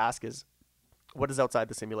thing I would ask is, what is outside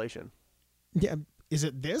the simulation? Yeah, is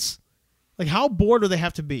it this? Like, how bored do they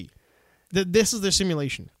have to be? That this is their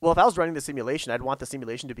simulation. Well, if I was running the simulation, I'd want the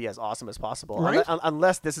simulation to be as awesome as possible. Right?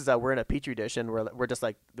 Unless this is we're in a petri dish and we're just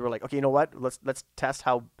like okay, you know what? Let's test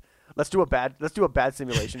how. Let's do a bad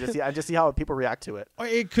simulation just see how people react to it. Or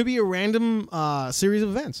it could be a random series of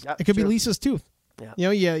events. Yeah, it could be sure. Lisa's tooth. Yeah. You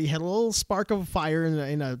know, you had a little spark of fire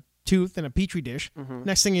in a tooth in a petri dish. Mm-hmm.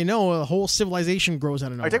 Next thing you know, a whole civilization grows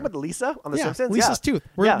out of nowhere. Are you talking about Lisa on The Simpsons? Lisa's tooth.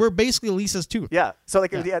 We're basically Lisa's tooth. Yeah. So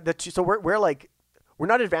like so we're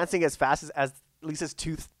not advancing as fast as Lisa's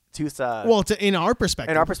tooth. Well, in our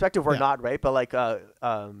perspective. In our perspective, we're not, right? But like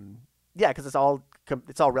because it's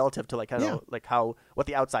all relative to like kind of like what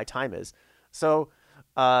the outside time is. So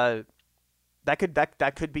that could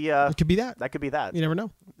be it could be that. That could be that. You never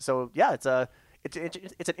know. So yeah, it's an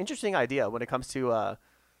interesting idea when it comes to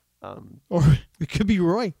or it could be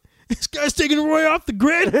Roy. This guy's taking Roy off the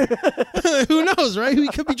grid. Who knows, right? He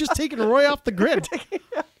could be just taking Roy off the grid.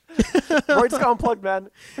 Roy just got unplugged, man.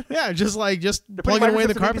 Yeah, just plugging away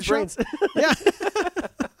the carpet shop. Yeah.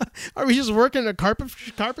 Are we just working at a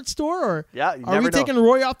carpet store, or are we taking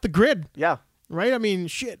Roy off the grid? Yeah. Right? I mean,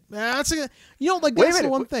 shit. That's the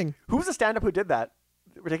one thing. Who was the stand-up who did that?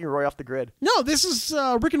 We're taking Roy off the grid. No, this is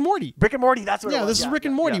Rick and Morty. Rick and Morty, that's what it was. This is Rick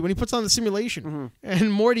and Morty when he puts on the simulation.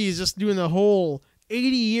 And Morty is just doing the whole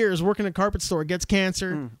 80 years working at a carpet store, gets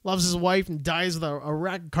cancer, loves his wife, and dies with a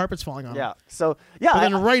rack of carpets falling on him. Yeah. So, yeah. But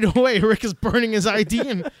then right away, Rick is burning his ID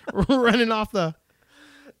and running off the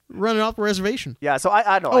reservation. Yeah, so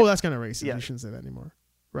I don't know. Oh, that's kind of racist. You shouldn't say that anymore.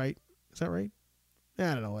 Right? Is that right?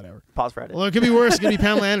 I don't know, whatever. Pause for edit. Well, it could be worse. It could be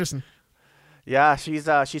Pamela Anderson. Yeah,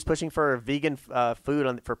 she's pushing for vegan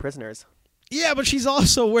food for prisoners. Yeah, but she's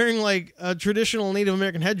also wearing like a traditional Native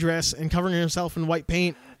American headdress and covering herself in white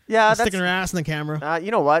paint. Yeah, and sticking her ass in the camera.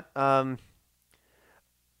 You know what?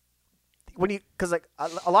 Because like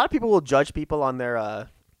a lot of people will judge people on their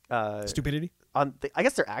stupidity, I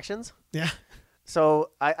guess their actions. Yeah. So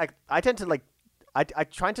I tend to like I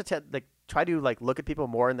try to look at people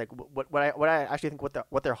more and like what I actually think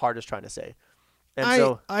what their heart is trying to say.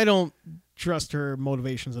 And I don't trust her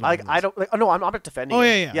motivations at all. I don't no, I'm not defending her.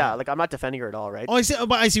 Yeah. Like I'm not defending her at all, right? Oh, I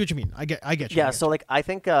see what you mean. I get you. Yeah, so like I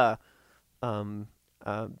think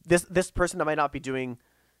this person that might not be doing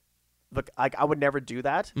I would never do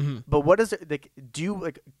that. Mm-hmm. But what is it like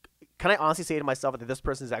can I honestly say to myself that this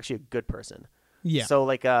person is actually a good person? Yeah. So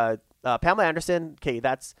like Pamela Anderson, okay,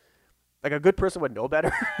 that's like a good person would know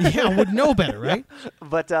better. Yeah, would know better, right? Yeah.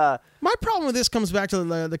 But my problem with this comes back to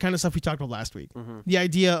the kind of stuff we talked about last week. Mm-hmm. The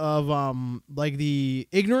idea of like the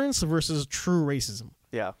ignorance versus true racism.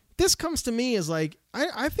 Yeah. This comes to me as like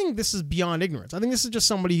I think this is beyond ignorance. I think this is just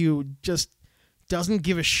somebody who just doesn't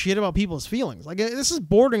give a shit about people's feelings. Like this is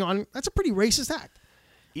bordering on that's a pretty racist act.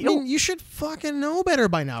 I mean, you should fucking know better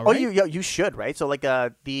by now, right? Oh, you should, right? So like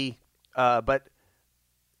but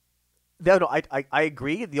no, I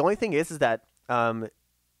agree. The only thing is that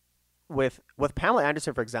with Pamela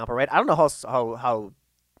Anderson, for example, right? I don't know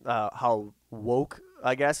how woke,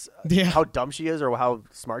 I guess, how dumb she is or how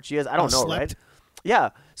smart she is. I don't know, right? Yeah.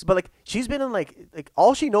 So, but like she's been in like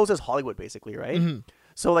all she knows is Hollywood, basically, right? Mm-hmm.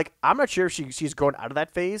 So like I'm not sure if she's grown out of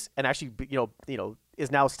that phase and actually you know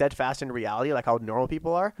is now steadfast in reality, like how normal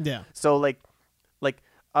people are. Yeah. So like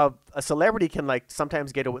a celebrity can like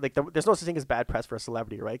sometimes get away. Like there's no such thing as bad press for a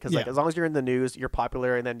celebrity, right? Because like as long as you're in the news, you're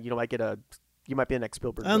popular, and then you might be an next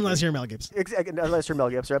Spielberg. Unless you're Mel Gibson. Unless you're Mel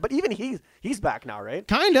Gibson, right? But even he's back now, right?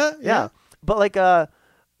 Kinda. Yeah. But like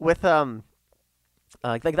with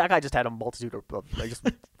like that guy just had a multitude of like just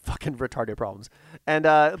fucking retarded problems, and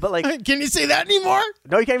but like can you say that anymore?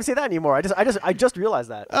 No, you can't even say that anymore. I just realized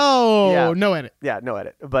that. Oh, yeah. No edit. Yeah, no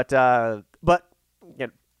edit. But you know,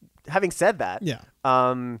 having said that, yeah.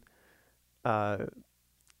 Pamela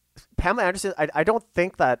Anderson, I don't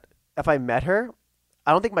think that if I met her,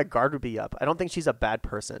 I don't think my guard would be up. I don't think she's a bad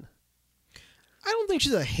person. I don't think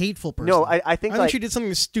she's a hateful person. No, I think she did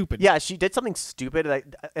something stupid. Yeah, she did something stupid,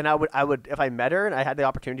 and I would if I met her and I had the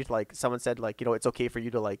opportunity to like someone said like it's okay for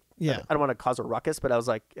you to like I don't want to cause a ruckus, but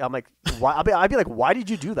I'm like why I'd be like why did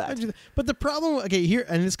you do that? But the problem here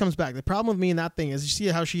and this comes back. The problem with me in that thing is you see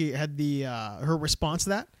how she had the her response to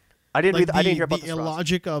that. I didn't hear about the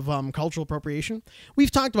illogic of cultural appropriation. We've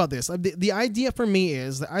talked about this. The idea for me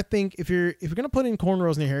is that I think if you're gonna put in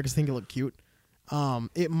cornrows in your hair because you think you look cute.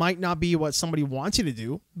 It might not be what somebody wants you to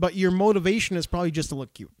do, but your motivation is probably just to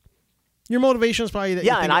look cute. Your motivation is probably that.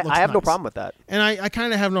 Yeah, you think and it looks I have no nice. problem with that. And I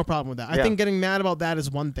kind of have no problem with that. I Yeah. think getting mad about that is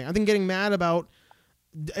one thing. I think getting mad about.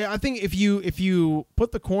 I think if you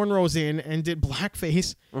put the cornrows in and did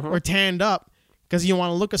blackface or tanned up because you want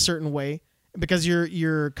to look a certain way because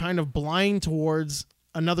you're kind of blind towards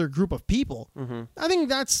another group of people, I think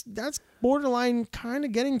that's borderline kind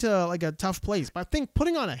of getting to like a tough place. But I think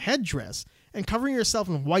putting on a headdress and covering yourself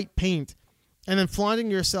in white paint and then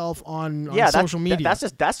flaunting yourself on social media.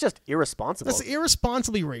 That's just irresponsible. That's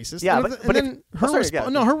irresponsibly racist. Yeah, and but then if- her sorry,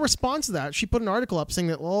 yeah. her response to that, she put an article up saying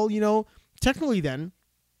that, well, technically then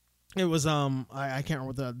it was I can't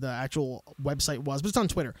remember what the actual website was, but it's on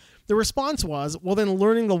Twitter. The response was, well, then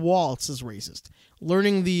learning the waltz is racist.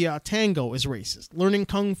 Learning the tango is racist. Learning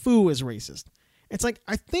kung fu is racist. It's like,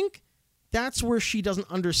 I think that's where she doesn't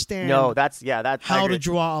understand No, I how agree. to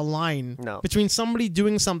draw a line No. between somebody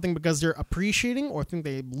doing something because they're appreciating or think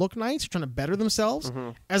they look nice, or trying to better themselves,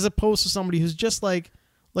 as opposed to somebody who's just like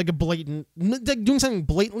a blatant, like doing something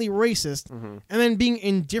blatantly racist, and then being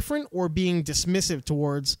indifferent or being dismissive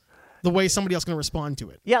towards the way somebody else is going to respond to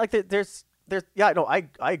it. Yeah, like there's I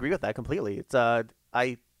agree with that completely. It's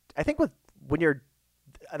I think when you're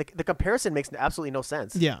the comparison makes absolutely no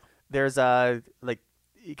sense. Yeah. There's like,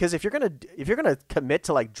 because if you're gonna commit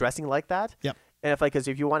to like dressing like that, Yep. and because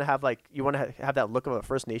if you want to have have that look of a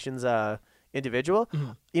First Nations individual,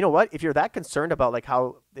 you know what? If you're that concerned about like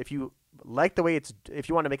how, if you like the way if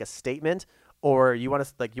you want to make a statement, or you want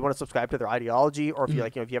to subscribe to their ideology, or if you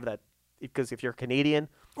if you have that, because if you're Canadian,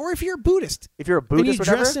 Or if you're a Buddhist. if you're a And Buddhist, you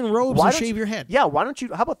whatever, dress in robes why and don't shave your head. Yeah, why don't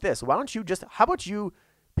you? How about this? How about you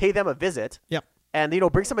pay them a visit? Yep. And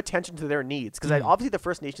bring some attention to their needs, because obviously the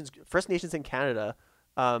First Nations in Canada,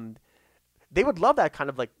 they would love that kind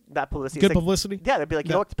of like that publicity. Good It's like, publicity. Yeah, they'd be like,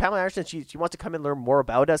 you know what, Pamela Anderson, she wants to come and learn more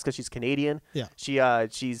about us because she's Canadian. Yeah.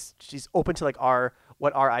 She's open to like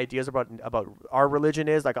what our ideas about our religion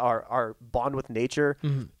is, like our bond with nature,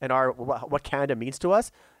 and what Canada means to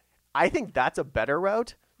us. I think that's a better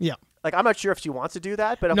route. Yeah. Like, I'm not sure if she wants to do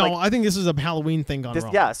that, but I'm No, like, I think this is a Halloween thing gone this,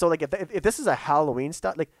 wrong. yeah. So like, if this is a Halloween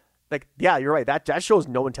stuff, like yeah, you're right. That shows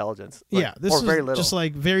no intelligence. Like, Yeah, this or is very little. just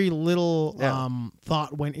like very little Yeah.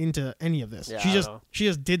 thought went into any of this. Yeah, she I just know. she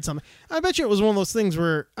just did something. I bet you it was one of those things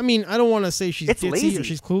where, I mean, I don't want to say she's It's ditzy lazy. or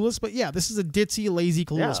she's clueless, but yeah, this is a ditzy, lazy,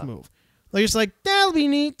 clueless Yeah. move. Like, just like, that'll be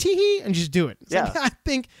neat, tee and just do it. It's like, Yeah. I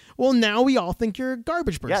think, well, now we all think you're a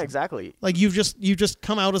garbage person. Yeah, exactly. Like, you've just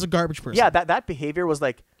come out as a garbage person. Yeah, that behavior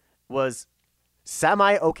was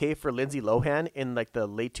semi okay for Lindsay Lohan in like the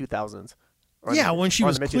late 2000s. Or Yeah, the- when she or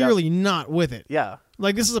was the mid-2000s. clearly not with it. Yeah,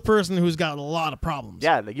 Like, this is a person who's got a lot of problems.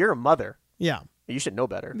 yeah. Like, you're a mother. Yeah. You should know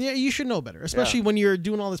better. Yeah, you should know better, especially when you're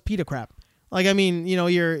doing all this PETA crap. Like, I mean,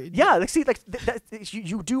 you're... Yeah, like, see, like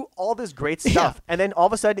you do all this great stuff, and then all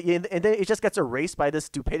of a sudden, and then it just gets erased by this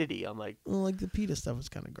stupidity. I'm like, Well, like, the PETA stuff is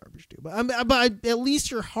kind of garbage too, but at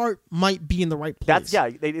least your heart might be in the right place.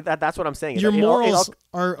 that's what I'm saying. Your It all- morals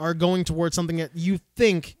are going towards something that you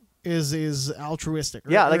think is altruistic.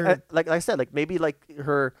 yeah, or- like I said, like maybe like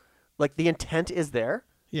her, like the intent is there,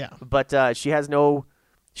 yeah, but she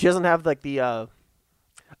doesn't have like the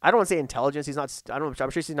I don't want to say intelligence. I'm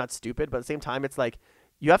sure she's not stupid, but at the same time, it's like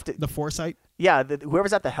you have to. the foresight. Yeah,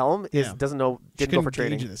 whoever's at the helm Yeah. didn't go Couldn't for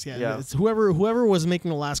training. gauge this. Yeah, yeah, It's whoever was making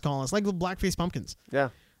the last call. It's like the Blackface Pumpkins. yeah.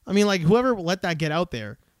 I mean, like, whoever let that get out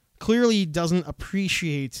there clearly doesn't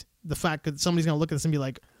appreciate the fact that somebody's gonna look at this and be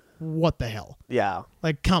like, "What the hell?" Yeah.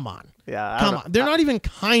 Like, come on. Yeah. I Come don't on. They're know. not even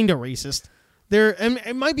kind of racist. And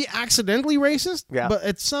it might be accidentally racist, Yeah. but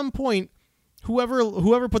at some point,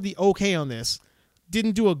 whoever put the okay on this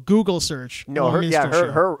didn't do a Google search. No, on her, yeah, minstrel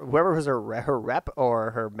show. her, whoever was her rep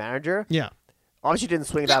or her manager, Yeah. obviously didn't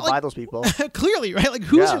swing Yeah, that like- by those people. Clearly, right? Like,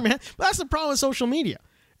 who's Yeah. your man? But that's the problem with social media.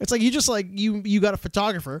 It's like you just like you got a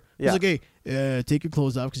photographer who's Yeah. like, hey, take your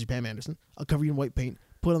clothes off because you're Pam Anderson. I'll cover you in white paint.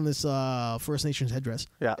 Put on this First Nations headdress.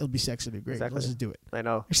 Yeah. It'll be sexy. It'll be great. Exactly. Let's just do it. I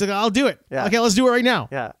know. She's like, I'll do it. Yeah. Okay, let's do it right now.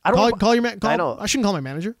 Yeah. I don't Call your man. I know. I shouldn't call my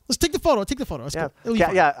manager. Let's take the photo. Take the photo. Let's Yeah. go. It'll be Yeah,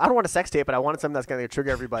 fine. yeah. I don't want a sex tape, but I wanted something that's going to trigger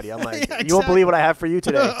everybody. I'm like, Yeah, you won't believe what I have for you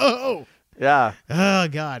today. Oh, Yeah. oh,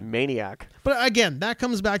 God. Maniac. But again, that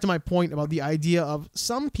comes back to my point about the idea of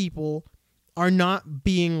some people are not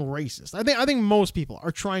being racist. I think most people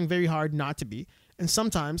are trying very hard not to be. And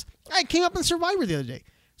sometimes I came up in Survivor the other day.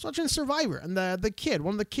 I was watching Survivor, and one of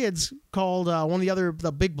the kids called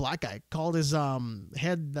the big black guy called his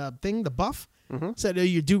head the buff. Said,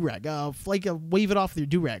 your do-rag, wave it off with your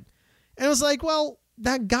do-rag. And it was like, well,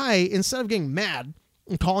 that guy, instead of getting mad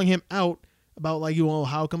and calling him out about like,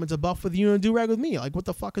 how come it's a buff with you and a do-rag with me? Like, what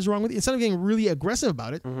the fuck is wrong with you? Instead of getting really aggressive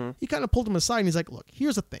about it, he kind of pulled him aside and he's like, look,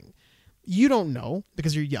 here's the thing. You don't know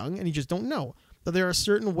because you're young and you just don't know. that there are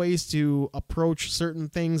certain ways to approach certain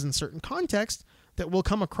things in certain contexts that will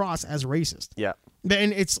come across as racist. Yeah.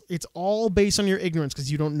 And it's all based on your ignorance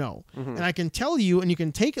because you don't know. And I can tell you, and you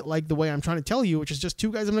can take it like the way I'm trying to tell you, which is just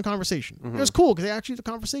two guys having a conversation. It was cool because they actually had a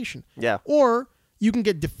conversation. Yeah. Or you can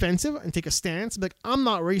get defensive and take a stance, like, I'm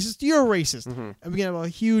not racist, you're racist. And we can have a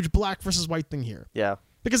huge black versus white thing here. Yeah.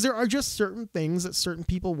 Because there are just certain things that certain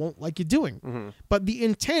people won't like you doing. But the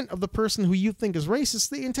intent of the person who you think is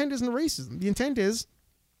racist, the intent isn't racism. The intent is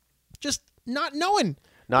just not knowing.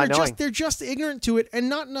 They're just ignorant to it, and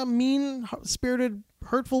not in a mean-spirited,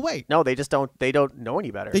 hurtful way. No, they don't know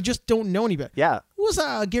any better. They just don't know any better. Yeah. Who was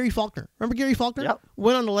Gary Faulkner? Remember Gary Faulkner? Yep.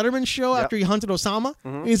 Went on the Letterman show after he hunted Osama.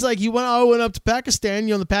 Mm-hmm. He's like, I went up to Pakistan.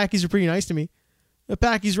 The Pakis are pretty nice to me. The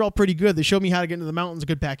Pakis are all pretty good. They showed me how to get into the mountains of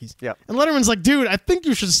good Pakis. Yep. And Letterman's like, dude, I think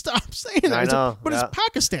you should stop saying that. I know. But it's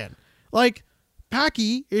Pakistan. Like,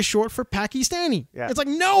 Paki is short for Pakistani. Yeah. It's like,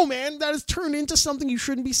 no, man, that has turned into something you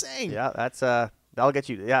shouldn't be saying. Yeah, that'll get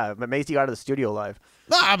you. Yeah, I'm amazed he got out of the studio alive.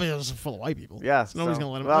 I mean, it was full of white people. Yeah, so nobody's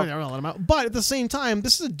gonna let him. well, They're gonna let him out. But at the same time,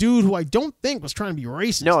 this is a dude who I don't think was trying to be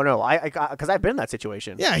racist. No, I because I've been in that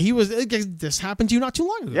situation. Yeah, he was. This happened to you not too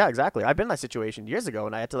long ago. Yeah, exactly. I've been in that situation years ago,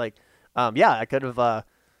 and I had to I could have,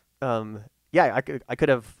 I could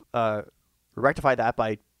have rectified that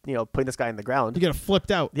by putting this guy in the ground. You get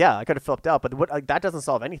flipped out. Yeah, I could have flipped out, but that doesn't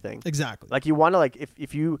solve anything. Exactly. Like you want to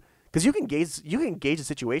if you. Because you can gauge the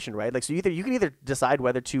situation, right? Like, so you can either decide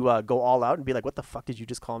whether to go all out and be like, "What the fuck did you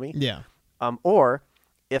just call me?" Yeah. Or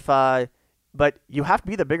if, but you have to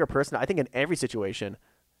be the bigger person. I think in every situation,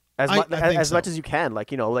 as much as you can.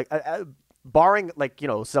 Like barring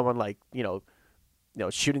someone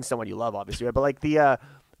shooting someone you love, obviously. Right?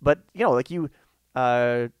 But you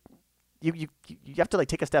have to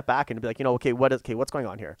take a step back and be like, what's going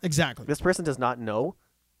on here? Exactly. This person does not know.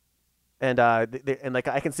 And I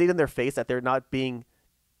can see it in their face that they're not being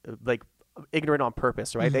ignorant on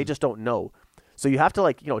purpose, right? They just don't know. So you have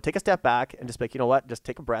to take a step back and just be like, just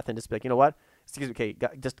take a breath and just be like, excuse me,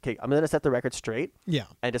 I'm gonna set the record straight. Yeah.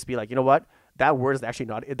 And just be like, that word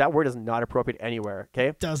is not appropriate anywhere. Okay.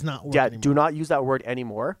 It does not work. Yeah. Anymore. Do not use that word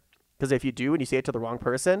anymore, because if you do and you say it to the wrong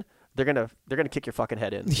person, they're gonna kick your fucking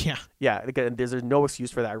head in. Yeah. Yeah. There's no excuse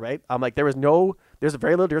for that, right? I'm like, there's a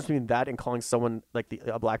very little difference between that and calling someone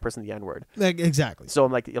a black person the N-word. Exactly. So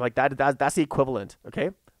I'm like that's the equivalent.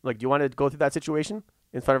 Okay. Like, do you want to go through that situation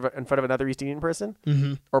in front of another East Indian person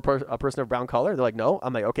or a person of brown color? They're like, no.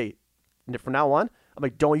 I'm like, okay. From now on, I'm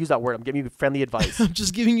like, don't use that word. I'm giving you friendly advice. I'm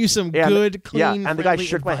just giving you some good, clean. Yeah. And the guy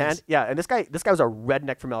shook advice. my hand. Yeah. And this guy was a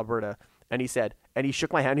redneck from Alberta. And he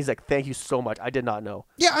shook my hand. He's like, thank you so much. I did not know.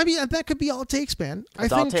 Yeah, I mean, that could be all it takes, man.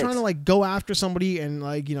 That's I all think it takes. trying to go after somebody and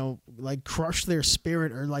crush their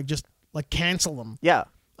spirit or just cancel them. Yeah.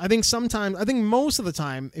 I think most of the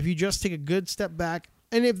time, if you just take a good step back,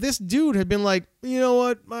 and if this dude had been like, you know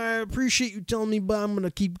what, I appreciate you telling me, but I'm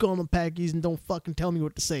gonna keep calling them Packies and don't fucking tell me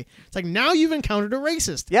what to say. It's like, now you've encountered a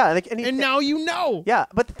racist. Yeah, and now you know. Yeah,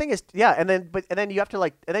 but the thing is, yeah, and then you have to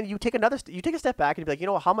and then you take a step back and be like,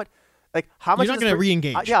 how much. How much? You're not going to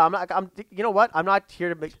re-engage. Yeah, I'm. You know what? I'm not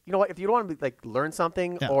here to make. You know what? If you don't want to learn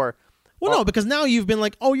something or. Well, no, because now you've been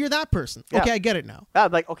like, oh, you're that person. Yeah. Okay, I get it now.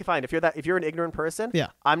 I'm like, okay, fine. If you're an ignorant person, yeah,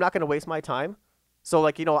 I'm not going to waste my time. So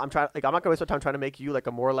I'm not going to waste my time trying to make you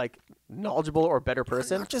a more knowledgeable or better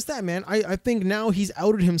person. Not just that, man. I think now he's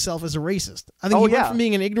outed himself as a racist. I think he went from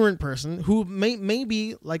being an ignorant person who may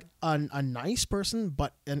be a nice person,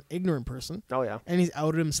 but an ignorant person. Oh yeah. And he's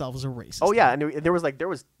outed himself as a racist. Oh yeah, and there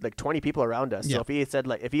was 20 people around us. Yeah. So if he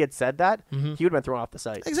had said that, he would have been thrown off the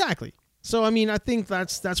site. Exactly. So I mean, I think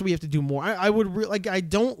that's what we have to do more. I would I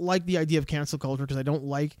don't like the idea of cancel culture because I don't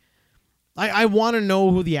like. I want to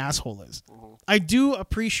know who the asshole is. Mm-hmm. I do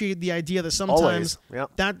appreciate the idea that sometimes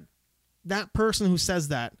that person who says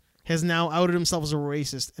that has now outed himself as a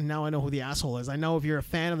racist, and now I know who the asshole is. I know if you're a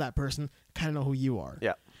fan of that person, kind of know who you are.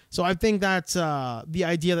 Yeah. So I think that the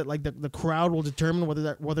idea that the crowd will determine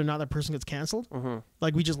whether or not that person gets canceled.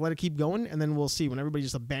 Mm-hmm. We just let it keep going, and then we'll see when everybody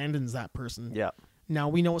just abandons that person. Yeah. Now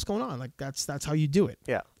we know what's going on. That's how you do it.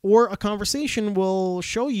 Yeah. Or a conversation will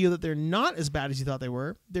show you that they're not as bad as you thought they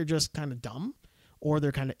were. They're just kind of dumb, or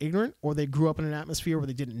they're kind of ignorant, or they grew up in an atmosphere where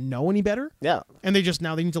they didn't know any better. Yeah. And they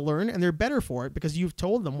need to learn, and they're better for it because you've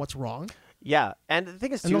told them what's wrong. Yeah. And the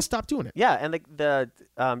thing is, and they'll stop doing it. Yeah. And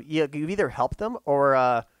you either help them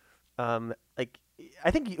or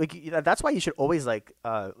I think that's why you should always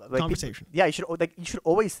conversation. You should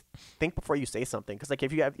always think before you say something, because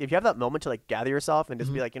if you have that moment to gather yourself and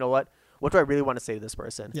just be like, you know what do I really want to say to this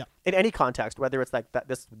person? Yeah. In any context, whether it's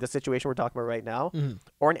this situation we're talking about right now,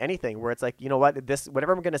 or in anything where it's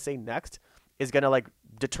whatever I'm going to say next is going to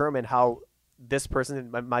determine how this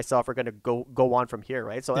person and myself are going to go on from here,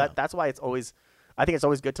 right? So that's why I think it's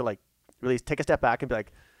always good to like really take a step back and be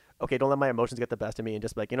like, okay, don't let my emotions get the best of me, and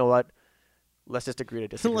just be like, you know what, let's just agree to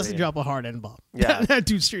disagree. Unless you drop a hard N-bomb. Yeah. That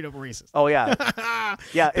dude's straight up racist. Oh yeah.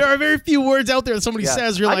 Yeah. There are very few words out there that somebody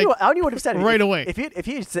says you're I don't even would have said it. right away. If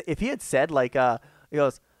he had said like he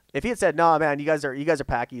goes, if he had said, no man, you guys are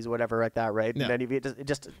packies or whatever like that, right? Yeah. And then if he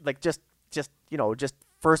just you know, just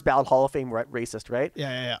first ballot Hall of Fame racist, right?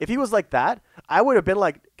 Yeah. If he was like that, I would have been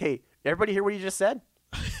like, okay, everybody hear what you just said?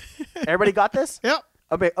 Everybody got this? Yep.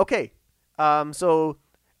 Okay. So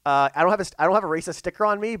I don't have a racist sticker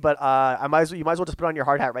on me, but you might as well just put on your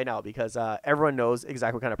hard hat right now, because everyone knows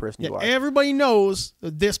exactly what kind of person you are. Everybody knows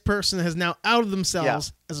that this person has now outed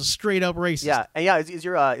themselves as a straight up racist. Yeah, and is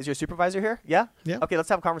your supervisor here? Yeah. Yeah. Okay, let's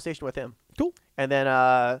have a conversation with him. Cool. And then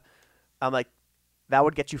I'm like, that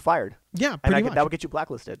would get you fired. Yeah, And pretty much. that would get you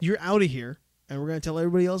blacklisted. You're out of here, and we're going to tell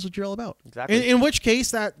everybody else what you're all about. Exactly. In which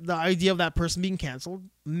case, that the idea of that person being canceled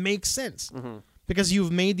makes sense, because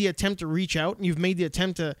you've made the attempt to reach out, and you've made the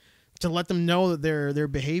attempt to let them know that their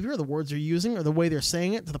behavior, the words they're using, or the way they're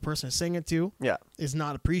saying it to the person they're saying it to, is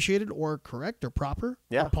not appreciated or correct or proper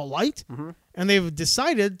or polite, and they've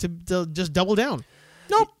decided to just double down.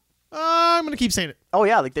 Nope. I'm gonna keep saying it. Oh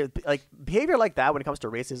yeah, like behavior like that when it comes to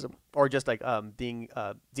racism, or just like being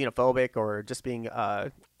xenophobic, or just being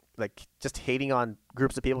like just hating on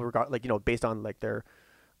groups of people, based on like their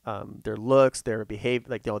looks, their behavior,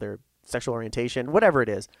 like their sexual orientation, whatever it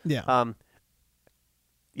is. Yeah.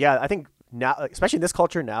 Yeah, I think now, especially in this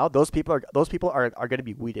culture now, those people are going to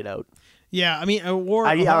be weeded out. Yeah, I mean, or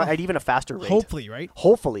at even a faster rate. Hopefully, right?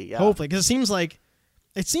 Hopefully, yeah. Hopefully, because it seems like,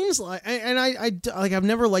 and I like, I've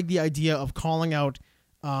never liked the idea of calling out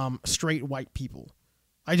straight white people.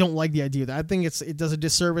 I don't like the idea of that. I think it does a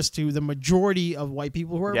disservice to the majority of white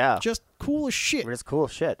people who are just cool as shit. We're just cool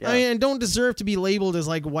as shit. Yeah. I mean, and don't deserve to be labeled as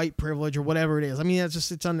like white privilege or whatever it is. I mean,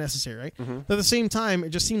 it's unnecessary, right? But at the same time, it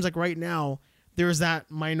just seems like right now there's that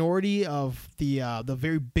minority of the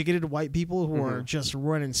very bigoted white people who are just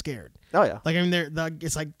running scared. Oh yeah. Like, I mean,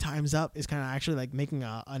 it's like Time's Up is kind of actually like making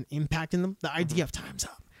an impact in them. The idea of Time's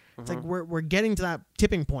Up. It's like we're getting to that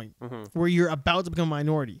tipping point where you're about to become a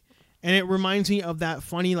minority. And it reminds me of that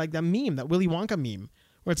funny, like that meme, that Willy Wonka meme,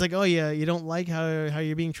 where it's like, oh yeah, you don't like how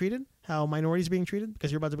you're being treated, how minorities are being treated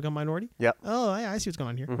because you're about to become a minority. Yeah. Oh yeah, I see what's going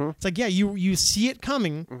on here. It's like, yeah, you see it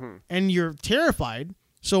coming and you're terrified.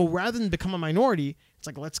 So rather than become a minority, it's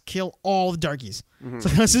like, let's kill all the darkies. So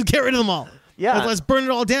let's just get rid of them all. Yeah. Let's burn it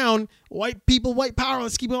all down. White people, white power.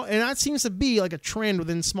 Let's keep going. And that seems to be like a trend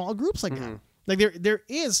within small groups like that. Like there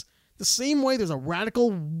is the same way there's a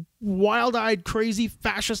radical, wild-eyed, crazy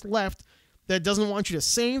fascist left that doesn't want you to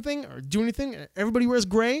say anything or do anything. Everybody wears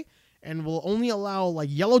gray and will only allow like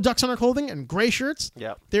yellow ducks on their clothing and gray shirts.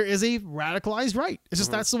 Yeah. There is a radicalized right. It's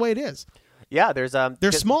just that's the way it is. Yeah. There's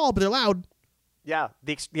they're small, but they're loud. Yeah,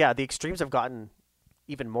 the extremes have gotten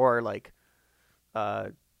even more like,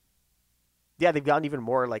 they've gotten even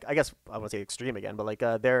more like, I guess I won't say extreme again, but like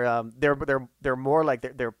they're more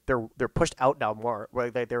like they're pushed out now more, where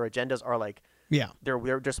their agendas are like,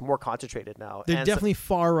 they're just more concentrated now. They're definitely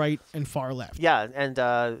far right and far left. Yeah,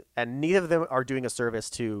 and neither of them are doing a service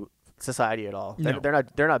to society at all. No.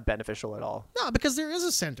 They're not beneficial at all. No, because there is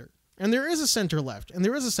a center. And there is a center left, and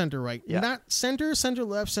there is a center right. Yeah. And that center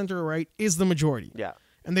left, center right is the majority. Yeah.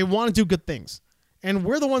 And they want to do good things. And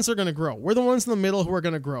we're the ones that are going to grow. We're the ones in the middle who are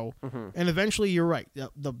going to grow. And eventually, you're right.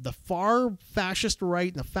 The far fascist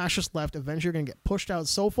right and the fascist left eventually are going to get pushed out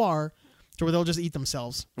so far to where they'll just eat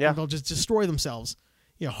themselves. Yeah. And they'll just destroy themselves.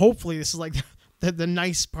 You know, hopefully, this is like the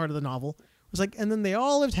nice part of the novel. It's like, and then they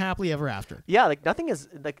all lived happily ever after. Yeah, like nothing is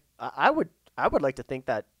like, I would like to think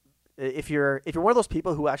that if you're one of those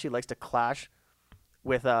people who actually likes to clash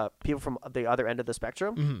with people from the other end of the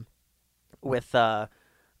spectrum, with whether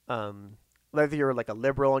you're like a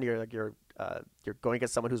liberal and you're going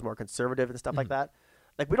against someone who's more conservative and stuff like that,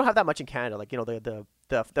 like we don't have that much in Canada. Like, you know, the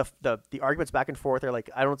arguments back and forth are like,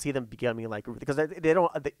 I don't see them becoming like, because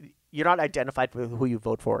you're not identified with who you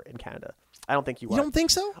vote for in Canada. I don't think you are. You don't think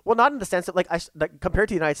so? Well, not in the sense that like compared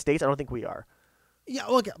to the United States, I don't think we are. Yeah,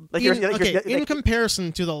 look, Like in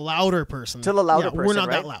comparison to the louder person, to the louder person, we're not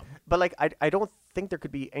right? that loud. But like, I don't think there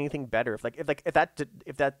could be anything better if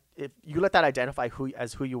you let that identify who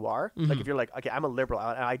you are. Like, if you're like, okay, I'm a liberal,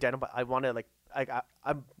 I want to like,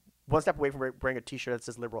 I'm one step away from wearing a T-shirt that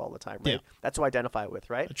says liberal all the time, right? Yeah. That's who I identify with,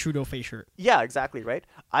 right? A Trudeau face shirt. Yeah, exactly, right.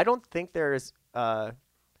 I don't think there's like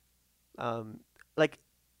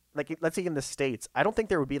let's say in the States, I don't think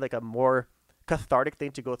there would be like a more cathartic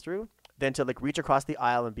thing to go through than to like reach across the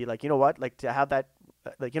aisle and be like, you know what, like to have that,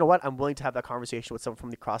 like, you know what, I'm willing to have that conversation with someone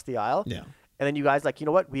from across the aisle. Yeah. and then you guys like, you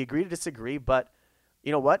know what, we agree to disagree, but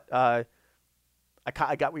you know what, I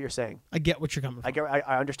got what you're saying. I get what you're coming from.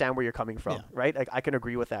 I understand where you're coming from, Yeah. right? Like, I can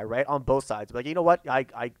agree with that, right? On both sides. Like, you know what? I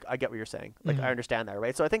get what you're saying. Like, I understand that,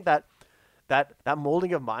 right? So I think that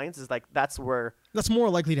molding of minds is like, that's where That's more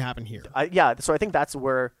likely to happen here. so I think that's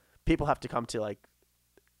where people have to come to like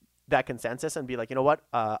that consensus and be like, you know what?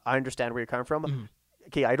 I understand where you're coming from.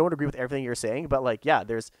 Okay, I don't agree with everything you're saying, but like, yeah,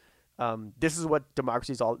 there's this is what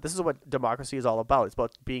democracy is all about. It's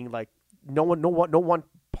about being like, no one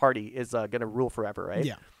party is gonna rule forever, right?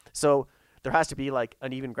 Yeah. So there has to be like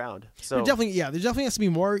an even ground. So There definitely has to be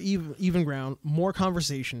more even ground, more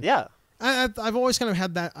conversation. yeah, I've always kind of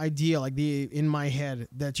had that idea, like in my head,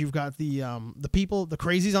 that you've got the people, the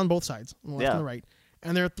crazies on both sides, on the left Yeah. and the right,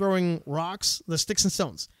 and they're throwing rocks, the sticks and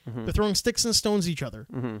stones. They're throwing sticks and stones at each other,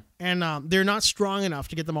 and they're not strong enough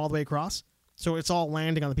to get them all the way across. So it's all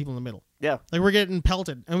landing on the people in the middle. yeah, Like, we're getting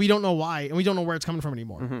pelted, and we don't know why, and we don't know where it's coming from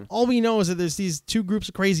anymore. All we know is that there's these two groups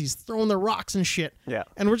of crazies throwing their rocks and shit, yeah.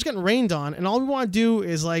 and we're just getting rained on, and all we want to do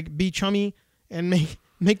is like be chummy and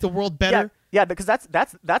make the world better. Yeah, because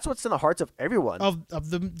that's what's in the hearts of everyone.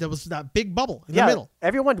 There was that big bubble in yeah, the middle.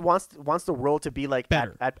 everyone wants the world to be like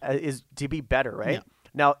Better. is to be better, right? Yeah.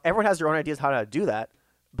 Now everyone has their own ideas how to do that,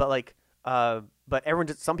 but like but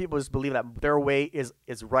some people just believe that their way is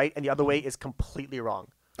right and the other way is completely wrong.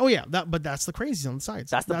 Oh yeah, but that's the crazies on the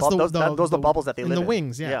sides. Those are the bubbles that they in live the in.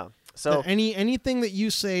 wings. Yeah. So That anything that you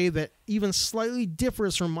say that even slightly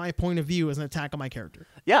differs from my point of view is an attack on my character.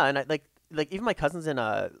 yeah, and I, like even my cousins in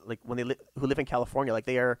like when who live in California, like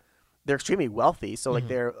they're extremely wealthy, so like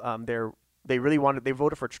they really want to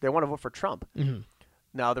vote for Trump.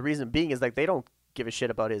 Now the reason being is like they don't give a shit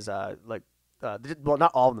about his well,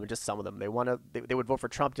 not all of them, just some of them. They would vote for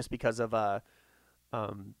Trump just because of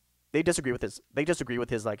they disagree with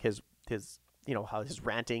his like his you know how his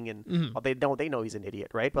ranting and they know he's an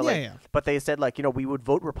idiot, right? But but they said like, you know, we would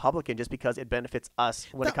vote Republican just because it benefits us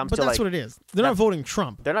when it comes to that's like what it is. They're not voting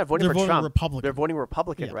Trump. they're not voting for Trump. Republican. They're voting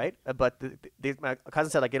Republican, Yeah. right? But my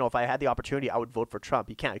cousin said like, you know, if I had the opportunity, I would vote for Trump.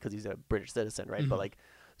 He can't because he's a British citizen, right? But like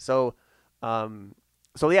so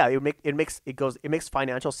yeah, it makes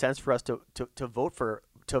financial sense for us to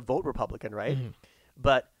vote Republican, right?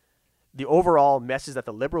 But the overall message that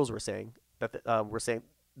the liberals were saying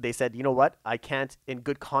they said, you know what, I can't in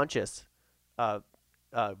good conscience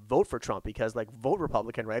vote for Trump because like vote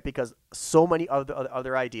Republican, right? Because so many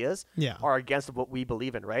other ideas are against what we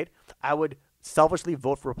believe in, right? I would selfishly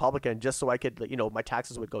vote for Republican just so I could, you know, my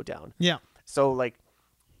taxes would go down. Yeah. So like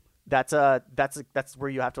that's where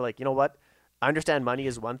you have to like, you know what, I understand money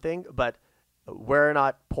is one thing, but we're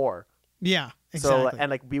not poor. Yeah. Exactly. So and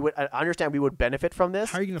like I understand we would benefit from this.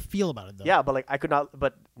 How are you gonna feel about it though? Yeah, but like I could not.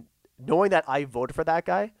 But knowing that I voted for that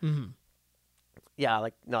guy, yeah,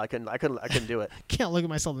 like no, I couldn't do it. Can't look at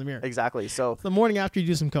myself in the mirror. Exactly. So The morning after you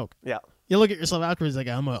do some coke, yeah, you look at yourself afterwards like,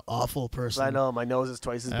 I'm an awful person. I know my nose is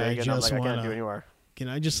twice as big, and I'm like I can't do anymore. Can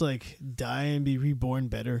I just like die and be reborn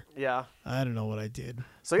better? Yeah. I don't know what I did.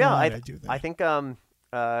 So yeah, Why did I do that? I think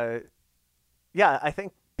yeah, I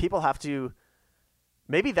think people have to.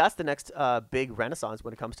 Maybe that's the next big renaissance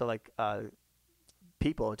when it comes to like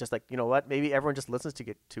people. Just like, you know what? Maybe everyone just listens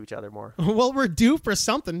to each other more. Well, we're due for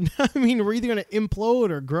something. I mean, we're either going to implode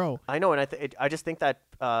or grow. I know, and I just think that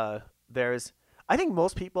there's. I think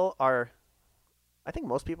most people are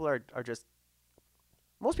just.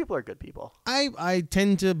 Most people are good people. I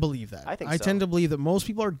tend to believe that. I think I so. tend to believe that most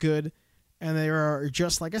people are good, and they are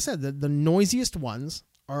just like I said. The noisiest ones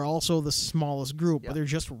are also the smallest group, but they're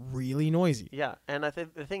just really noisy. Yeah, and I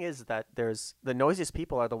think the thing is that there's the noisiest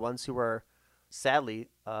people are the ones who are, sadly,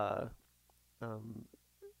 are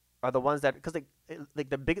the ones that because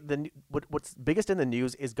what's biggest in the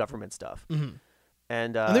news is government stuff,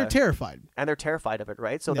 and they're terrified. And they're terrified of it,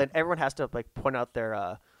 right? So then everyone has to like point out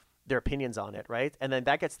their opinions on it, right? And then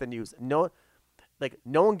that gets the news. No one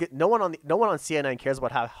on CNN cares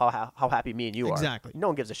about how happy me and you are. Exactly. No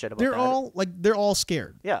one gives a shit about that. They're all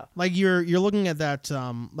scared. Yeah. Like you're looking at that.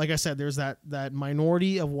 Like I said, there's that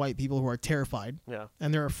minority of white people who are terrified. Yeah.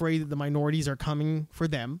 And they're afraid that the minorities are coming for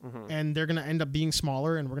them, and they're gonna end up being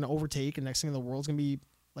smaller, and we're gonna overtake, and next thing in the world's gonna be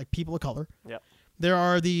like people of color. Yeah. There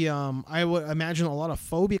are the I would imagine a lot of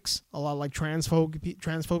phobics, a lot of like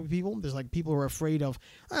transphobic people. There's like people who are afraid of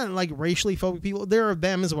like racially phobic people. There are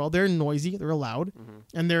them as well. They're noisy, they're loud,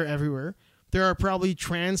 and they're everywhere. There are probably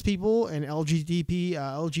trans people and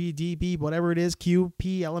LGBT, whatever it is, Q,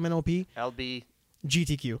 P, LMNOP, LB,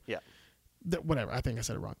 GTQ. Yeah. Whatever. I think I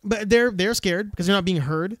said it wrong. But they're scared because they're not being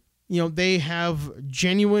heard. You know, they have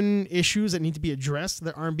genuine issues that need to be addressed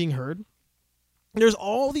that aren't being heard. There's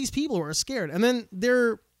all these people who are scared, and then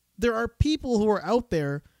they're there are people who are out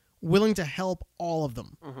there willing to help all of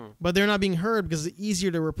them, but they're not being heard because it's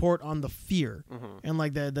easier to report on the fear and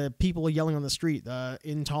like the people yelling on the street,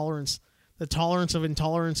 intolerance, the tolerance of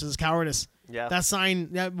intolerance is cowardice. Yeah. That sign.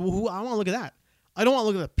 I want to look at that. I don't want to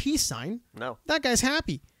look at the peace sign. No. That guy's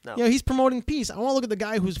happy. No. You know, he's promoting peace. I want to look at the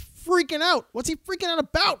guy who's freaking out. What's he freaking out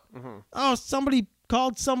about? Oh, somebody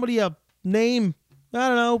called somebody a name. I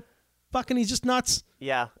don't know. Fucking, he's just nuts.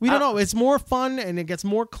 Yeah. We don't know. It's more fun and it gets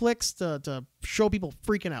more clicks to show people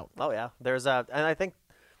freaking out. Oh yeah. There's and I think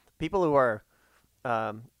people who are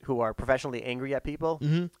professionally angry at people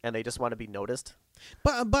and they just want to be noticed.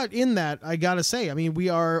 But in that, I gotta say, I mean, we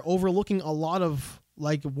are overlooking a lot of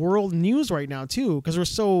like world news right now too, because we're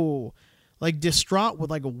so like distraught with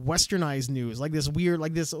like westernized news, like this weird,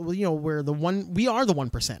 like this, you know, where we are the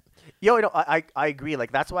 1%. Yo, you know, I agree.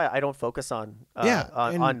 Like that's why I don't focus on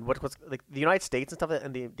on what's like the United States and stuff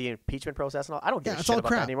and the impeachment process and all. I don't give a it's shit all about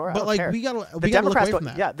crap. that anymore. But I don't like care. we gotta The look Democrats away from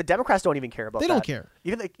don't. that. Yeah, the Democrats don't even care about They that. don't care.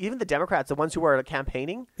 Even the Democrats, the ones who are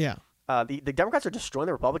campaigning. Yeah. The Democrats are destroying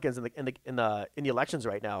the Republicans in the elections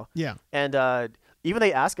right now. Yeah. And even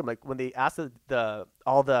they ask them, like when they ask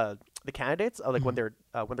all the candidates, like when they're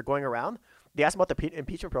going around, they ask them about the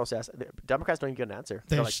impeachment process. The Democrats don't even get an answer.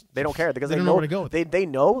 They're like, they don't care because they they don't know know where to go with they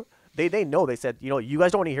know. They know. They said, you know, you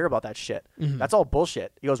guys don't want to hear about that shit. That's all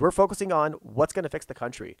bullshit. He goes, we're focusing on what's going to fix the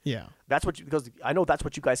country. Yeah. That's what because I know that's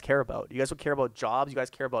what you guys care about. You guys don't care about jobs. You guys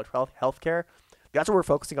care about health care. That's what we're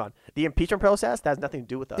focusing on. The impeachment process, that has nothing to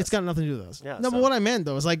do with us. It's got nothing to do with us. Yeah, no, but what I meant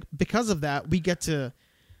though is like because of that, we get to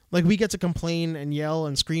complain and yell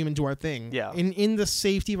and scream and do our thing. Yeah. In the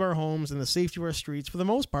safety of our homes and the safety of our streets, for the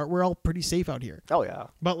most part, we're all pretty safe out here. Oh yeah.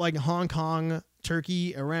 But like Hong Kong,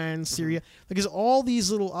 Turkey, Iran, Syria, like there's all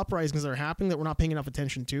these little uprisings that are happening that we're not paying enough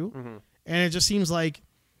attention to, and it just seems like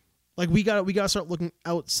we gotta start looking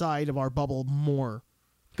outside of our bubble more.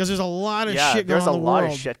 Because there's a lot of shit going on in the world. There's a lot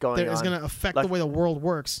of shit going on. That is going to affect the way the world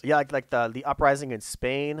works. Yeah, like the uprising in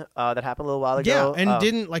Spain that happened a little while ago. Yeah, and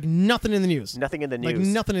didn't like nothing in the news. Nothing in the news. Like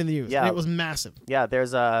nothing in the news. Yeah, and it was massive. Yeah,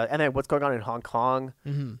 there's and then what's going on in Hong Kong.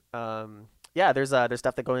 Yeah, there's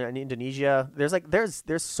stuff that going on in Indonesia. There's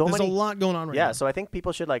so many. There's a lot going on right now. Yeah, so I think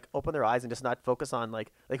people should like open their eyes and just not focus on like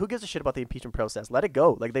who gives a shit about the impeachment process? Let it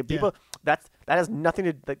go. Like people that has nothing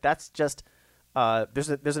to like that's just there's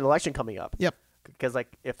an election coming up. Yep. Because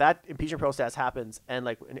like if that impeachment process happens and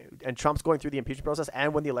like and Trump's going through the impeachment process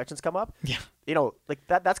and when the elections come up, you know, like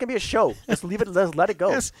that's gonna be a show. Just leave it, let it go.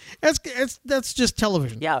 That's just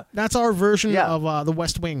television. Yeah, that's our version of the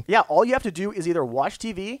West Wing. Yeah, all you have to do is either watch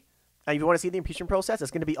TV, and if you want to see the impeachment process,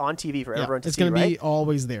 it's gonna be on TV for everyone to see. It's gonna be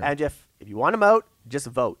always there. And if you want them out, just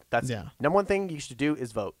vote. That's number one thing you should do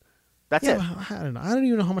is vote. That's it. I don't know. I don't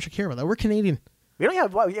even know how much I care about that. We're Canadian. We don't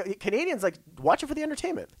have Canadians like watch it for the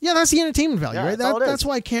entertainment. Yeah, that's the entertainment value, right? That's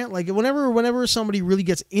why I can't like whenever somebody really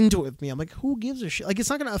gets into it with me, I'm like, who gives a shit? Like, it's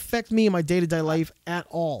not going to affect me in my day-to-day life at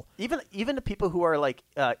all. Even the people who are like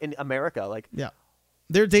in America, like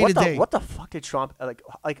their day-to-day. What the fuck did Trump like?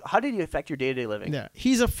 How did he affect your day-to-day living? Yeah,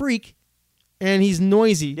 he's a freak, and he's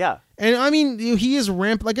noisy. Yeah, and I mean, he is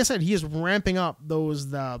like I said, he is ramping up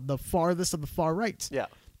those the farthest of the far right. Yeah,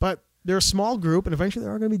 but they're a small group, and eventually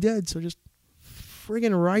they are going to be dead. So just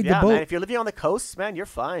friggin' ride the boat. Man, if you're living on the coast, man, you're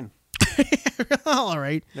fine. All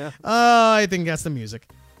right. Yeah. I think that's the music.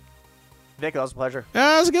 Nick, that was a pleasure. It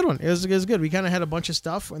was a good one. It was good. We kind of had a bunch of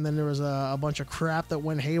stuff, and then there was a bunch of crap that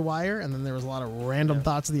went haywire, and then there was a lot of random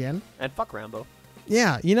thoughts at the end. And fuck Rambo.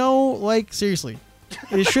 Yeah, you know, like, seriously.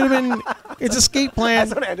 It should have been... It's Escape Plan. I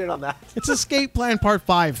just want to end it on that. It's Escape Plan Part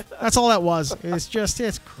 5. That's all that was.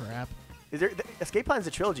 It's crap. Escape Plan's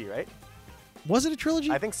a trilogy, right? Was it a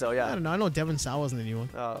trilogy? I think so, yeah. I don't know. I know Devon Sawa was in the new one.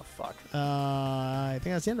 Oh, fuck. I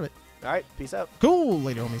think that's the end of it. All right, peace out. Cool,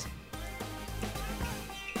 later, homies.